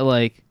songs that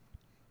like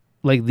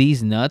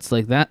These Nuts,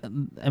 like that.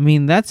 I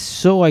mean, that's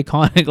so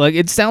iconic. Like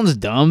it sounds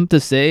dumb to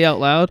say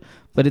out loud,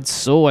 but it's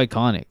so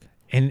iconic.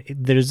 And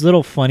there's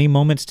little funny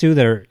moments too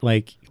that are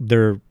like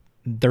they're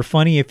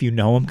funny if you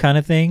know them, kind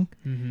of thing.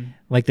 Mm-hmm.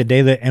 Like The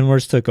Day the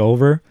N-Words Took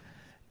Over.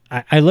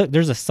 I look.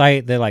 There's a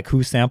site that like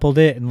who sampled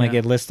it, and like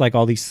it lists like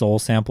all these soul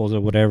samples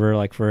or whatever,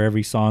 like for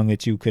every song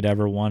that you could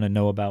ever want to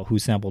know about who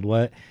sampled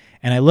what.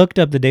 And I looked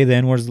up The Day the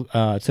N-Words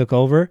Took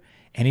Over,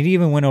 and it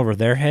even went over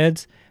their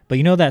heads. But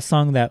you know that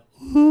song that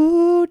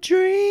Ooh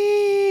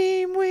Dreamweaver.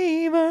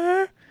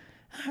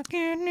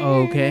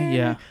 Okay,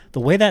 yeah. The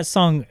way that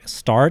song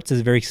starts is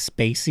very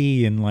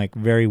spacey and like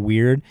very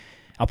weird.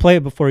 I'll play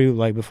it before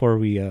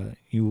we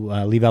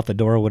leave out the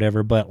door or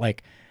whatever. But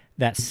like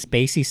that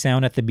spacey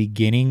sound at the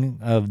beginning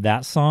of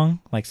that song,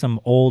 like some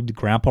old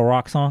grandpa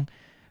rock song,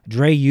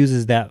 Dre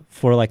uses that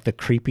for like the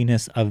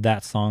creepiness of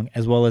that song,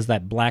 as well as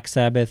that Black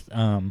Sabbath,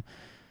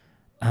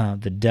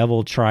 the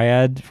Devil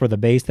Triad for the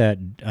bass,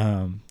 that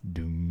doom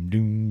doom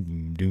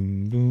doom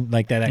doom doom,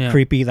 like that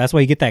creepy. That's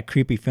why you get that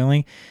creepy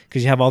feeling,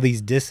 because you have all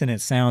these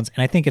dissonant sounds.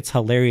 And I think it's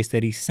hilarious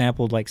that he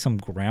sampled like some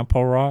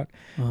grandpa rock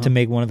to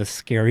make one of the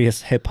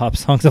scariest hip hop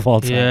songs of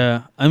all time.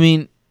 Yeah, I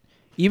mean,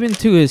 even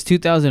to his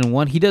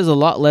 2001, he does a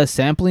lot less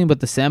sampling, but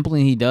the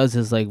sampling he does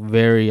is like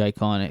very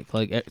iconic.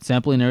 Like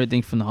sampling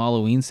everything from the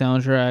Halloween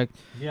soundtrack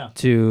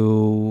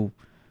to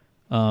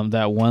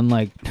that one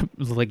like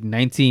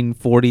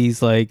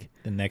 1940s like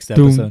the next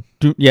episode.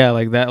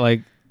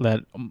 Like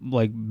that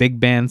big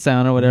band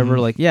sound or whatever.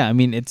 Like I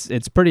mean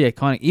it's pretty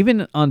iconic.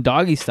 Even on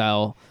Doggy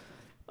Style,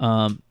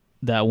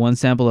 that one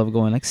sample of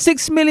going like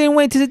 6 million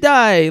ways to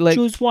die, like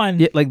choose one.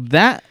 Yeah, like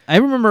that. I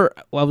remember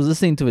I was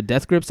listening to a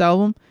Death Grips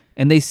album,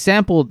 and they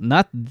sampled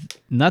not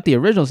the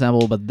original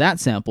sample, but that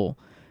sample,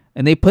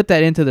 and they put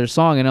that into their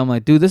song. And I'm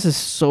like, dude, this is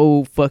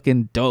so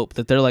fucking dope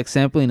that they're like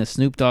sampling a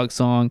Snoop Dogg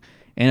song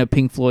and a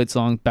Pink Floyd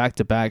song back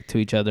to back to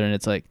each other, and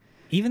it's like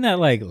even that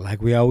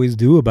like we always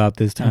do about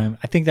this time.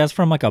 I think that's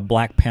from like a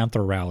Black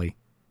Panther rally.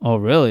 Oh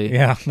really?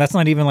 Yeah, that's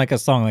not even like a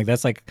song. Like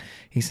that's like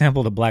he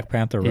sampled a Black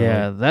Panther rally.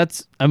 Yeah,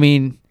 I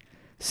mean,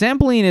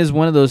 sampling is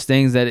one of those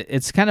things that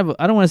it's kind of,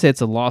 I don't want to say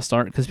it's a lost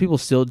art because people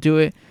still do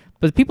it,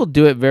 but people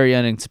do it very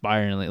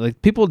uninspiringly.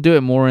 Like people do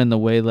it more in the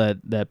way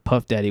that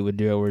Puff Daddy would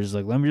do it, where it's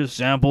like, let me just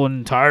sample an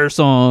entire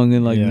song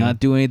and like not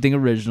do anything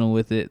original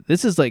with it.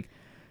 This is like,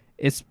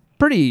 it's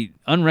pretty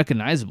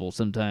unrecognizable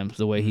sometimes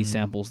the way he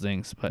samples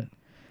things. But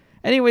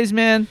anyways,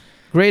 man,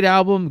 great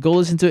album. Go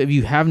listen to it. If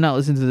you have not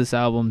listened to this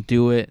album,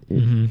 do it.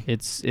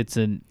 It's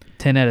a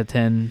 10 out of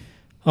 10.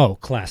 Oh,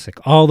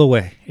 classic all the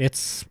way.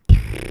 It's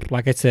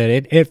like I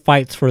said, it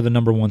fights for the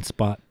number one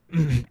spot.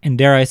 And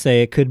dare I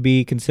say, it could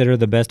be considered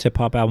the best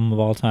hip-hop album of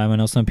all time. I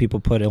know some people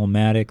put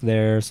Illmatic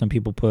there. Some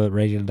people put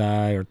Ready to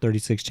Die or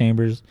 36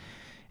 Chambers.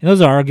 And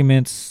those are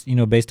arguments,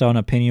 based on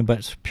opinion.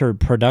 But pure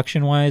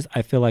production-wise,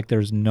 I feel like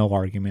there's no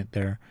argument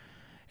there.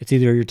 It's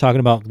either you're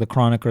talking about The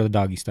Chronic or the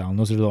Doggy Style. And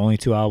those are the only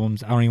two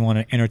albums. I don't even want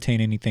to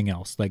entertain anything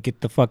else. Like,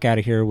 get the fuck out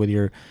of here with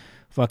your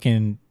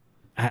fucking...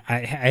 I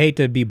hate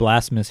to be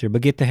blasphemous here,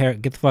 but get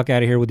the fuck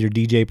out of here with your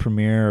DJ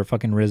Premier or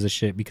fucking RZA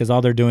shit, because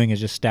all they're doing is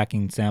just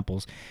stacking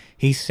samples.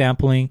 He's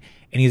sampling,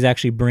 and he's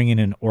actually bringing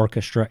an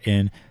orchestra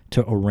in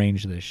to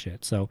arrange this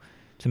shit. So,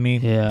 to me,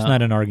 it's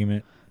not an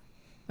argument.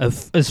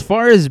 As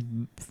far as,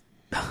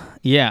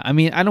 I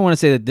mean, I don't want to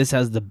say that this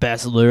has the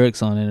best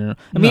lyrics on it.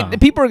 I mean,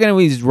 people are going to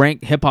always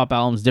rank hip-hop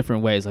albums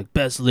different ways, like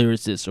best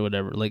lyricist or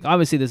whatever. Like,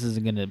 obviously, this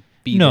isn't going to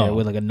be there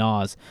with, like, a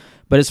Nas.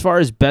 But as far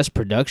as best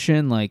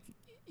production, like,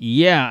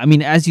 I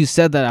mean, as you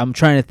said that, I'm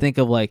trying to think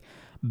of like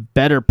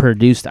better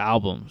produced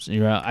albums.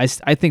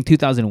 I think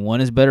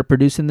 2001 is better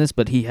produced than this,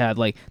 but he had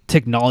like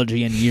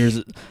technology and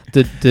years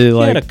to he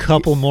like had a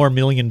couple more $1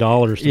 million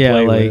to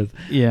play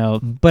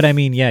with. But I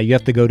mean, you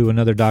have to go to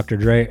another Dr.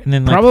 Dre, and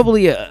then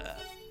probably a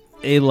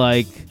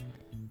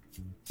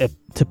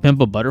To Pimp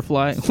a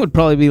Butterfly would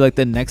probably be like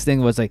the next thing.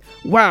 Was like,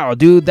 wow,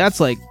 dude, that's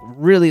like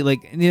really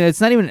like,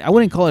 it's not even, I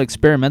wouldn't call it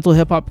experimental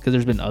hip hop because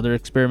there's been other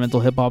experimental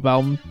hip hop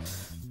albums,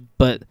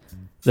 but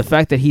the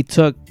fact that he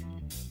took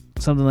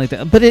something like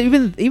that, but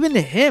even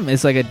to him,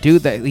 it's like a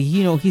dude that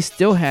he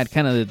still had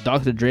kind of the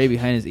Dr. Dre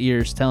behind his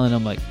ears telling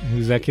him like,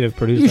 executive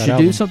produced you that should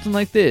album. do something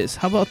like this.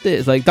 How about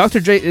this? Like Dr.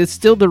 Dre, it's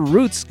still the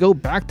roots go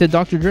back to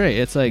Dr. Dre.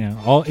 It's like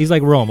he's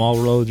like Rome. All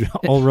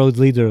roads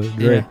lead to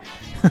Dre.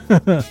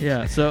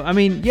 Yeah. So I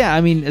mean,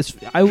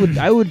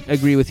 I would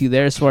agree with you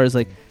there as far as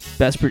like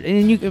best.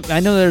 And I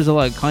know there's a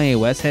lot of Kanye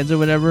West heads or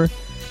whatever,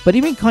 but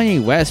even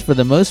Kanye West, for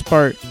the most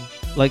part,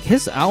 like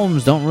his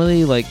albums don't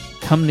really like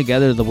come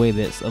together the way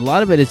this. A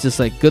lot of it is just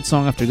like good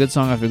song after good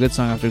song after good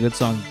song after good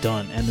song,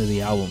 done, end of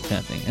the album kind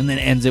of thing, and then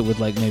ends it with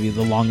like maybe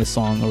the longest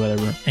song or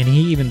whatever. And he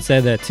even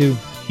said that too.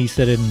 He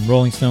said it in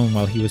Rolling Stone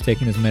while he was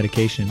taking his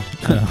medication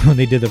when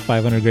they did the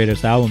 500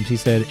 greatest albums. He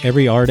said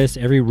every artist,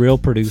 every real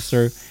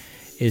producer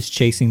is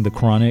chasing the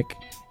Chronic.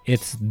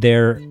 It's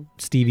their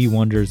Stevie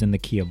Wonders in the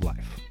key of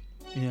life.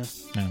 Yeah.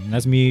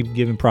 That's me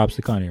giving props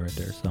to Kanye right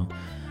there. So,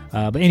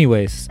 but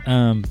anyways,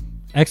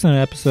 excellent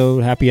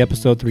episode. Happy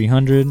episode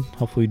 300.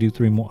 Hopefully we do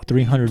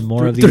 300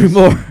 more of these. 3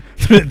 more.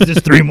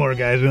 Just 3 more,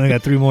 guys. We only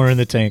got 3 more in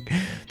the tank.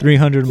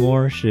 300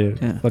 more.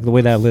 Shit. Yeah. Like the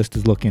way that list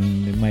is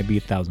looking, it might be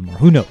 1,000 more.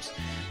 Who knows?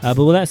 But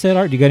with that said,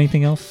 Art, do you got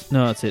anything else?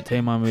 No, that's it.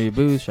 Tay Mom Baby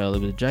Booze. Shout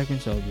out to Jackman.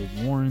 Shout out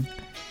to Warren.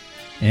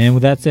 And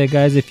with that said,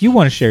 guys, if you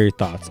want to share your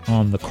thoughts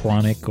on the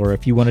Chronic, or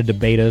if you want to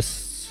debate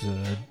us,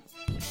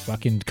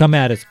 fucking come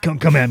at us.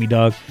 Come at me,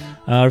 dog.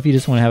 Or if you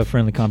just want to have a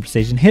friendly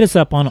conversation, hit us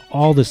up on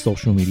all the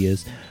social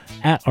medias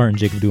at Art and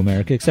Jacob Do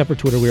America. Except for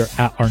Twitter, we are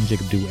at Art and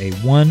Jacob Do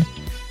A1.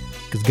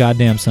 Because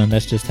goddamn, son,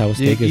 that's just how it's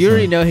taken. You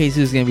already know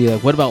Jesus is going to be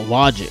like, what about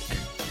Logic?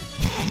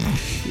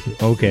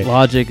 Okay.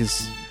 Logic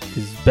is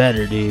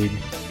better, dude.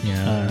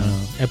 Yeah.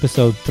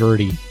 Episode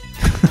 30.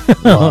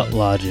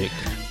 Logic.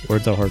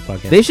 Words Are Hard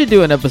podcast. They should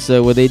do an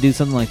episode where they do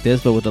something like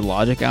this, but with the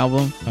Logic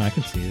album, Oh, I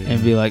can see it.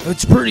 and be like,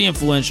 it's pretty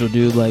influential,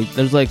 dude. Like,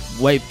 there's like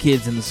white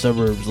kids in the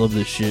suburbs love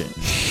this shit.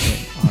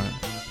 Like, all right.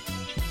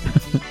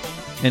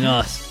 And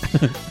us.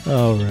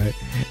 All right.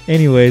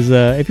 Anyways,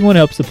 if you want to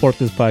help support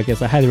this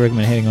podcast, I highly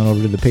recommend heading on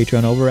over to the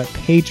Patreon over at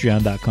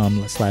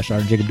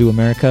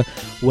patreon.com/RJacob2America,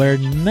 where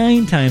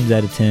 9 times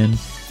out of 10,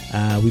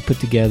 we put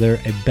together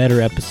a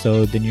better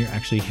episode than you're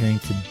actually hearing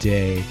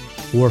today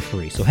for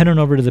free. So head on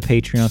over to the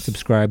Patreon,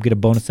 subscribe, get a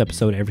bonus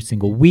episode every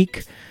single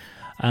week.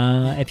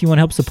 If you want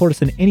to help support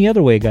us in any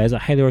other way, guys, I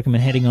highly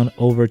recommend heading on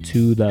over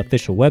to the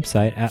official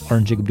website at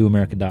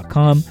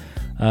ArtandJacobDoAmerica.com.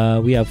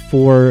 We have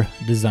 4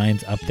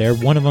 designs up there.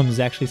 One of them is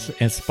actually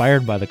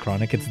inspired by the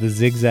Chronic. It's the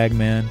Zigzag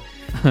Man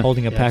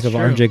holding a pack of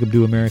Art and Jacob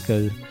Do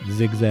America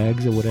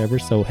zigzags or whatever.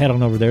 So head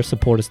on over there,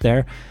 support us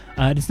there.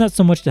 It's not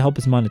so much to help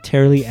us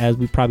monetarily as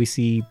we probably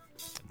see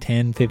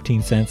 10,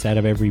 15 cents out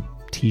of every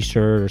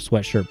t-shirt or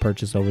sweatshirt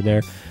purchase over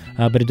there.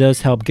 But it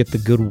does help get the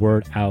good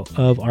word out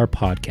of our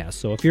podcast.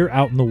 So if you're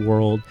out in the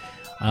world,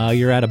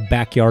 you're at a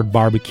backyard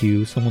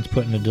barbecue, someone's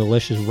putting a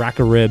delicious rack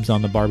of ribs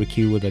on the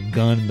barbecue with a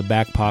gun in the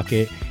back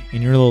pocket,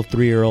 and your little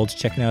 3-year-old's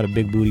checking out a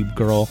big booty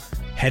girl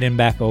heading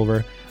back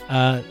over,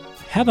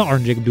 have an Art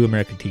and Jacob Do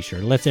America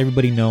t-shirt. It lets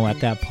everybody know at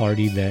that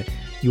party that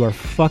you are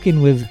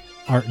fucking with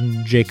Art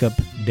and Jacob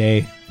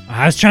Day.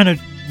 I was trying to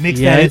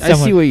mix that in I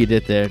see what you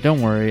did there. Don't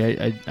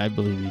worry. I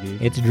believe you,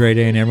 dude. It's Dre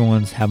Day and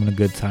everyone's having a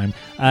good time.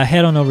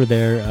 Head on over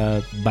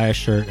there, buy a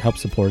shirt, help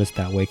support us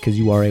that way, because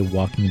you are a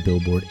walking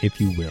billboard,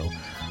 if you will.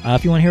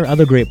 If you want to hear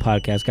other great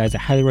podcasts, guys, I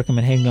highly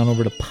recommend heading on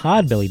over to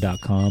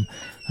podbelly.com.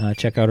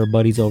 Check out our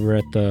buddies over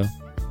at the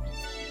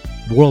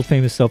world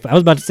famous I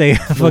was about to say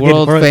the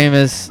world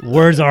famous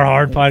Words Are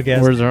Hard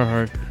podcast. Words Are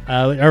Hard.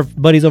 Our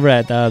buddies over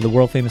at the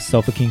world famous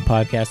Sofa King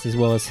podcast, as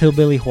well as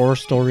Hillbilly Horror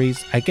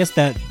Stories. I guess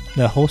that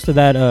the host of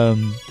that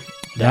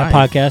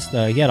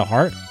podcast, he had a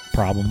heart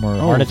problem or a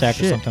heart attack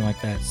or something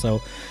like that.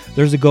 So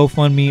there's a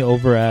GoFundMe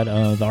over at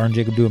the Art and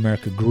Jacob Do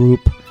America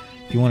group.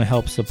 If you want to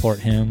help support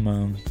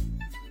him,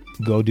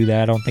 go do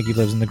that. I don't think he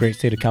lives in the great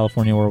state of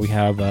California where we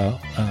have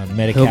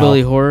Medi-Cal.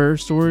 Hillbilly Horror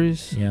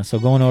Stories. Yeah, so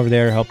going over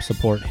there, help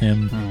support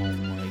him. Oh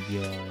my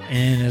god.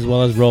 And as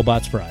well as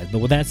Robots for Eyes. But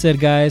with that said,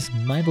 guys,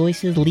 my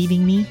voice is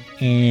leaving me,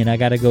 and I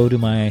got to go to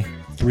my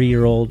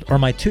 3-year-old, or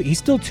he's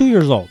still 2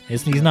 years old.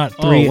 He's not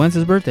 3. Oh, when's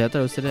his birthday? I thought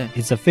it was today.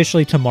 It's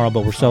officially tomorrow,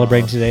 but we're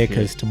celebrating today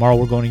because tomorrow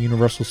we're going to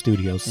Universal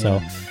Studios.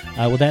 So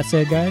with that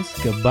said, guys,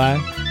 goodbye.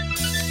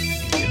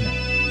 Good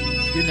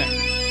night. Good night.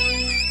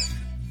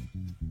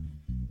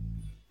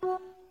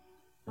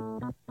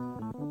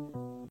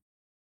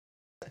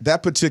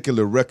 That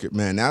particular record,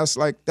 man, that's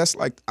like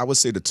I would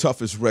say the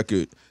toughest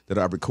record that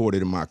I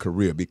recorded in my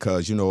career,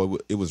 because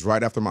it was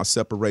right after my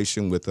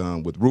separation with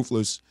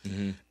Ruthless,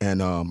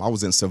 and I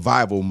was in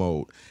survival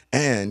mode,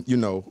 and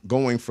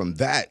going from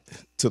that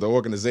to the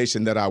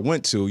organization that I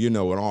went to, and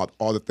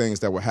all the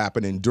things that were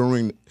happening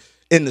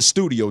in the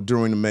studio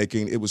during the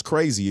making, it was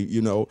crazy,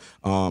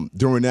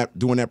 during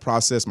that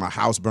process, my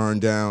house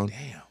burned down.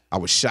 Damn. I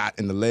was shot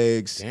in the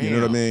legs, you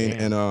know what I mean?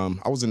 Damn. And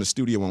I was in the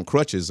studio on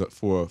crutches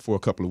for a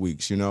couple of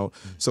weeks, So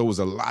it was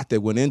a lot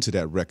that went into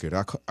that record.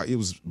 It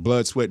was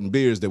blood, sweat, and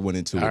beers that went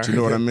into it, you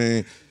know what I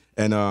mean?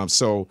 And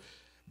so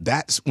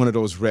that's one of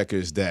those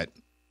records that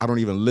I don't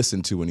even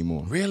listen to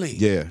anymore. Really?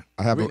 Yeah.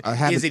 I haven't.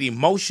 Is it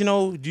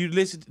emotional? Do you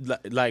listen?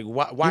 Like,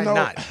 why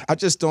not? I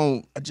just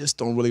don't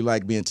really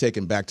like being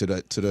taken back to the.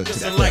 It's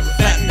like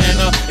that,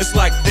 and it's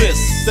like this.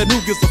 Then who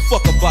gives a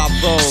fuck about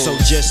those? So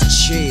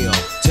just chill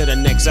till the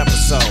next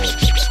episode.